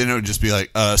 then it would just be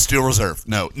like Steel Reserve.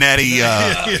 No, Natty.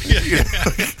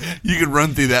 You could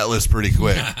run through that list pretty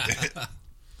quick.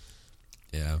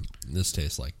 yeah, this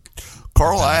tastes like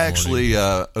Carl, Bad I morning. actually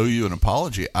owe you an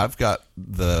apology. I've got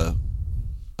the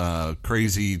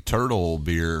Crazy Turtle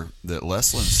beer that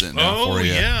Leslin sent down for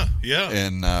you. yeah.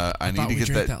 And I need thought to we get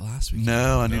drank that. that last week.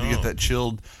 No, I need to No. get that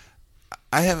chilled.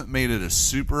 I haven't made it a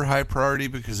super high priority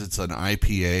because it's an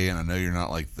IPA, and I know you're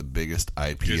not like the biggest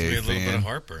Gives me IPA a little bit of fan.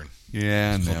 heartburn.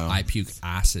 Yeah, no. I puke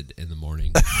acid in the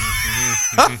morning.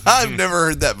 I've never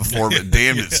heard that before, but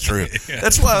damn, it's true.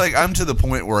 That's why, like, I'm to the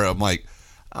point where I'm like,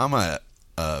 I'm a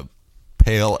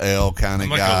pale ale kind of I'm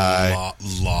like guy,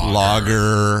 a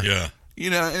lager. Yeah. You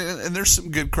know, and there's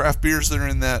some good craft beers that are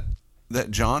in that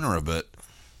genre, but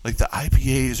like the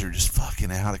IPAs are just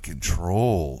fucking out of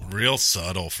control. Real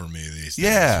subtle for me these days.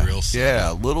 Yeah, Real subtle.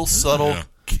 yeah, a little subtle Yeah.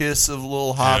 kiss of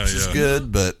little hops is yeah.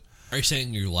 good, but Are you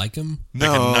saying you like them?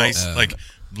 Like no. a nice,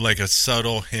 like a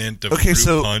subtle hint of Okay,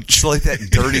 fruit punch. so like that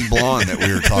dirty blonde that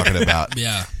we were talking about.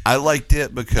 Yeah. I liked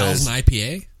it That was because an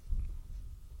IPA?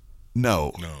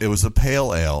 no, No. it was a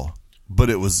pale ale, but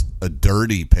it was a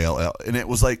dirty pale ale, and it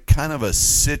was like kind of a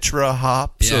citra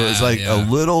hop, so it was Yeah, like yeah. a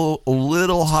little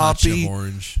Touch hoppy, of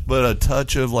orange. but a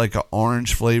touch of like an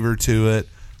orange flavor to it.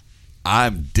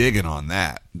 I'm digging on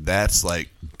that. That's like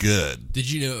good. Did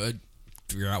you know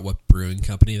figure out what brewing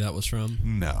company that was from?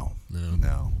 No.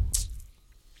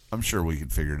 I'm sure we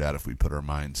could figure it out if we put our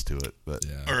minds to it, but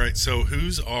Yeah. All right, so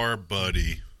who's our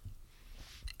buddy?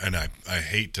 And I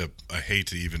hate to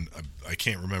even I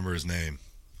can't remember his name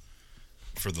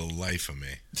for the life of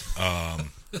me.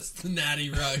 That's the Natty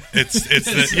Rug.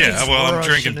 It's yeah. Well, I'm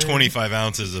Russian drinking name. 25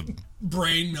 ounces of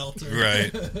Brain melter.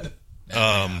 right.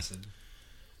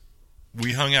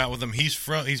 We hung out with him. He's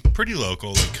pretty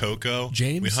local, like Cocoa.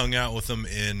 James? We hung out with him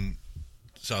in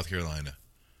South Carolina.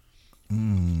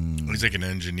 He's like an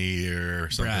engineer or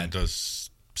something. Brad. Does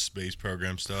space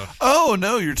program stuff. oh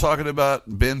no, you're talking about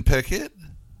Ben Pickett?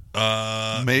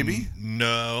 Maybe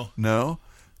No,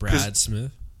 Brad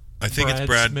Smith. I think it's Brad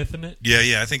Brad. Smith in it.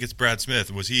 Yeah, I think it's Brad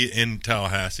Smith. Was he in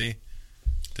Tallahassee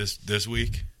this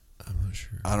week? I'm not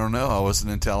sure. I don't know. I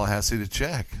wasn't in Tallahassee to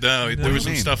check. No, there do was you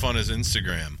some mean? stuff on his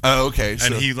Instagram, Oh, okay. So,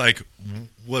 and he like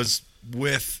was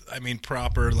with, I mean,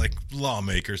 proper like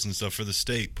lawmakers and stuff for the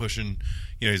state pushing.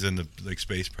 You know, he's in the like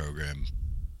space program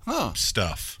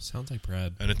stuff. Sounds like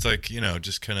Brad. And it's like, you know,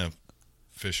 just kind of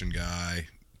fishing guy.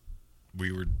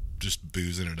 We were just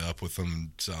boozing it up with him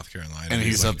in South Carolina. And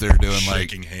he's like up there doing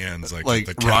shaking hands like like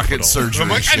the rocket Capitol. surgery. I'm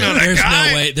like, I know that There's guy.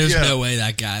 no way. There's Yeah. no way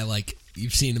that guy, like,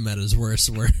 you've seen him at his worst.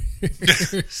 Where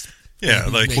Yeah,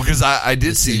 like Making because I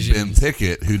did see Ben decisions.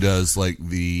 Pickett, who does like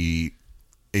the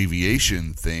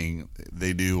aviation thing.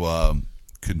 They do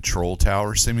control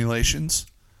tower simulations,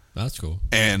 That's cool.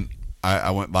 and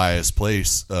I went by his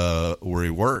place where he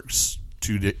works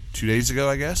 2 days ago,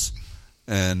 I guess.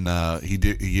 And he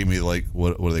gave me like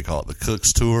what do they call it, the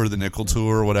Cook's tour, the Nickel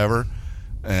tour, or whatever.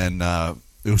 And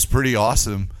it was pretty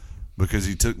awesome because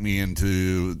he took me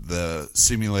into the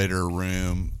simulator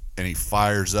room and he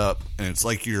fires up, and it's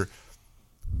like you're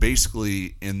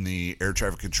basically in the air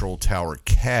traffic control tower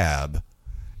cab,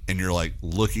 and you're like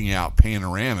looking out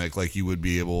panoramic like you would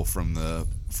be able from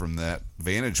that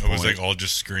vantage it point. was like all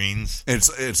just screens.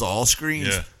 It's all screens.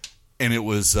 Yeah. And it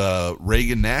was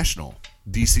Reagan National,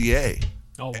 DCA.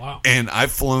 Oh wow! And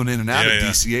I've flown in and out Yeah, of yeah.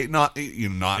 DCA,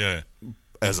 not Yeah.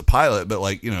 as a pilot, but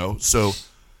like, so,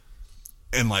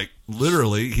 and like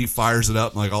literally he fires it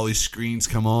up and like all these screens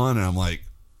come on, and I'm like,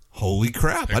 holy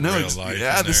crap! Like I know, real life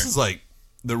in this there. is like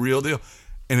the real deal.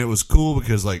 And it was cool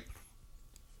because like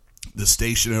the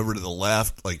station over to the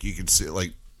left, like you can see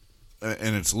like,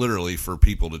 and it's literally for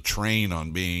people to train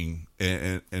on being,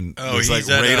 and Oh, there's like he's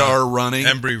at, radar running.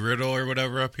 Embry-Riddle or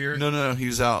whatever up here. No,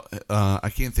 he's out. I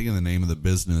can't think of the name of the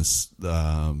business.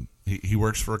 He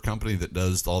works for a company that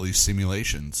does all these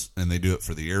simulations, and they do it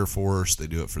for the Air Force. They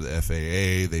do it for the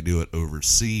FAA. They do it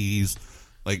overseas.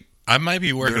 Like, I might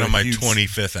be working They're on my huge-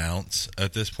 25th ounce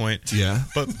at this point. Yeah.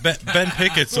 But Ben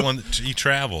Pickett's the one that he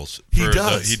travels. He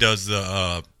does. He does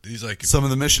the. He's like some of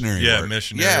the missionary work.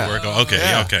 missionary work. Okay,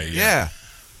 Yeah. yeah.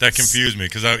 That confused me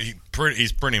because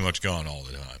he's pretty much gone all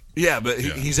the time. Yeah, but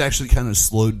Yeah. he's actually kind of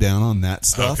slowed down on that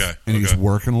stuff, Okay, and he's okay.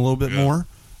 working a little bit Yeah.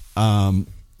 more.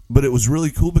 But it was really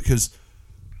cool because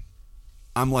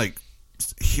I'm like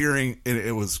hearing, and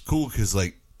it was cool because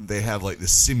like they have like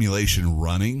this simulation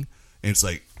running, and it's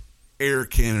like Air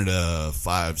Canada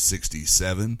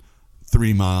 567,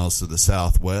 3 miles to the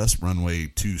southwest, runway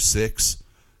 26,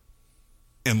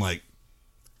 and like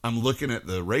I'm looking at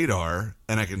the radar,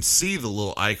 and I can see the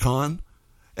little icon.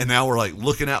 And now we're like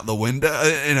looking out the window,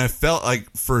 and I felt like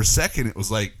for a second it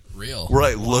was like Real. we're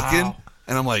like looking,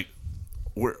 and I'm like,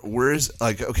 where is,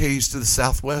 like, okay, he's to the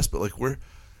southwest, but like where?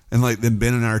 And like then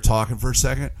Ben and I are talking for a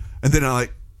second, and then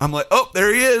I'm like, oh,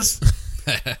 there he is,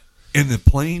 and the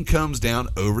plane comes down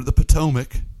over the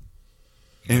Potomac,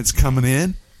 and it's coming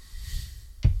in,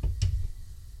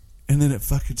 and then it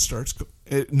fucking starts.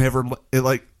 It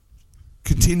like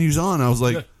continues on. I was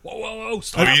like, Whoa!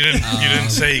 Stop! Oh, you didn't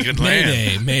say he could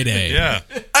land. Mayday. Yeah.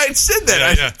 I said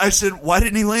that. Yeah. I said, why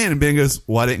didn't he land? And Ben goes,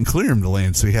 well, I didn't clear him to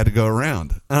land, so he had to go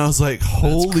around. And I was like,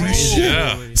 holy shit.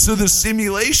 Yeah. So the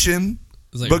simulation,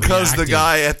 was like because the reactive.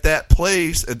 guy at that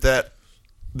place, that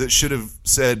should have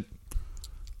said,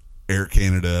 Air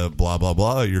Canada, blah, blah,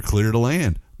 blah, you're clear to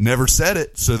land, never said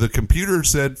it. So the computer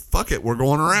said, fuck it, we're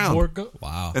going around.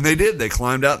 Wow. And they did. They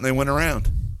climbed out and they went around.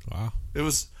 Wow. It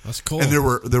was... That's cool. And there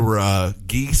were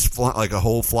geese, like a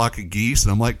whole flock of geese,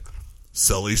 and I'm like,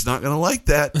 Sully's not going to like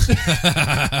that.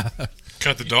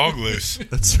 Cut the dog loose.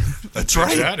 That's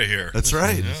right. Get out of here. That's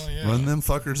right. Yeah. Run them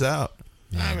fuckers out.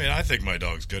 I mean, I think my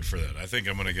dog's good for that. I think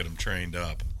I'm going to get him trained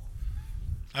up.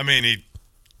 I mean,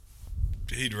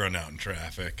 he'd run out in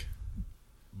traffic,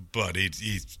 but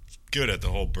he's good at the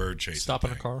whole bird chasing. Stopping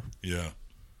thing. a car. Yeah,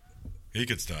 he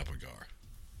could stop a car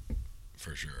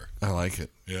for sure. I like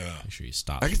it. Yeah, Make sure you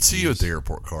stop. I could see you at the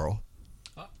airport, Carl.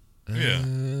 yeah.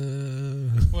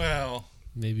 Well,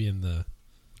 Maybe in the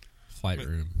flight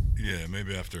room. yeah,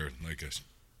 maybe after like a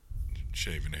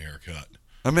shave and a haircut.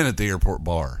 I'm in at the airport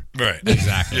bar. Right.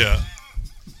 Exactly. Yeah.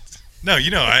 No,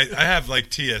 I have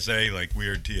like TSA, like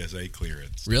weird TSA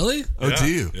clearance. Really? Oh, Yeah, do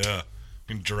you? Yeah.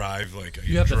 You can drive like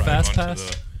You have the drive fast onto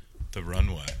pass? the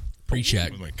runway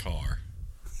Pre-check. with my car.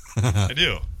 I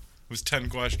do. It was 10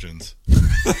 questions.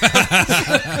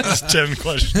 It was 10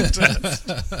 question test.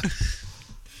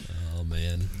 Oh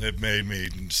man. It made me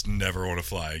just never want to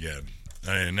fly again.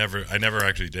 I never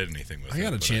actually did anything with it. I got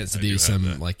a but chance to I do have some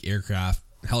that. like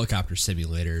helicopter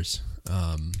simulators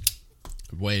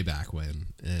way back when,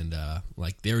 and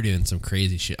like they were doing some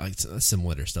crazy shit. Like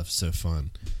simulator stuff is so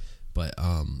fun, but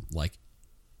like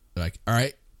all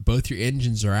right, both your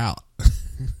engines are out.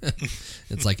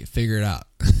 It's like figure it out.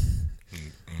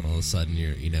 All of a sudden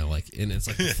you're like, and it's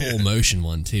like a full motion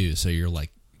one too, so you're like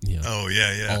you know, Oh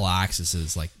yeah. all axis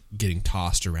is like getting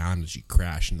tossed around as you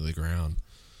crash into the ground.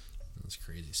 That's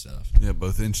crazy stuff. Yeah,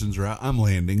 both engines are out. I'm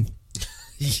landing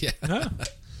Yeah.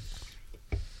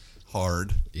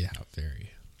 hard. Yeah,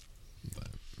 very. But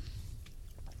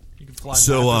You can fly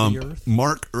So, back to the earth.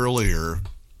 Mark, earlier,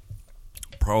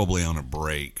 probably on a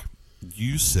break,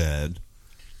 you said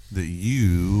that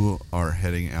you are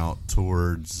heading out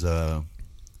towards Montana.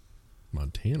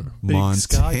 Big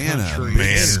sky Montana, country.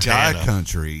 Big Sky Montana.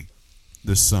 Country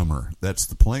this summer. That's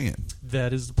the plan.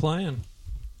 That is the plan.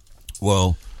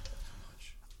 Well,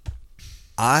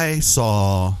 I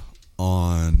saw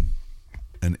on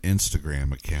an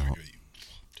Instagram account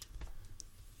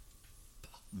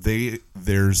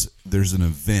there's an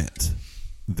event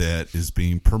that is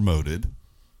being promoted,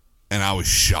 and I was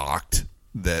shocked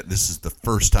that this is the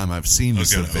first time I've seen I was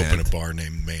this going to event. open a bar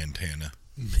named Montana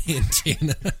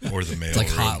Montana. or the mail It's like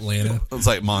room. hot Atlanta. It's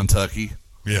like Montucky.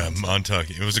 Yeah,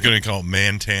 Montucky. It was going to call it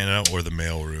Montana or the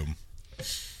mail room.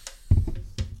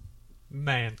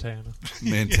 Montana.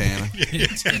 Montana.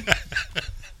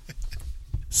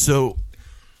 So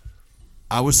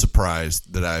I was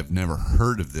surprised that I've never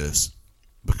heard of this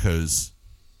because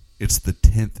it's the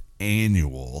 10th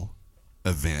annual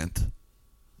event.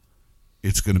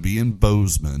 It's going to be in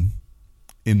Bozeman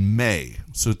in May.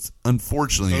 So it's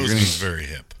unfortunately Bozeman's very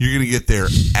hip. you're going to get there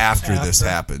after this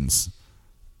happens.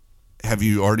 Have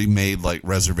you already made like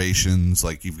reservations?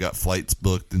 Like you've got flights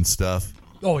booked and stuff?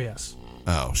 Oh, yes.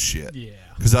 Oh shit. Yeah.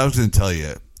 Because I was going to tell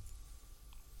you,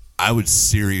 I would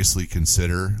seriously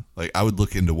consider, like, I would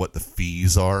look into what the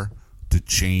fees are to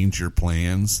change your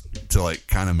plans to, like,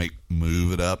 kind of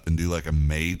move it up and do, like, a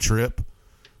May trip,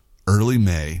 early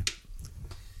May,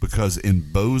 because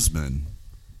in Bozeman,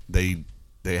 they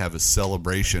have a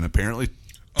celebration, apparently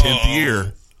 10th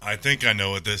year. I think I know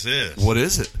what this is. What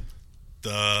is it?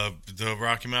 The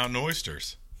Rocky Mountain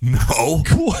oysters. No.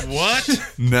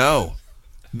 What? No.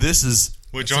 This is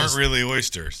Which aren't really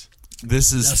oysters.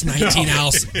 That's 19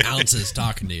 ounces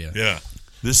talking to you. Yeah.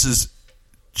 This is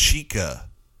Chica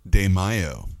de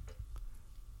Mayo.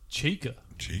 Chica.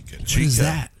 Chica. What is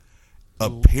that?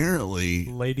 Apparently,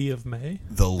 Lady of May.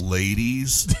 the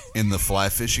ladies in the fly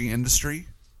fishing industry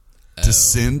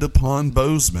descend upon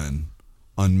Bozeman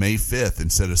on May 5th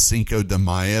instead of Cinco de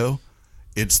Mayo.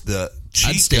 It's the Chica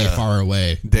I'd stay far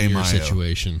away de from your Mayo.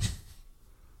 situation.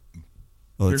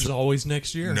 Well, There's it's- always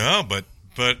next year. No, but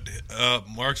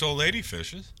Mark's old lady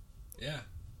fishes. Yeah.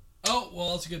 Oh,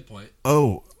 well, that's a good point.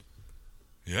 oh,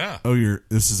 Yeah.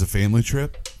 this is a family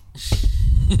trip?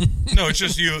 No, it's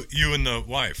just you and the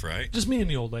wife, right? Just me and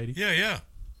the old lady. Yeah.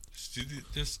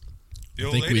 Just the I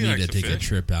old think lady we need likes to take a fish.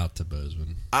 trip out to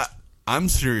Bozeman. I'm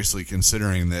seriously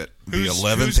considering that the Who's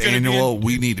 11th gonna be annual, in-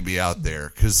 we need to be out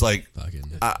there. Because, like,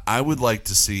 Fucking I would like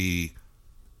to see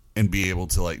and be able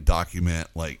to, like, document,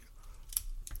 like,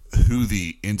 who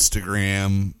the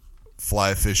Instagram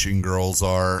fly fishing girls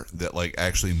are that, like,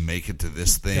 actually make it to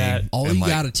this thing. That- all And, you like,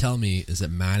 got to tell me is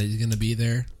that Maddie's going to be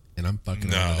there, and I'm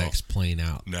fucking on the next plane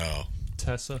out. No.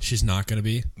 Tessa. She's not going to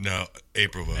be? No.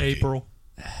 April. Vokey. April.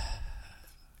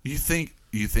 You think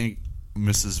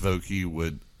Mrs. Vokey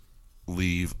would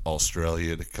leave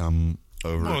Australia to come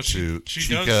over Well, to she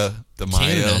Chica does. de Mayo?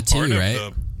 Canada, too. Part right?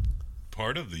 of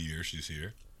part of the year she's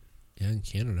here. Yeah, in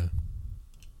Canada.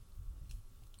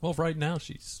 Well, right now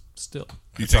she's still You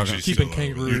I think talking? she's keeping still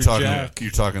over kangaroo there. Jack.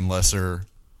 You're talking lesser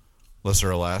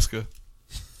Alaska.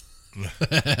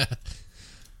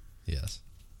 Yes.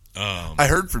 I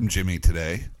heard from Jimmy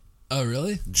today. Oh,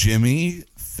 really? Jimmy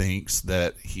thinks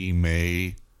that he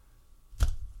may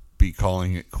be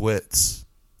calling it quits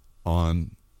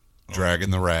on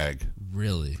Dragging the Rag.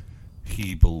 Really?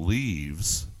 He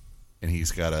believes, and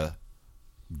he's got to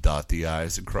dot the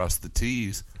I's and cross the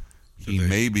T's, he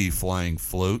may be flying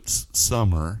floats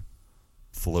summer,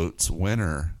 floats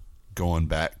winter, going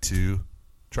back to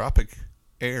tropic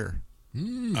air.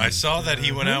 I saw that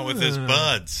he went out with his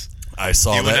buds. I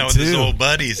saw He that went out with too. his old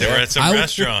buddies. They were at some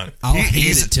restaurant. I'll hand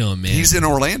it to him, man. He's in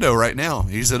Orlando right now.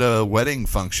 He's at a wedding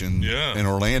function Yeah. in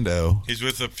Orlando. He's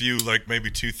with a few, like maybe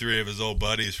 2-3 of his old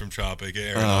buddies from Tropic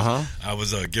Air. Uh-huh. I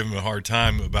was giving him a hard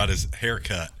time about his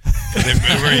haircut.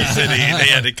 Remember he said they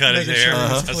had to cut his Making hair? sure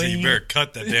it was I said, you clean. better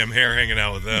cut that damn hair hanging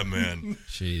out with them, man.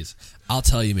 Jeez. I'll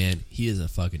tell you, man, he is a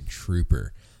fucking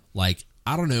trooper. Like,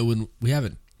 I don't know, when we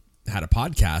haven't had a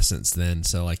podcast since then,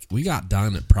 so, like, we got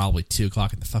done at probably 2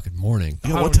 o'clock in the fucking morning.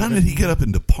 Yeah, what time did he get up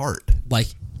and depart? Like,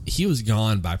 he was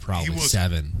gone by probably He was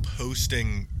 7.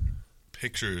 posting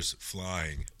pictures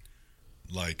flying,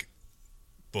 like,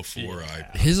 before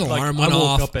His alarm went I woke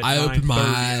off. Up at I opened my 9:30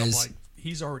 and I'm eyes. like,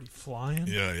 he's already flying.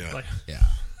 Yeah. Like, Yeah.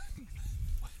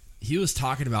 he was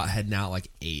talking about heading out like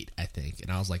 8, I think,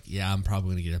 and I was like, yeah, I'm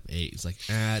probably gonna get up 8. He's like,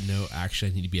 no,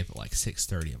 actually, I need to be up at like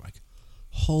 6:30. I'm like,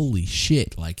 holy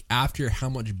shit! Like after how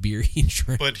much beer he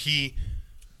drank, But he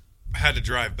had to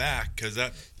drive back because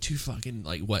that. too fucking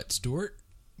like what, Stuart?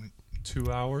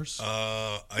 2 hours.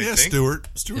 I Yeah, think.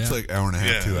 Stuart's Yeah. like hour and a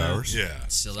half, 2 hours. Yeah.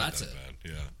 Still, that's Not it. that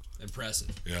bad. Yeah.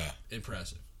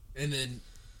 Impressive. And then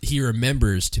he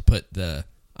remembers to put the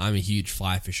 "I'm a huge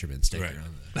fly fisherman" sticker Right.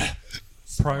 on the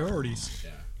Priorities.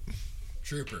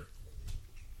 trooper.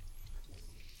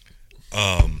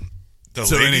 The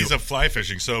So ladies anyway- of fly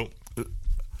fishing. So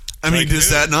I mean, Like does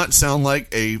who? that not sound like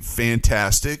a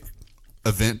fantastic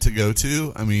event to go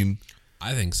to? I mean,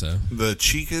 I think so. the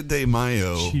Chica de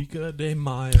Mayo. Chica de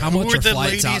Mayo. How who much are are the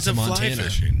flights out ladies to of fly Montana?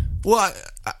 fishing? Well,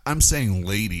 I'm saying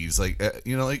ladies, like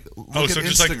like look Oh, so at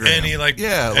just Instagram. like any like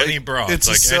any like, broad, it's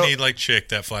a like so- any like chick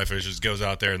that fly fishes goes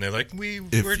out there and they're like, we're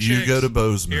If you chicks. go to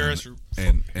Bozeman Here's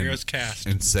and here's cast.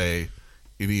 and say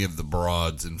any of the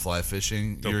broads in fly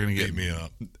fishing, They'll you're gonna beat get me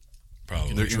up.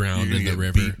 Probably. They're drowned you're gonna in the get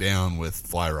river. beat down with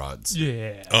fly rods.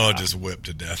 Yeah. Oh, just whipped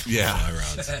to death. with Yeah. fly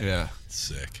rods. Yeah.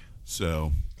 Sick.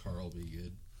 So Carl be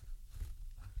good.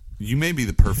 you may be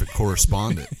the perfect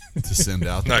correspondent to send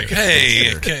out there. Like,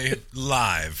 hey, okay,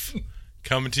 live,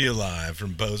 coming to you live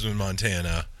from Bozeman,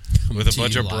 Montana, with a to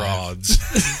bunch you of live. broads.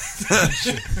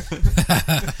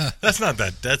 That's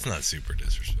not super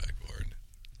disrespectful,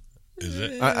 is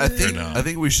it? I think Or no? I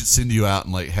think we should send you out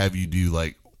and like have you do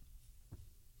like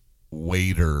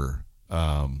waiter.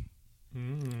 Oh,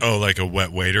 like a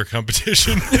wet waiter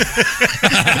competition?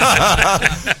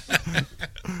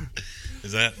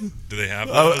 Is that? Do they have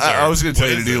those? I or was going to tell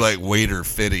what you to is do it? like waiter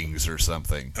fittings or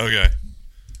something. Okay.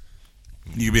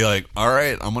 You'd be like, all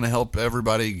right, I'm going to help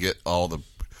everybody get all the,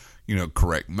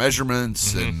 correct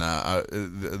measurements, Mm-hmm.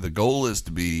 and the goal is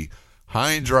to be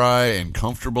high and dry and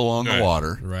comfortable on Right. the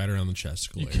water. Right around the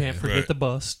chesticle You area. can't forget Right. the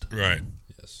bust. Right.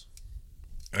 Yes.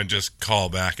 And just call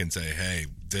back and say, hey,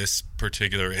 this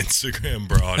particular Instagram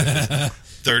broad is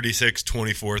 36,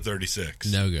 24,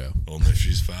 36. No go. Only if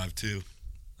she's 5'2".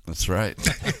 That's right.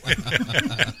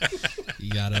 You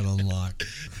got it unlocked.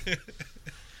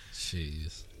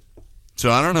 Jeez.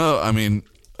 So I don't know. I mean,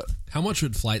 How much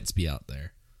would flights be out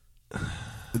there?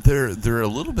 they're a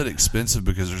little bit expensive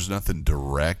because there's nothing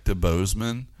direct to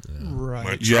Bozeman. Right.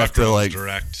 My You have truck to runs like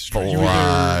direct straight.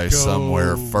 fly either go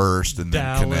somewhere first and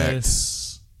then connect.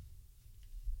 Dallas,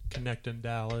 connecting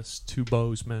Dallas to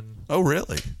Bozeman. Oh,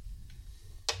 really?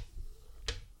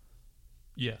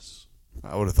 Yes.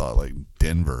 I would have thought like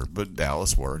Denver, but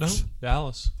Dallas No, works.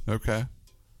 Dallas. Okay.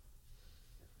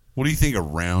 What do you think a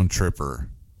round tripper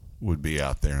would be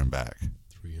out there and back?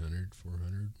 300,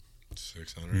 400?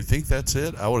 600. You think that's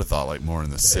it? I would have thought like more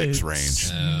in the six It's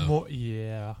range.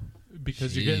 yeah,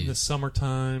 because you're getting the Jeez.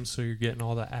 summertime, so you're getting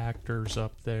all the actors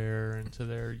up there into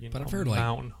their But I've heard, like,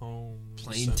 mountain homes.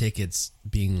 Plane and- tickets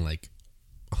being like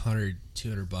 $100,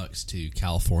 $200 to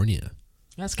California.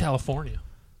 That's California.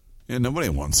 Yeah, nobody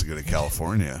wants to go to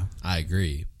California. I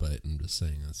agree, but I'm just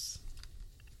saying that's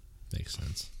makes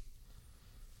sense.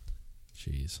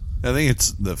 Jeez. I think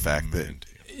it's the fact that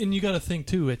And you got to think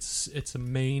too. It's a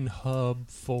main hub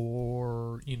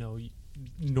for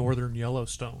northern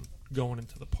Yellowstone going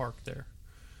into the park there.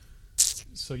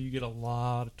 So you get a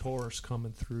lot of tourists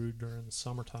coming through during the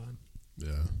summertime.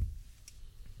 Yeah.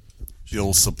 the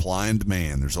old supply and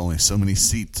demand. There's only so many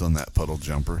seats on that puddle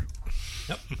jumper.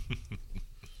 Yep.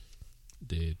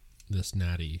 Dude, this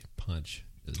natty punch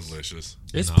is Delicious.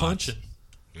 It's Not. punching.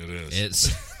 It is. It's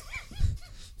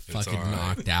fucking all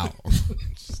right. knocked out.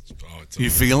 It's You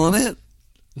all feeling it?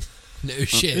 No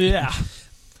shit. Yeah.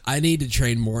 I need to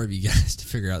train more of you guys to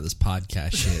figure out this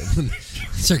podcast shit when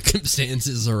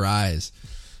circumstances arise.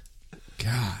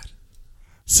 God.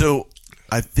 So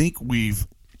I think we've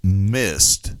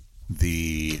missed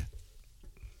the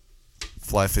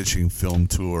fly fishing film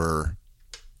tour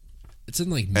It's in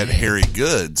like at May. Harry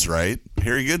Goods, right?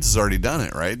 Harry Goods has already done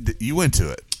it, right? You went to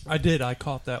it. I did. I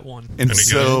caught that one. And Any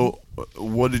so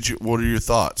what are your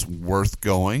thoughts? Worth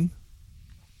going?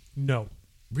 No.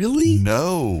 Really?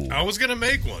 No. I was gonna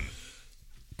make one.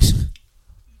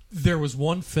 There was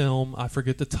one film, I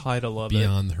forget the title of it.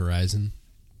 Beyond the Horizon.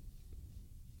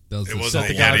 That was It the- wasn't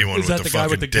the the guy- Yeti one is with that the the guy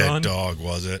fucking with the dead gun? dog,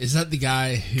 was it? Is that the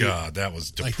guy who God, that was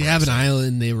like depressing. they have an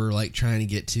island they were like trying to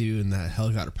get to and that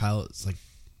helicopter pilot's like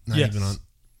not Yes. even on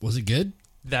was it good?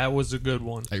 That was a good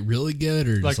one. Like really good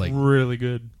or Like, just like really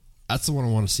good. that's the one I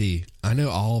want to see. I know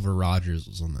Oliver Rogers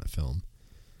was on that film.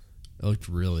 It looked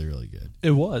really, really good.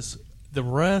 It was. The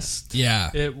rest, Yeah.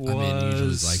 It I mean usually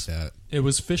it's was- like that. it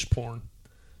was fish porn.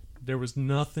 There was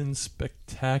nothing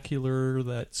spectacular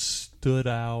that stood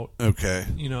out. Okay.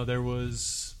 You know, there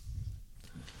was...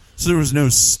 So there was no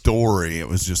story. It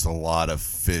was just a lot of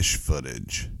fish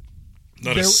footage.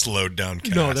 Not a slowed down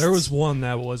cast. No, there was one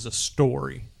that was a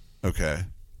story. Okay.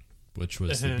 Which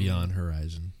was the Beyond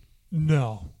Horizon.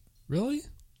 No. Really?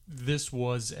 This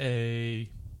was a...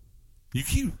 You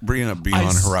keep bringing up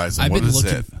Beyond Horizon. What is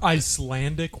it?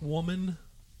 Icelandic woman.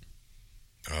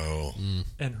 Oh.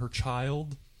 And her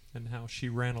child, and how she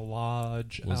ran a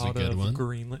lodge Was it out a good of one?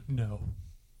 Greenland. No.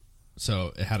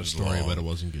 So it had a story, but it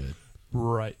wasn't good.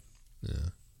 Right. Yeah.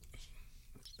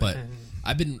 But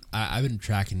I've been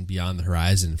tracking Beyond the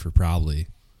Horizon for probably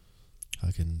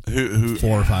fucking 4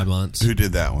 or 5 months. Who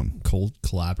did that one? Cold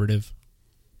Collaborative.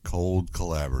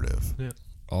 Yeah.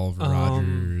 Oliver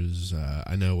Rogers,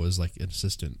 I know, was like an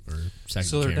assistant or second.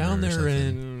 So they're down there something.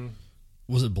 in...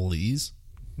 Was it Belize?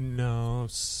 No.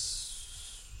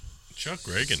 Chuck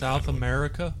Reagan. South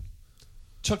America.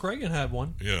 Chuck Reagan had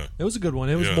one. Yeah. It was a good one.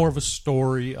 It was more of a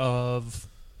story of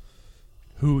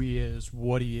who he is,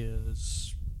 what he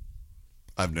is.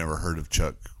 I've never heard of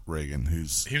Chuck Reagan.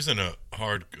 He was in a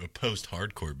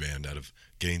post-hardcore band out of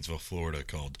Gainesville, Florida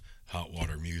called Hot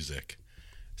Water Music.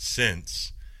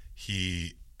 Since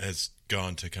he has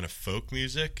gone to kind of folk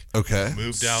music. Okay.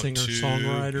 Moved out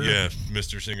Singer-songwriter. Yeah,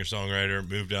 Mr. Singer-songwriter.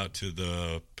 Moved out to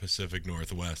the Pacific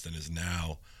Northwest and is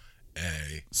now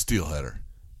a steelheader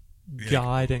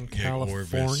guide in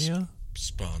California. Orvis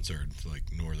sponsored, like,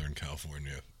 Northern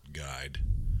California guide.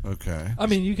 Okay. I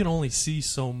mean, you can only see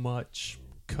so much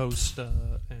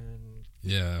Costa and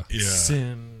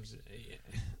Sims.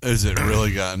 Has it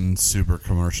really gotten super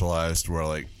commercialized where,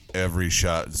 like, every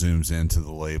shot zooms into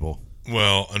the label?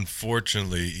 Well,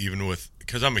 unfortunately, even with...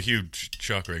 Because I'm a huge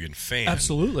Chuck Reagan fan.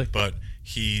 Absolutely. But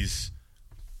he's...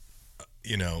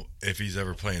 You know, if he's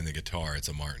ever playing the guitar, it's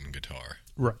a Martin guitar.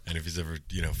 Right. And if he's ever,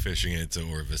 you know, fishing, it's a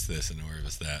Orvis this and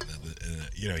Orvis that. And,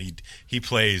 you know, he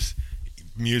plays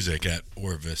music at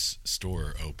Orvis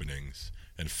store openings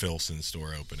and Filson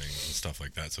store openings and stuff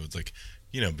like that. So it's like,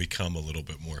 you know, become a little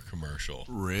bit more commercial.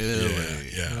 Really?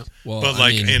 Yeah. Well, but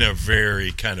like in a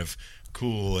very kind of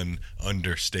cool and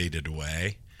understated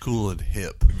way. Cool and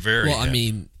hip. Very well, hip. I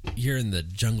mean, you're in the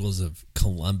jungles of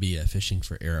Colombia fishing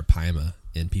for arapaima,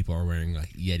 and people are wearing like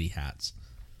Yeti hats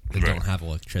that don't have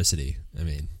electricity. I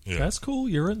mean, That's cool.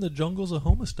 You're in the jungles of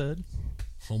Homestead.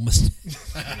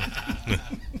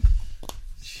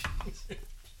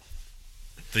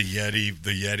 The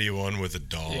Yeti one with a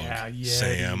dog. Yeah, Yeti.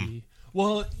 Sam.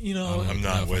 Well, you know, I'm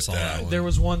not with that. There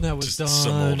was one that was just done.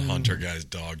 Some old hunter guy's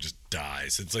dog just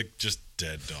dies. It's like just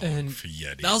dead dog And for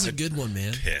Yeti. that was a good one,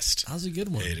 man. Pissed. That was a good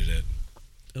one. Hated it.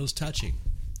 It was touching.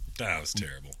 That was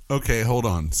terrible. Okay, hold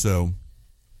on. So,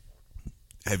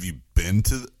 have you been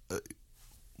to...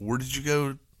 where did you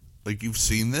go? Like, you've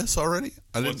seen this already?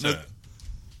 I didn't What's know. that?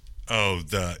 Oh,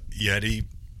 the Yeti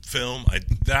film?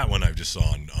 That one I just saw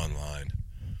online.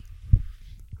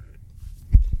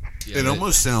 Yeah, It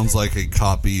almost sounds like a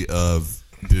copy of...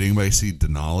 Did anybody see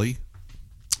Denali?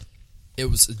 It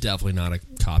was definitely not a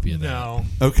copy of that. No.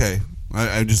 Okay.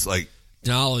 I just like...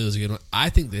 Denali was a good one. I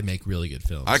think they make really good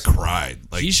films. I cried.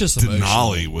 Like, He's just Denali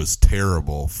emotional. was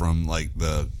terrible from, like,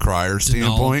 the crier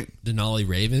standpoint. Denali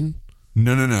Raven?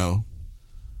 No.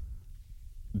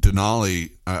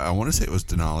 Denali, I want to say it was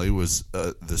Denali, was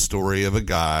the story of a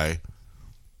guy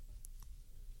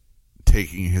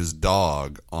taking his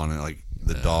dog on, like,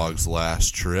 the dog's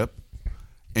last trip.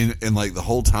 And like, the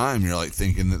whole time you're, like,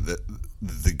 thinking that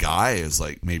the guy is,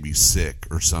 like, maybe sick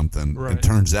or something. Right. And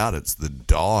turns out it's the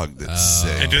dog that's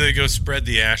sick. And do they go spread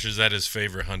the ashes at his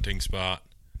favorite hunting spot?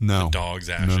 No. The dog's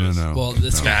ashes? No. Well,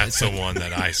 that's the one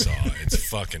that I saw. It's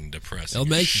fucking depressing. It'll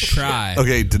make you cry.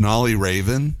 Okay, Denali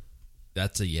Raven.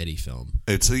 That's a Yeti film.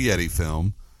 It's a Yeti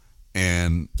film.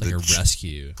 And It's like a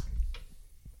rescue.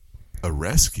 A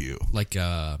rescue? Like,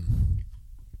 have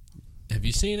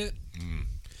you seen it?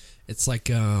 It's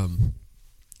like, I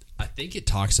think it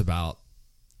talks about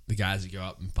the guys that go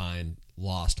out and find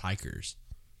lost hikers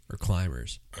or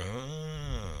climbers.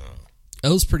 Oh. It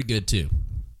was pretty good, too.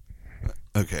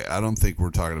 Okay, I don't think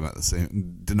we're talking about the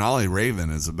same. Denali Raven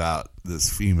is about this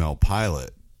female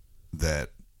pilot that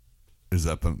is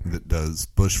that does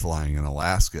bush flying in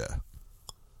Alaska.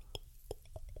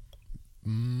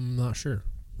 Not sure.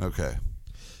 Okay.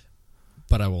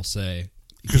 But I will say,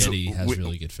 'Cause Yeti has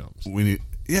really good films.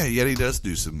 Yeti does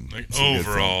do some, Like some good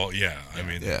overall, films. yeah. I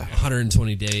mean,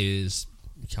 120 Days,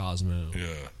 Cosmo.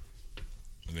 Yeah.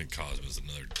 I think Cosmo's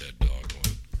another dead dog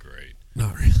one. Great.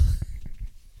 Not really.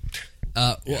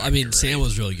 Well, I mean, Sam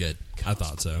was really good. I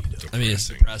thought so. I mean, it's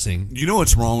depressing. You know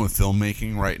what's wrong with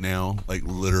filmmaking right now? Like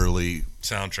literally,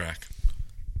 Soundtrack.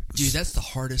 Dude, that's the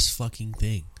hardest fucking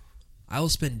thing. I will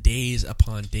spend days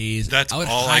upon days. That's I would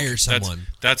all hire someone.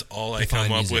 That's all I to find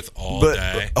come up music. with all But-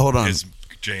 day. but hold on. Is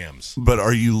jams. but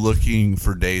are you looking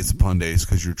for days upon days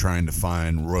because you're trying to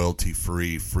find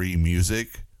royalty-free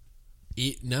music?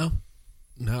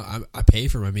 No, I pay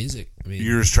for my music. I mean,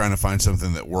 You're just trying to find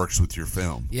something that works with your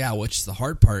film. yeah, which is the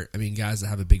hard part. I mean, guys that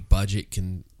have a big budget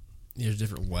can. There's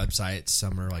different websites.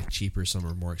 Some are like cheaper, some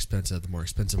are more expensive. The more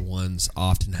expensive ones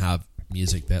often have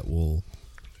music that will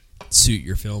suit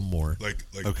your film more. Like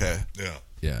Okay. yeah,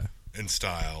 Yeah, and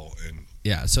style and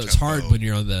yeah. So it's hard tempo. when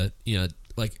you're on the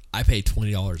like I pay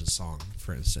 $20 a song,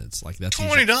 for instance. Like that's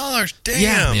usually- $20. Damn,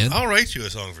 Yeah, man. I'll write you a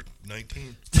song for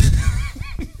 $19.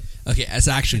 Okay, it's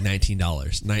actually $19.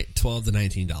 $12 to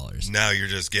 $19. Now you're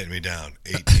just getting me down.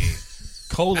 18.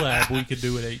 Collab, we could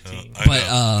do at 18. I But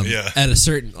know. Yeah. at a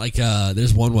certain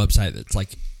there's one website that's like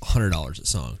 $100 a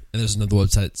song, and there's another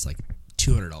website that's like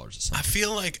 $200 a song. I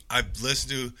feel like I've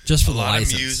listened to Just for a the lot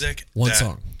license. of music. One that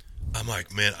song. I'm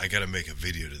like, man, I got to make a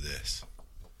video to this.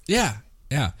 Yeah.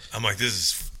 I'm like, this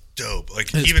is dope.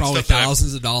 Like And it's even probably stuff that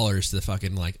thousands of dollars to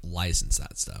fucking like license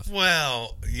that stuff.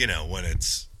 well, when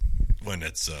it's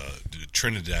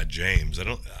Trinidad James, I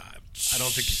don't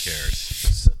think he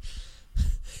cares.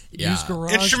 Yeah. Use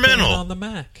GarageBand Instrumental. on the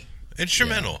Mac.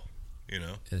 Instrumental,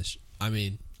 I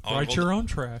mean, I'll Write hold- your own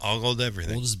track. I'll hold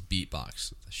everything. we'll just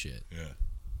beatbox the shit.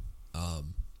 Yeah.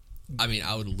 I mean,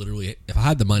 I would literally, if I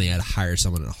had the money, I'd hire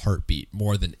someone in a heartbeat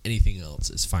more than anything else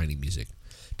is finding music.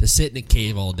 To sit in a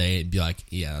cave all day and be like,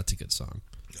 yeah, that's a good song.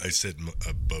 I sit in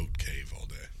a boat cave all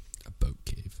day. A boat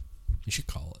cave. You should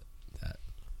call it that.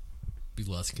 Be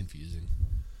less confusing.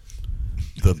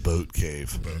 The boat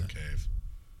cave. Boat cave.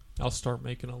 I'll start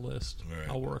making a list. All right.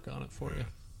 I'll work on it for you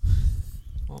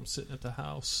while I'm sitting at the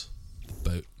house.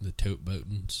 The tote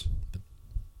boatins. The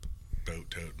Boat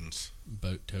totins.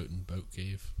 boat toting boat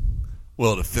cave.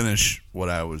 Well, to finish what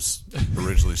I was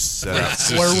originally set up,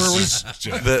 Where were we?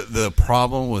 the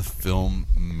problem with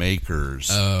filmmakers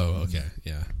Oh, okay.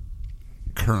 Yeah.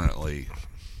 currently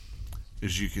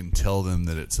is you can tell them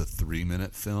that it's a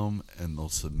 3-minute film and they'll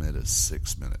submit a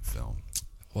 6-minute film.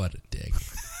 What a dick.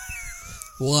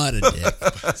 What a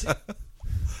dick.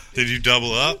 Did you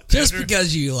double up? Just Andrew?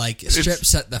 because you strip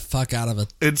set the fuck out of a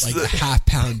It's like the- a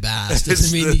half-pound bass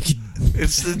doesn't mean you can.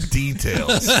 It's the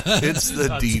details. It's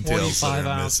the A details that 25 are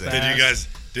ounce missing.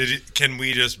 bass. Can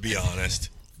we just be honest?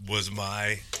 Was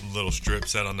my little strip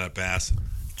set on that bass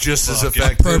Just as Fucking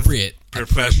effective. Appropriate.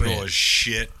 professional Appropriate. as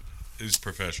shit? It was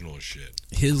professional as shit.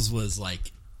 His was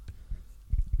like,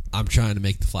 I'm trying to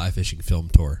make the fly fishing film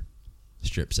tour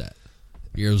strip set.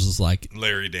 Yours was like,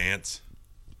 Larry Dance.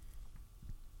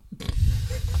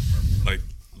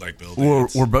 Like Bill We're,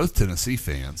 Dance. we're both Tennessee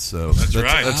fans, so That's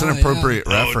right. That's Oh, an yeah. appropriate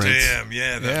Oh reference. damn!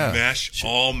 Yeah, that Yeah. mesh,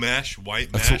 all mesh,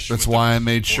 white mesh. That's with why the I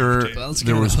made sure orange tape. Let's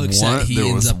there go to was Hooksett, one. he There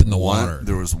ends was up in the one. water.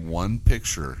 There was one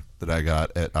picture that I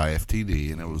got at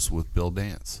IFTD, and it was with Bill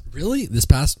Dance. really? This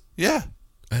past? Yeah,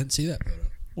 I didn't see that photo.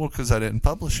 well, because I didn't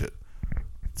publish it.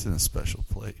 It's in a special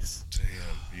place.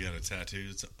 Damn, you got a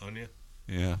tattoo on you?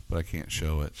 Yeah, but I can't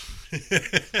show it.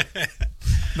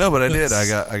 No, but I did.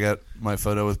 I got my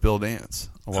photo with Bill Dance.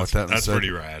 I walked out and That's said, pretty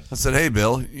rad. I said, "Hey,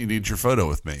 Bill, you need your photo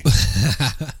with me."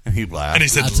 And he laughed. And he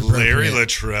said, That's Larry appropriate.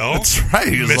 Luttrell? "That's right."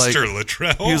 He was Mr. like,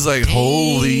 Luttrell? he was like,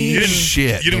 "Holy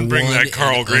shit!" You didn't bring one that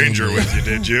Carl and Granger only. with you,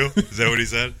 did you? Is that what he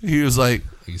said? He was like,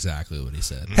 Exactly what he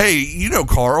said. "Hey, you know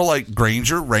Carl, like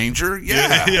Granger, Ranger?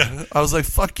 Yeah." Yeah. I was like,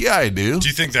 "Fuck yeah, I do." Do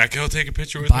you think that guy will take a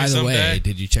picture with By me the someday? way,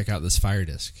 did you check out this fire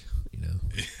disc? You know,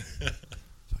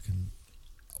 fucking.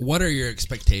 What are your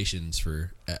expectations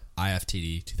for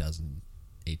IFTD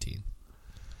 2018?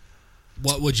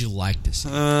 What would you like to see?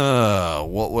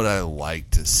 What would I like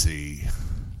to see?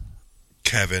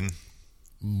 Kevin.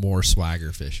 More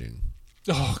swagger fishing.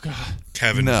 Oh God.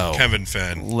 Kevin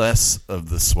Fenn. Less of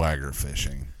the swagger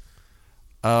fishing.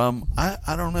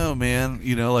 I don't know, man.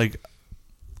 You know, like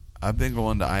I've been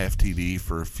going to IFTD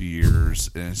for a few years,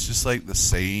 and it's just like the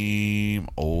same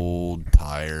old,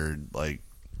 tired, like.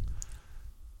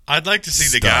 I'd like to see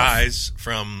the Stuff. guys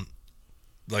from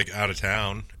like out of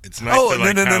town. It's nice Oh, to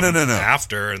like no, have them no.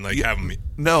 after and like have them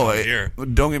No, here.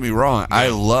 don't get me wrong. I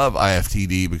love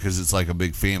IFTD because it's like a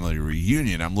big family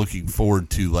reunion. I'm looking forward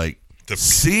to like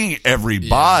seeing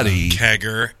everybody,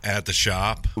 Kegger at the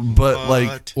shop. but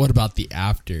like What about the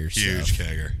after huge stuff?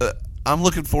 Kegger. I'm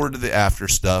looking forward to the after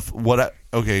stuff.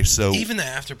 So Even the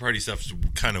after party stuff's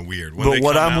kind of weird. When but they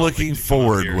what come I'm out, looking like, they come out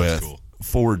forward here, it's with, cool.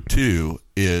 forward to,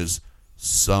 is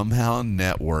somehow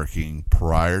networking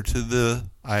prior to the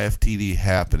IFTD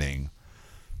happening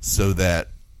so that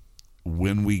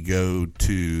when we go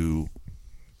to,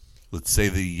 let's say,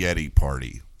 the Yeti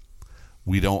party,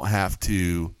 we don't have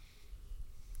to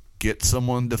get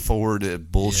someone to forward a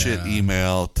bullshit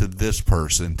email to this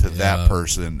person, to that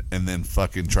person, and then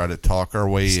fucking try to talk our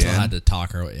way in. Still had to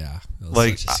talk our way,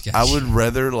 Like, I would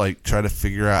rather, like, try to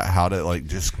figure out how to, like,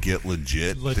 just get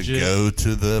legit. To go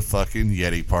to the fucking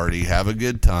Yeti party, have a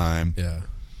good time. Yeah.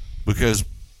 Because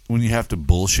when you have to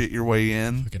bullshit your way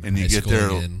in, and you get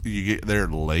there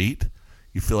late,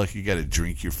 you feel like you got to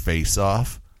drink your face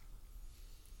off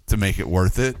to make it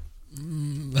worth it.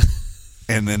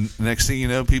 And then next thing you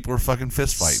know, people are fucking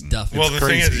fist fighting. Well, the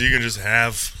thing is, you can just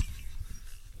have,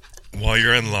 while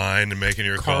you're in line and making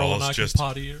your calls, just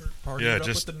party up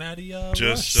with the Natty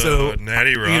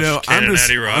Natty Rush. You know,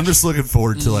 Natty Rush. I'm just looking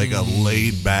forward to like a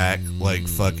laid back, like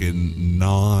fucking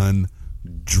non-driven.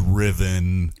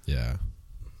 Yeah.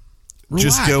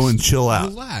 Just go and chill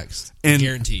out. Relaxed. And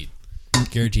guaranteed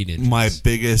interest. My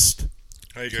biggest.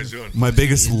 How you guys doing? My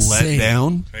biggest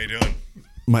letdown. How you doing?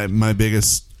 My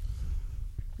biggest.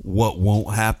 What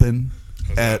won't happen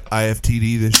at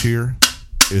IFTD this year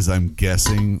is I'm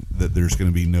guessing that there's going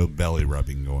to be no belly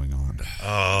rubbing going on.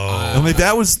 Oh, I mean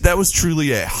that was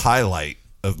truly a highlight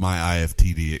of my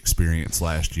IFTD experience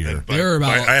last year. There were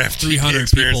about I have 300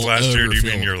 experience people last year. Do you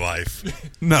mean overfilled. your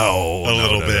life? No, a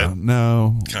little bit.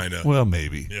 No, kind of. Well,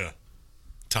 maybe. Yeah,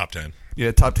 top 10.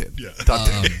 Yeah, top 10. Yeah, top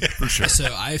 10 for sure.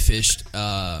 So I fished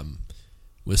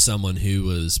with someone who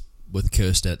was with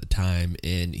Costa at the time,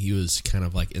 and he was kind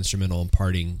of like instrumental in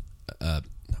planning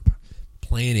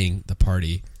the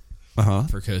party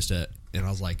for Costa. And I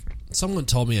was like, someone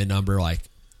told me a number like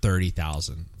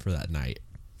 30,000 for that night.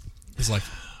 He's like,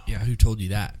 yeah, who told you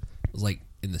that? It was like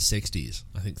in the 60s.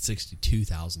 I think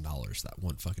 $62,000 that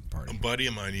one fucking party. A buddy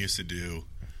of mine used to do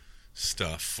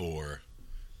stuff for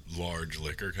large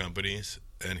liquor companies,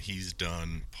 and he's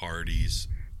done parties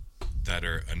that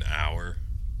are an hour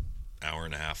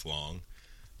and a half long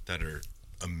that are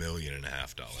 $1.5 million.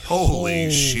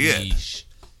 Holy shit!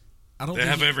 They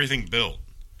have everything built,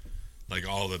 like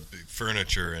all the big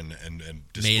furniture and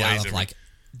displays made out of like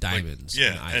diamonds.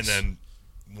 Like, and ice. and then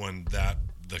when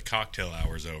the cocktail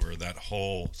hour's over, that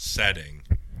whole setting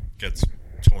gets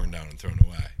torn down and thrown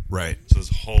away. Right. So this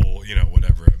whole,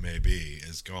 whatever it may be,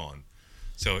 is gone.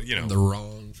 So the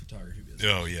wrong photography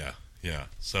business. Oh yeah.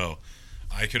 So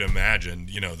I could imagine,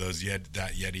 those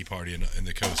that Yeti party and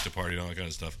the Costa party and all that kind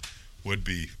of stuff would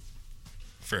be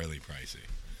fairly pricey.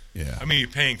 Yeah. I mean, you're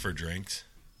paying for drinks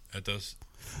at those?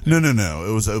 No.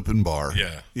 It was open bar.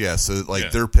 Yeah. So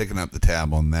they're picking up the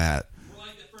tab on that. For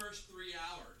like the first 3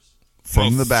 hours.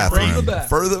 From the bathroom.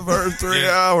 For the first 3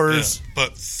 hours. Yeah.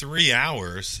 But 3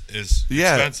 hours is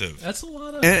expensive. That's a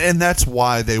lot of... And that's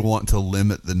why they want to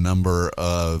limit the number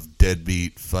of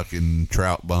deadbeat fucking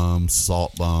trout bum,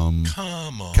 salt bum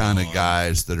kind of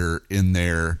guys that are in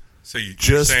there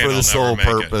just for the sole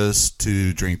purpose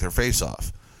to drink their face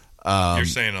off. You're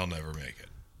saying I'll never make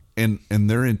it. And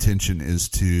their intention is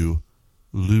to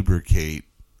lubricate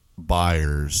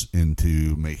buyers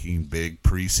into making big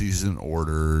preseason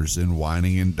orders and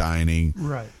whining and dining.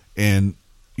 Right. And,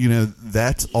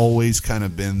 that's always kind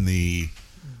of been the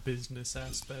business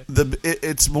aspect.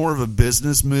 It's more of a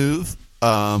business move.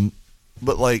 But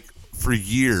like for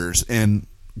years, and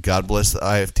God bless the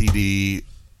IFTD,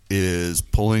 is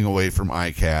pulling away from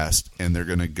ICAST, and they're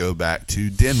going to go back to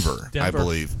Denver, I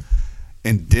believe.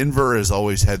 And Denver has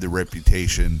always had the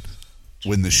reputation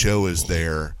when the show is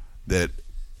there that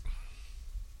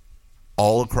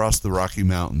all across the Rocky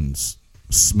Mountains,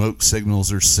 smoke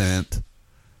signals are sent,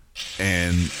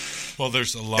 and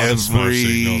there's a lot of smoke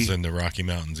signals in the Rocky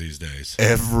Mountains these days.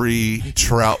 Every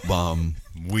trout bum,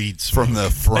 weed smoke, from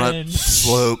the front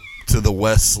slope to the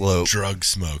west slope, drug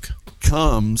smoke,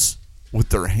 comes with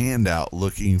their hand out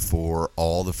looking for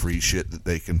all the free shit that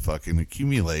they can fucking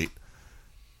accumulate.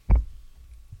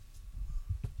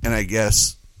 And I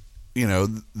guess,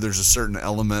 there's a certain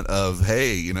element of,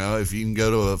 hey, if you can go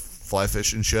to a fly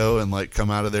fishing show and like come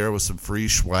out of there with some free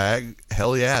swag,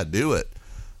 hell yeah, do it.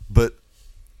 But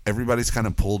everybody's kind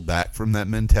of pulled back from that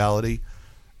mentality,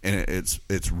 and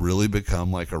it's really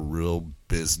become like a real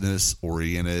business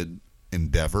oriented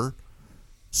endeavor.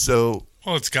 So,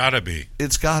 it's gotta be.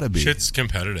 It's gotta be. Shit's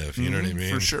competitive. You know what I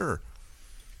mean? For sure.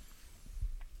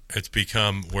 It's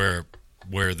become where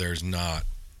there's not,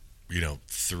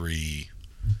 3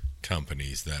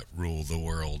 companies that rule the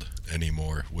world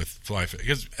anymore with fly fishing.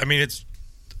 Because, it's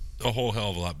a whole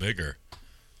hell of a lot bigger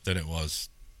than it was,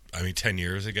 10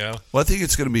 years ago. Well, I think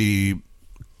it's going to be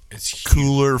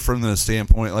cooler from the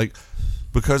standpoint, like,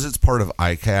 because it's part of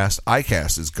ICAST.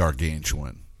 ICAST is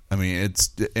gargantuan. I mean,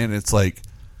 it's like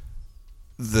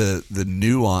the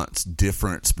nuance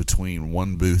difference between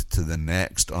one booth to the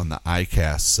next on the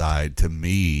ICAST side to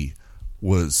me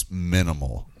was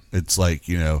minimal. It's like,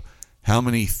 how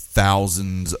many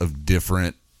thousands of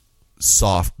different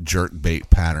soft jerk bait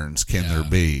patterns can there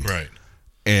be? Right.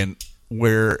 And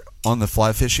where on the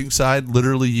fly fishing side,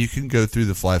 literally you can go through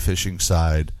the fly fishing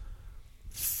side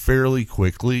fairly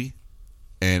quickly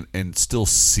and still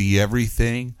see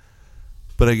everything.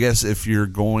 But I guess if you're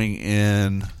going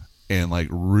in and like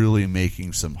really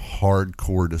making some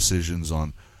hardcore decisions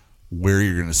on where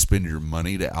you're going to spend your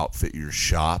money to outfit your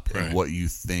shop and what you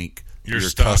think your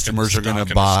customers are going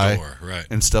to buy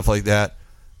and stuff like that,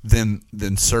 then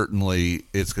certainly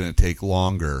it's going to take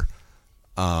longer.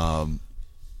 I'm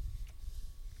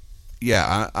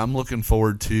looking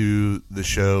forward to the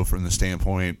show from the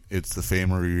standpoint it's the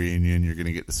family reunion. You're going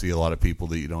to get to see a lot of people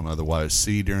that you don't otherwise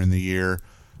see during the year,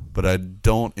 but I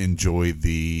don't enjoy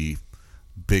the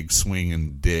big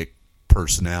swinging dick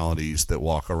personalities that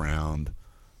walk around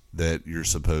that you're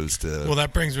supposed to. Well,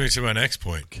 that brings me to my next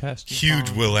point. Huge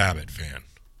Will Abbott fan.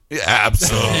 Yeah,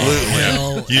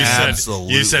 absolutely.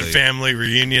 You said family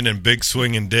reunion and big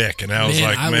swinging dick, and I was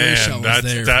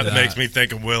that makes me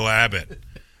think of Will Abbott.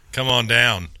 Come on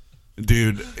down,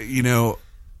 dude.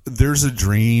 There's a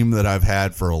dream that I've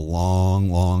had for a long,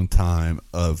 long time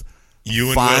of you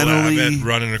and finally Will Abbott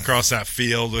running across that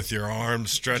field with your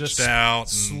arms stretched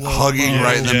out, and hugging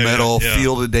right in the middle,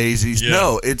 field of daisies. Yeah.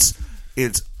 No, it's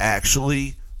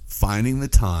actually finding the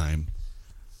time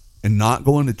and not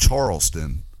going to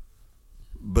Charleston,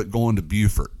 but going to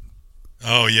Beaufort.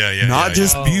 Oh, yeah. Not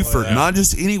just Beaufort, not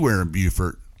just anywhere in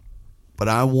Beaufort, but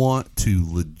I want to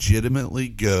legitimately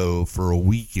go for a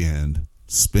weekend,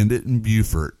 spend it in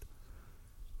Beaufort,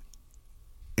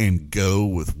 and go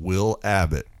with Will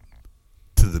Abbott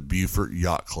to the Beaufort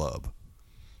Yacht Club.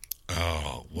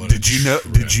 Oh, Did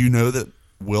you know that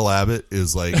Will Abbott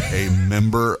is like a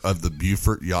member of the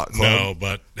Beaufort Yacht Club? No,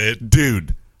 but it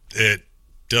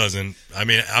doesn't. I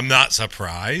mean, I'm not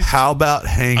surprised. How about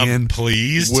hanging I'm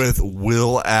pleased with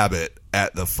Will Abbott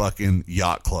at the fucking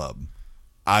yacht club?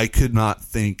 I could not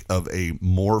think of a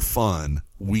more fun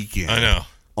weekend. I know.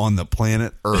 On the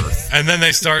planet Earth. And then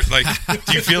they start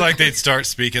do you feel like they'd start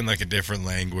speaking like a different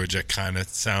language that kind of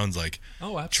sounds like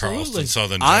Charleston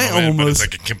Southern Gentleman, but it's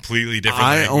like a completely different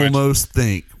language? I almost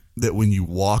think that when you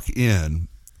walk in,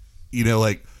 they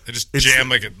just jam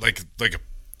like a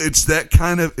it's that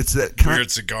kind of weird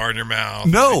cigar in your mouth.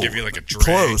 No, they give you like a drink.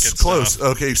 Close.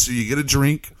 Okay, so you get a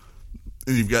drink,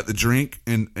 and you've got the drink,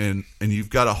 and you've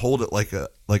got to hold it like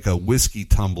a whiskey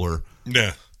tumbler.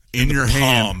 Yeah. In your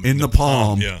hand, in the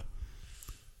palm. Yeah.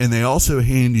 And they also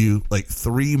hand you like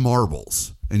 3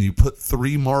 marbles, and you put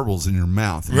 3 marbles in your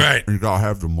mouth. And right. You gotta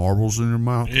have the marbles in your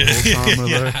mouth the whole time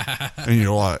there. And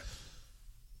you're like,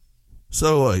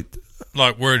 so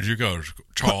like where'd you go,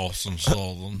 Charleston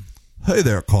Southern? Hey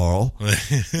there, Carl.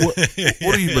 what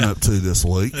have you been up to this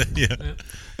week? Yeah.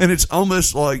 And it's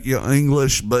almost like you're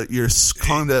English, but you're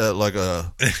kind of like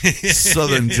a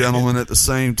Southern gentleman at the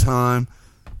same time.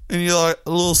 And you're like a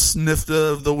little snifter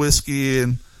of the whiskey,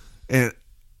 and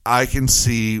I can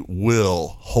see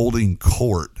Will holding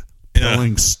court,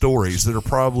 telling stories that are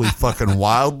probably fucking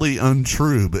wildly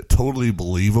untrue, but totally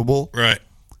believable. Right.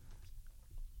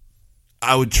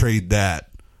 I would trade that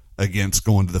against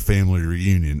going to the family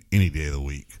reunion any day of the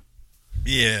week.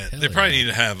 Yeah, they probably need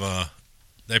to have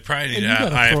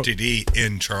IFTD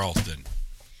in Charleston.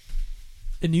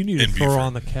 And you need to throw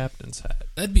on the captain's hat.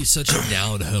 That'd be such a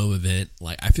down-home event.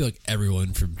 Like, I feel like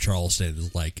everyone from Charleston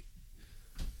is like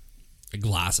a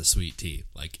glass of sweet tea.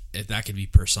 Like, if that could be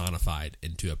personified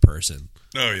into a person.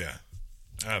 Oh, yeah.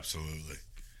 Absolutely.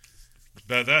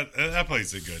 That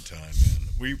place is a good time, man.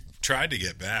 We tried to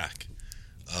get back.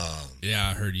 Yeah,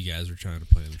 I heard you guys were trying to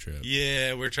plan a trip.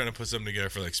 Yeah, we're trying to put something together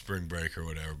for like spring break or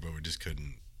whatever, but we just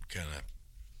couldn't kind of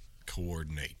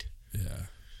coordinate. Yeah.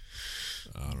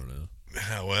 I don't know.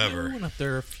 However, I went up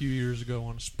there a few years ago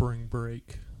on a spring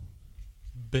break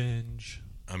binge.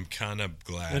 I'm kind of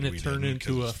glad and it turned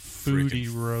into a foodie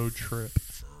road trip.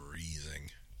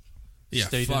 Freezing. Yeah,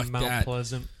 stayed in Mount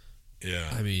Pleasant. Yeah,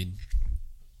 I mean,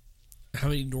 how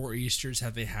many nor'easters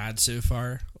have they had so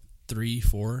far? 3,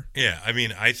 4? Yeah, I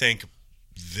mean, I think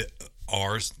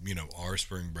our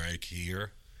spring break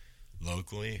here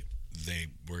locally, they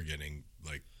were getting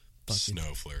like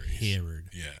snow flurries, hammered.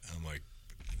 Yeah, I'm like.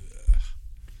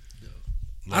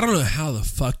 I don't know how the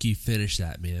fuck you finish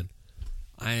that, man.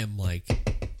 I am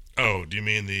like... Oh, do you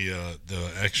mean the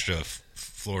extra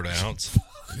Florida ounce?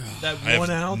 That 1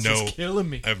 ounce is killing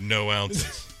me. I have no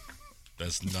ounces.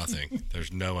 That's nothing.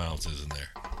 There's no ounces in there.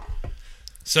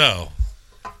 So,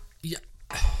 Yeah.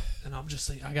 And I'm just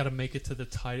saying, I got to make it to the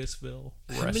Titusville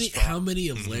restaurant. How many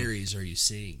of Larry's are you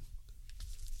seeing?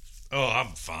 oh,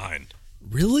 I'm fine.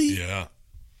 Really? Yeah,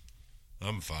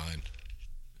 I'm fine.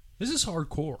 This is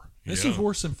hardcore. This Yeah. is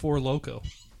worse than Four Loko,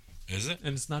 Is it?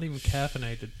 and it's not even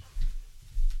caffeinated.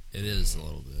 It is a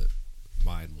little bit.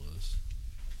 Mine was.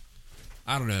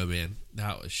 I don't know, man.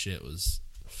 That was shit.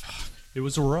 It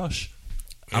was a rush.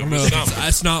 I don't It know. was If it's, something.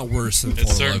 it's not worse than It's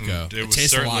Four certain- Loko. it was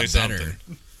tastes a lot certainly better.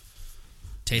 something.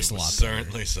 Tastes It a was lot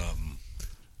certainly better. something.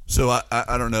 So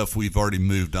I don't know if we've already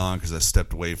moved on because I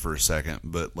stepped away for a second,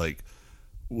 but like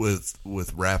with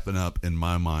wrapping up in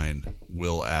my mind,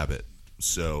 Will Abbott.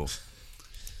 So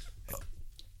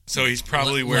So he's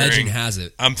probably Legend wearing. has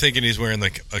it. I'm thinking he's wearing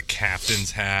like a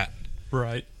captain's hat,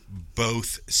 Right.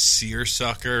 both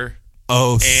seersucker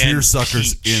and and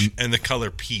seersuckers peach, in and the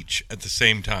color peach at the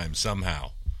same time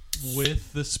somehow.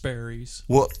 With the Sperry's.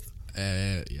 well.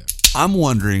 Yeah. I'm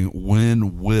wondering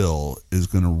when Will is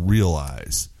going to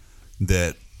realize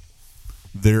that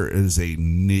there is a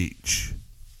niche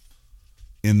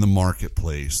in the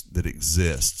marketplace that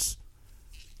exists.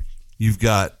 You've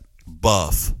got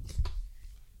Buff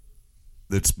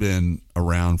that's been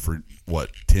around for,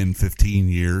 10, 15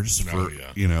 years for,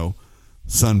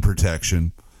 sun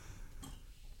protection.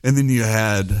 And then you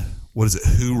had,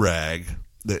 Hoorag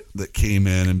that came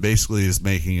in and basically is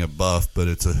making a Buff, but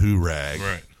it's a Hoorag.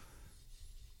 Right.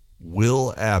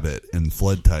 Will Abbott and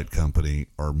Flood Tide Company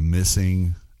are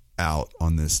missing out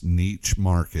on this niche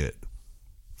market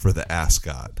for the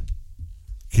Ascot.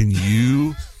 Can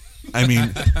you,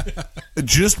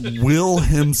 just Will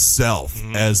himself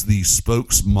as the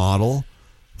spokesmodel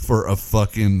for a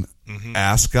fucking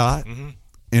Ascot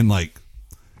and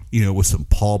with some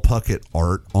Paul Puckett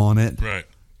art on it. Right.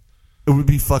 It would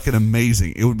be fucking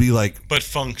amazing. It would be But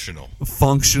functional.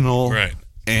 Right.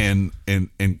 And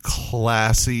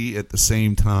classy at the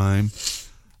same time.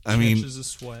 Catches a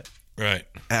sweat. Right.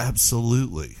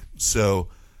 Absolutely. So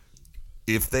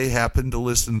if they happen to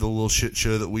listen to the little shit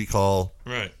show that we call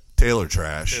Right. Taylor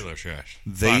Trash,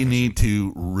 they need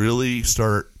to really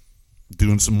start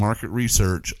doing some market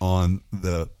research on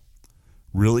the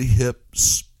really hip.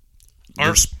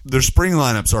 Their spring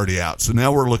lineup's already out, so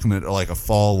now we're looking at like a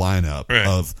fall lineup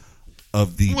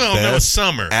of the best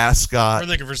summer Ascot. We're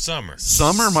looking for summer.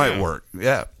 Summer might work.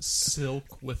 Yeah,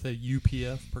 Silk with a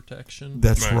UPF protection.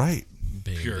 that's right.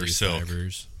 Pure silk.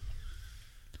 Fibers.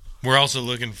 We're also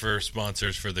looking for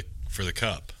sponsors for the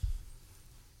cup,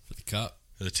 For the cup.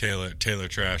 the Taylor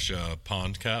Trash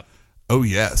Pond Cup. Oh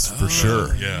yes, for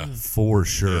sure. Yeah, For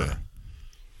sure. Yeah.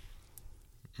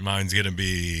 Mine's gonna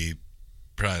be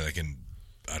probably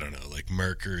like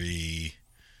Mercury,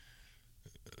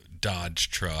 Dodge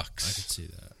I trucks, could see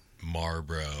that.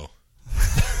 Marlboro.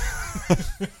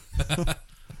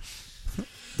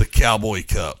 The Cowboy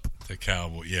Cup. The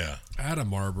cowboy, yeah. I had a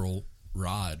Marlboro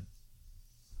rod.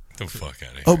 The fuck out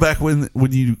of here. Oh, back when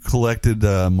you collected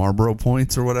Marlboro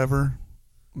points or whatever.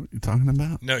 What are you talking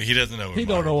about? No, he doesn't know what He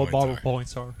don't know what Marlboro Marlboro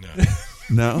points are. No,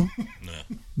 No. no.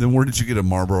 Then where did you get a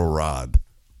Marlboro rod?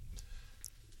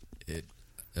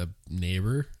 A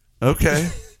neighbor. Okay.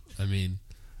 I mean,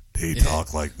 Did he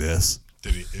talk like this?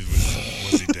 Did he?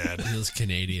 Was he dead he was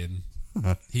Canadian.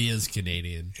 He is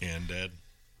Canadian. and dead?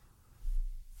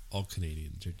 All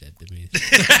Canadians are dead to me.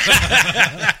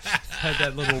 Had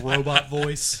that little robot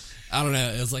voice. I don't know.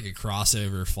 It was like a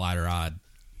crossover fly rod,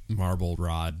 marble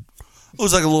rod. It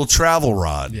was like a little travel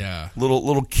rod. Yeah.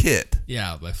 Little kit.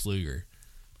 Yeah, by Fluger.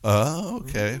 Oh,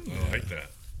 okay. I like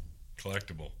that.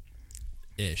 Collectible.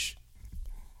 Ish.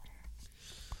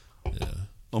 Yeah.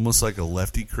 Almost like a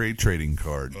lefty crate trading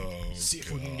card. See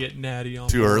if we can get Natty on.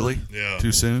 Too board. early? Yeah.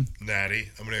 Too soon? Natty.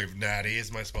 I'm gonna have Natty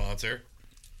as my sponsor.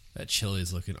 That chili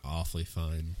is looking awfully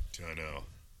fine. I know.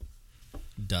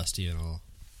 Dusty and all.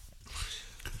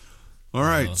 All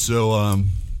right. So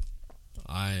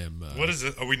I am. What is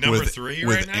it? Are we number 3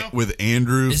 right now? With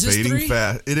Andrew Is this fading 3?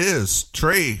 fast. It is.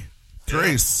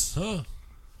 Trace. Huh.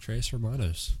 Trace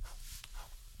Hermanos.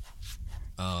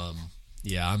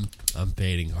 Yeah, I'm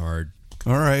fading hard.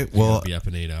 All right. Well, Well, I'll be up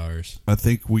in 8 hours. I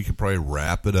think we could probably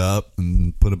wrap it up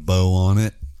and put a bow on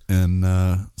it and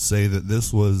say that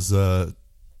this was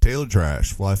Taylor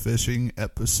Trash Fly Fishing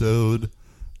episode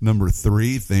number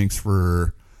 3. Thanks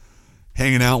for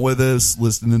hanging out with us,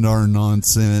 listening to our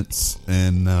nonsense,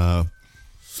 and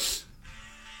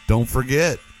don't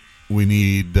forget, we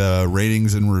need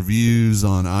ratings and reviews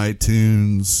on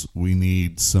iTunes. We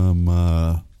need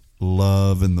some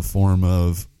love in the form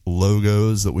of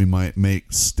logos that we might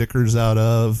make stickers out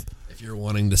of. If you're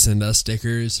wanting to send us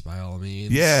stickers, by all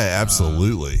means. Yeah,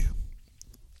 absolutely.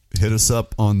 Hit us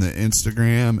up on the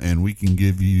Instagram, and we can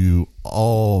give you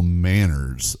all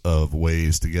manners of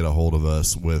ways to get a hold of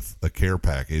us with a care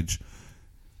package.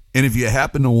 And if you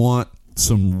happen to want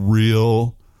some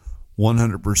real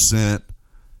 100%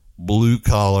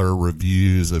 blue-collar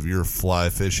reviews of your fly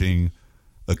fishing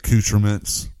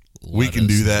accoutrements, we can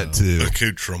do that too.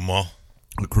 Accoutrement.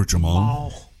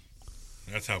 Accoutrement.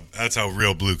 That's how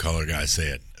real blue collar guys say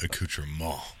it.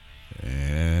 Accoutrement.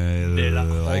 I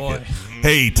like it.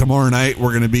 Hey, tomorrow night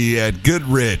we're going to be at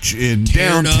Goodrich in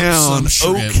Tearing up downtown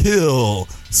some Oak shrimp. Hill,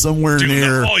 somewhere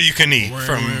near all you can eat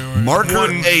from Marker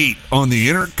 8 on the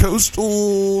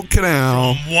Intercoastal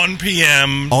Canal. 1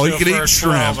 p.m. All you to can for eat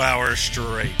shrimp. 12 hours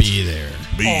straight. Be there.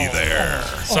 Be there.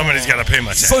 Somebody's got to pay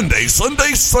my tab. Sunday.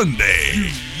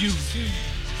 You